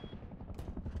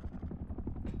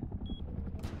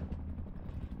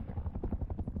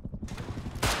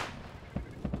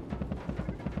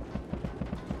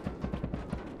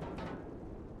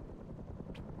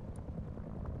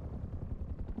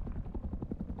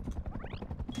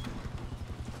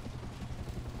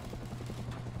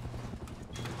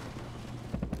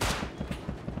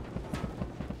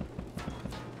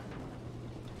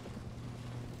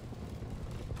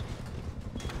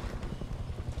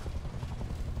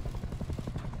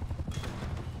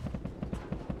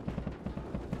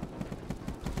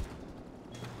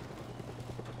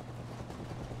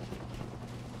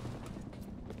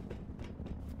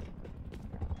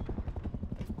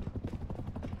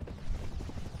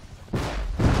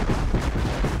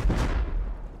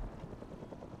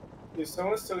 Is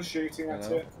someone still shooting at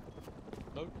Hello? it?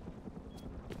 Nope.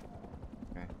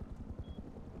 Okay.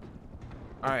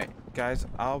 Alright, guys,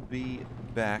 I'll be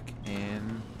back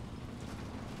in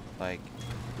like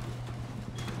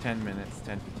 10 minutes,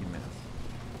 10, 15 minutes.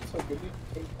 So good. You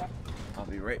take that. I'll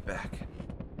be right back.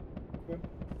 Good.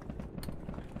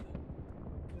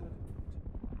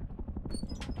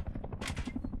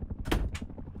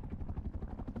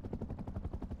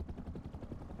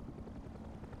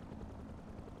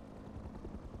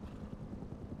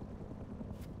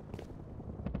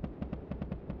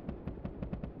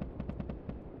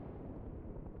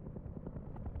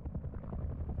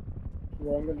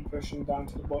 Well, I'm going to push him down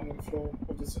to the bottom of the floor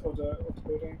of the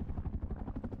building.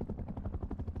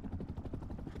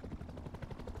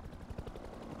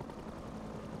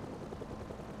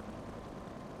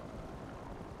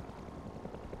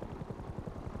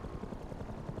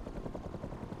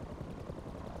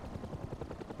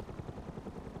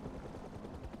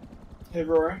 Hey,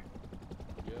 Rory.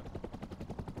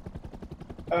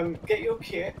 Yeah. Get your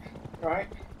kit, right?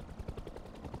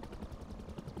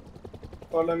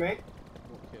 Follow me.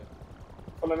 Okay.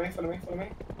 Follow me. Follow me. Follow me. 1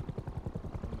 minute.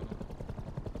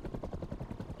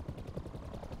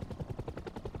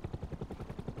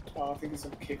 Oh, I think it's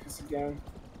gonna kick us again.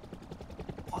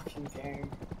 Fucking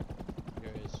game.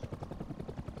 Here it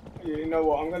is. You know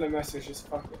what? I'm gonna message this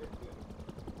fucker.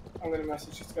 I'm gonna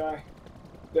message this guy,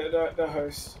 the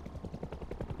host.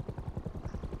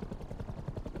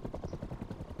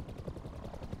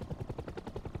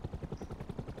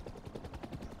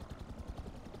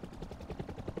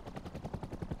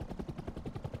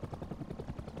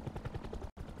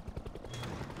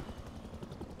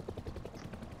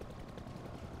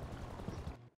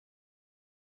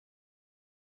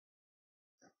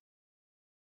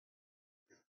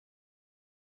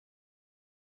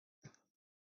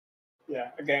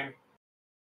 Yeah, again.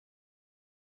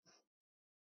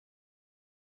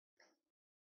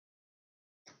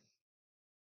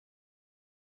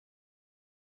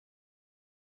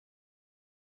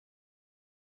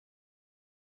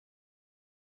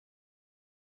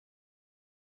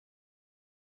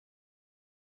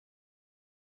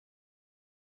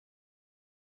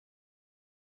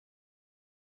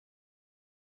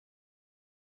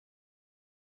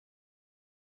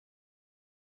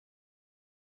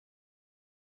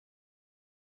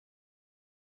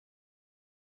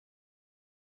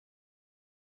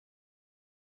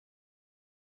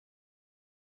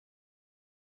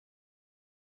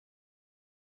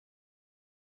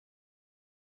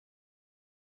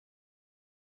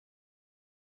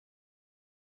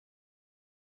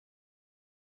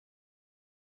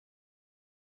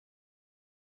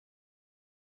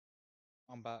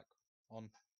 I'm back. On.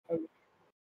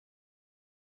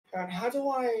 And how do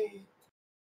I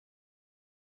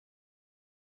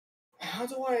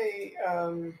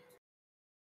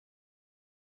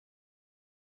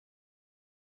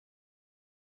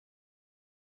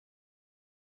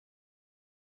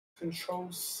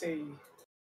control C?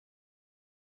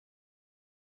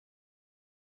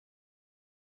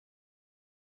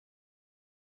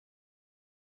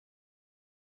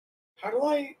 How do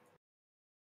I?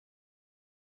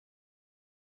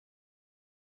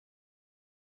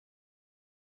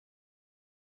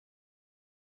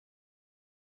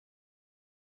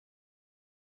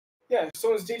 Yeah,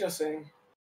 someone's DDoSing.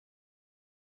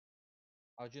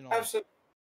 How'd you know? Absolutely.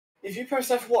 If you press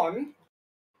F1,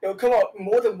 It'll come up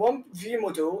more than one view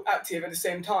model active at the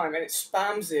same time, and it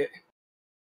spams it.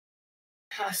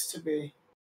 Has to be.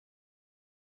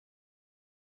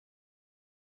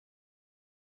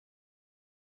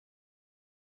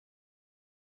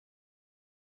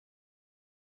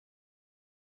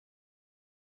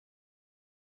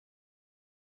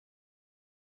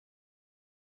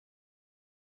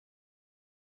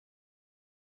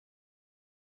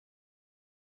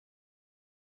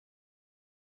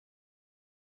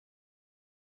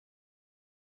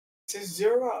 It says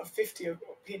 0 out of 50 of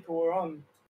people are on.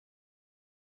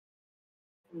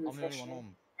 I'm the only one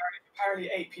on. Apparently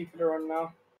 8 people are on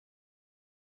now.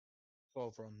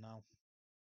 12 are on now.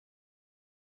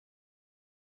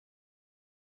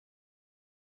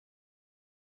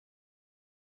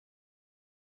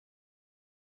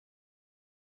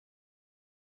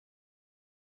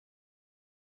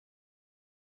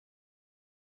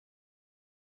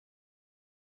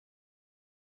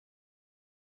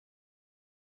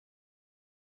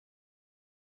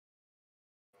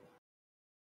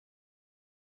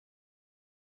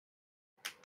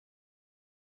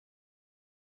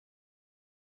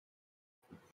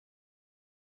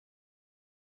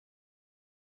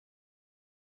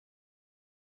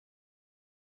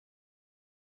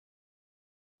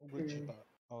 Which is back.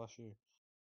 Oh, that's you.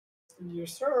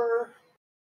 Yes, sir.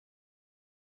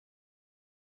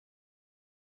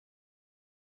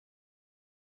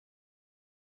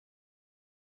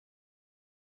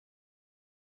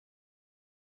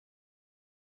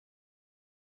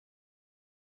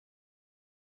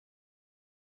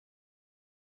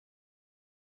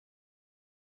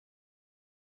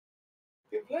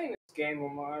 I've been playing this game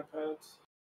on my iPad.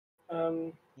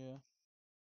 Yeah.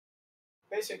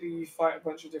 Basically, you fight a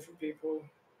bunch of different people.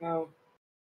 Now,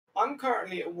 I'm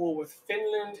currently at war with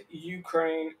Finland,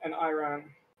 Ukraine, and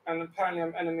Iran. And apparently,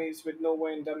 I'm enemies with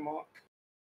Norway and Denmark.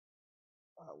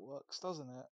 That works, doesn't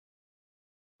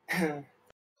it?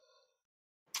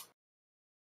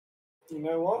 You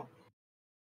know what?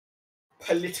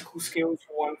 Political skills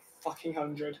 1 fucking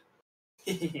 100.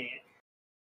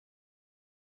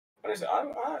 Honestly,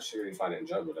 I actually really find it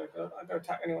enjoyable. Like, I go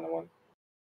attack anyone I want.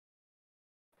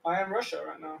 I am Russia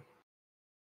right now,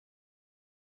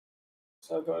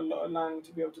 so I've got a lot of land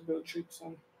to be able to build troops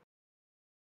on.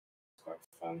 It's quite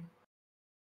fun.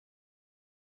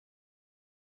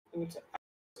 I need to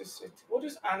annex this city. What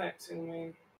does annexing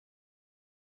mean?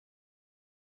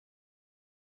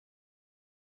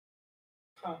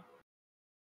 Huh.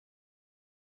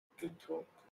 Good talk.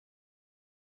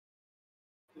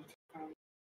 I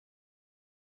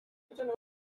don't know.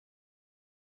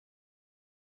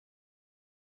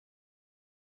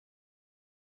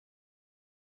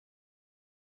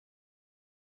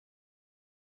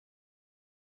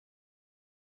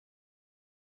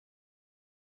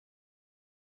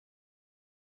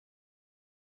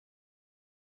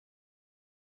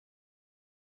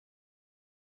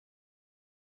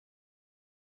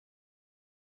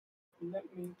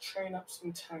 Let me train up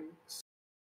some tanks.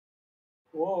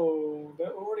 Whoa,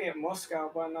 they're already at Moscow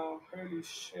by now. Holy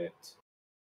shit.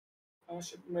 I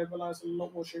should mobilize a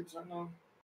lot more troops right now.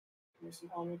 Give me some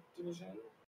armored division.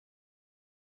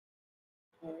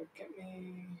 Get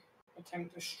me a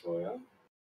tank destroyer.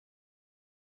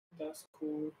 That's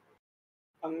cool.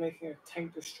 I'm making a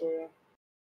tank destroyer.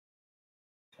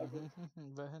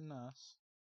 Very nice.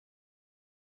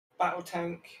 Battle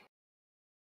tank.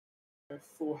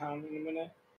 Full hound in a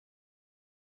minute.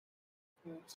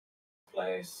 Let's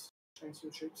place. Train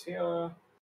some troops here.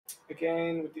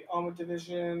 Again with the armored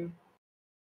division.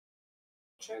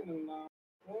 Train them now.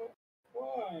 What?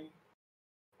 Why?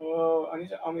 Oh, I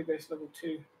need an army base level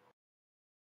 2.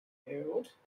 Build.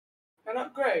 And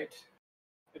upgrade.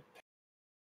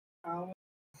 Ow.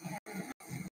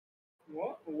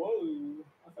 What? Whoa.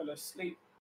 I fell asleep.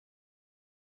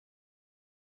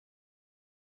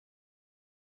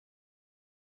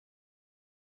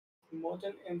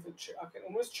 Modern infantry. I can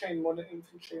almost train modern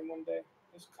infantry in one day.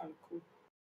 That's kind of cool.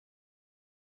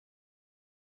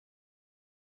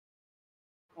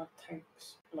 I like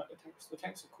tanks. I like the tanks. The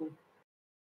tanks are cool.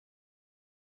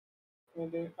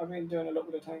 I've been doing a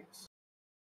lot with the tanks.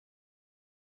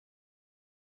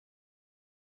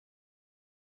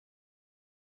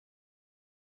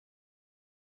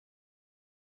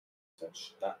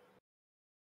 Touch that.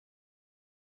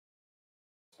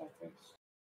 Southeast.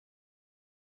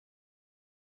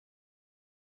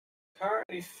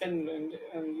 Currently, Finland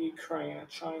and Ukraine are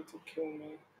trying to kill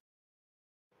me,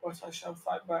 but I shall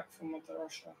fight back for Mother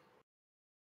Russia.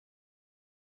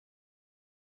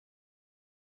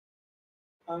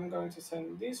 I'm going to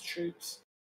send these troops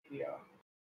here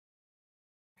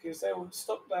because they will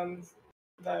stop them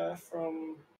there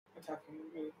from attacking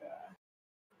me there.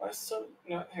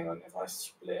 No, hang on. If I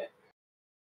split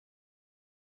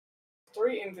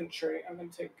 3 inventory, I'm going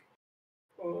to take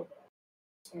or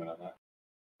something like that.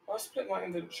 If I split my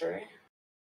inventory,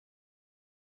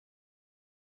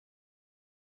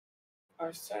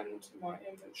 I send my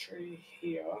inventory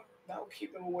here. That will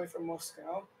keep them away from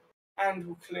Moscow, and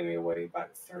will clear me away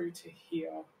back through to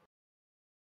here.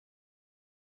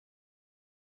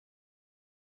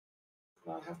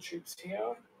 Now I have troops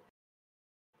here.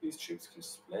 These troops can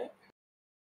split.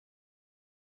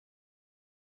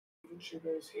 Infantry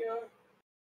goes here.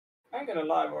 I ain't gonna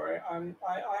lie, Rory. I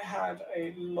had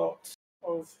a lot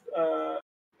of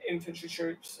infantry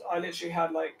troops. I literally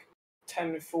had like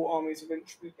 10 full armies of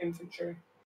infantry.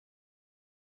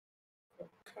 But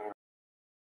currently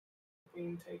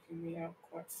been taking me out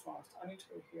quite fast. I need to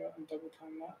go here and double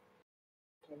time that.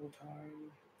 Double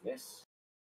time this.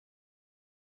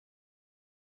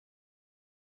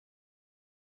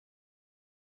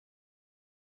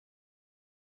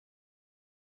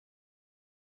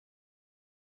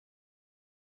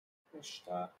 Push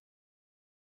that.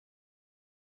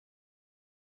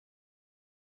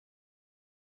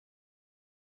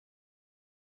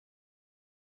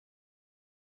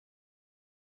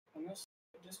 And this,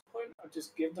 at this point, I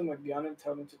just give them a gun and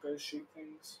tell them to go shoot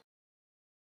things.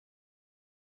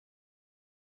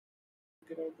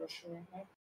 Good old Russia right now.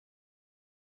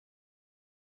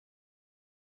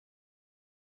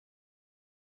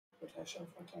 But I shall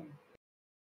fight on.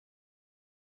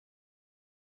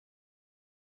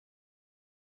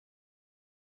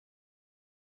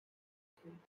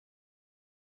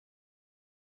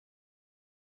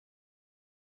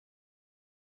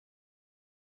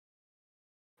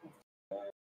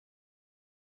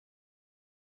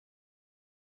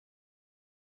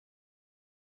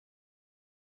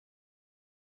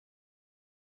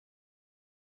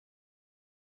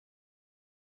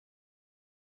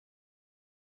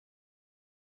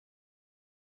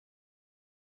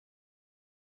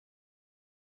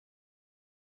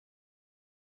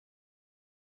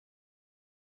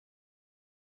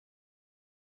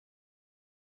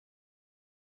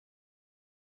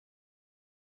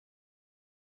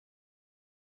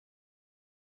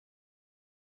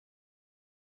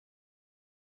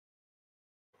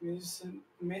 Misny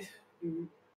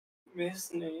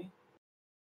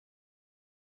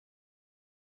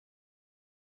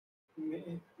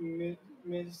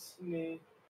Misny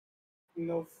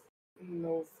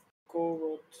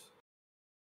Novgorod.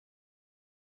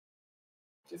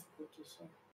 Difficult to say.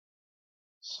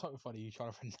 So funny you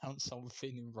trying to pronounce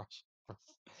something in Russian.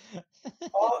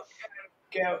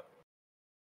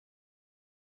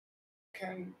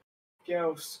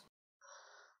 Arkhangelsk.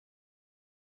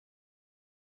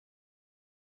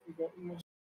 We got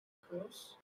Moscow.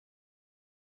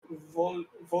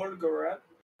 Volgograd.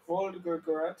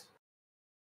 Volgograd.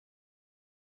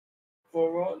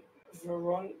 Voron.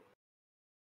 Voron.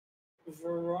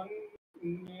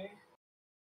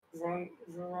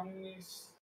 Voronezh.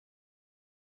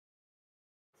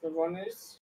 Voronezh,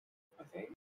 I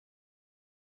think.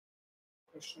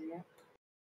 Question mark.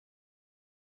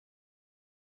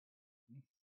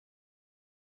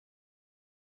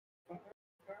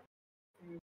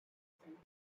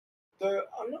 Though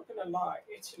I'm not gonna lie,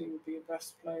 Italy would be the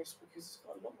best place because it's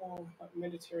got a lot more like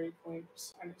military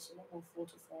points and it's a lot more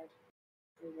fortified.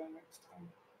 Go there next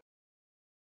time.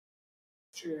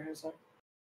 Austria has like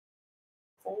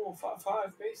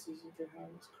 5 bases you can have.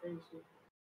 It's crazy.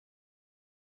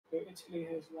 So Italy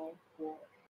has like what?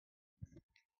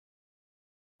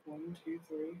 1, 2,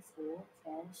 3, 4,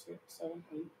 5, 6, 7,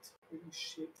 8. Holy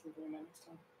shit, we're going there next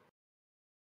time.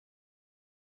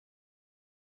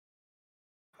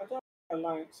 How do I make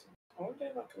alliance? I wonder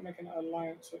if I can make an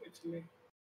alliance with Italy.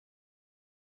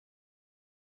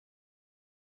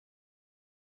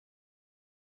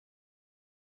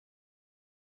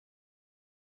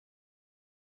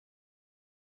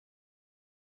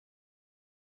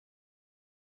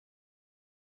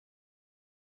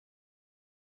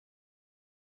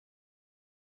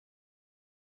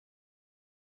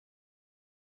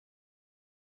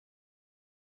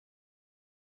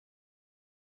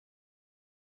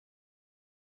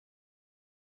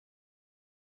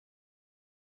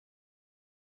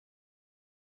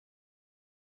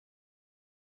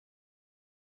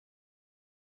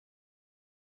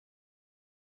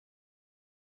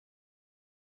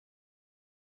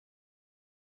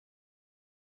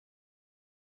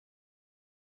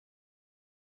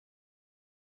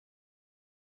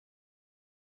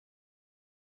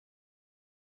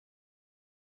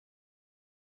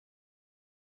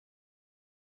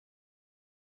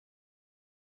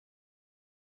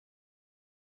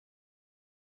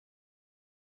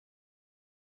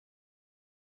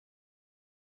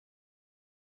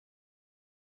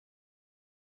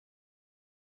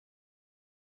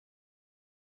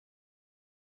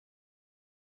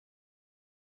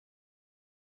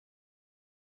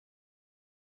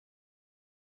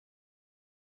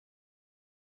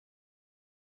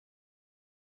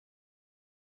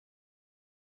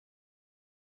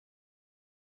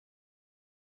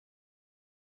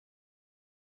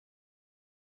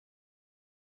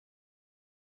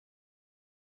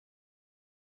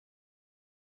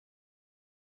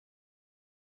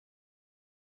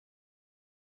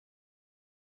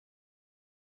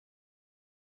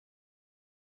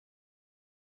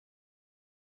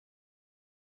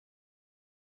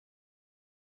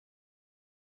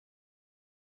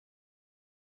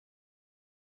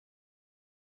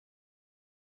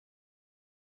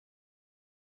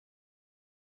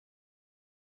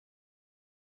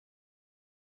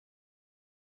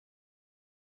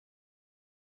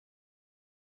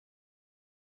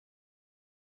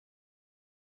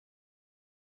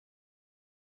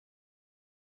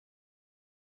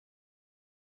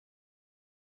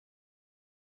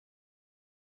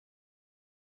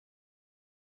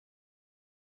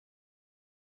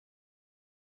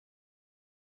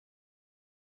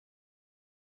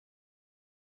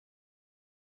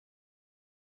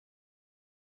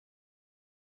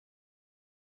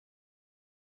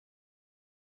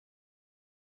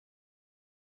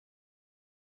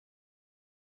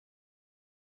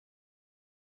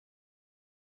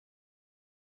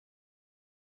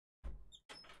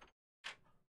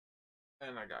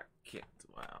 And I got kicked.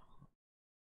 Wow.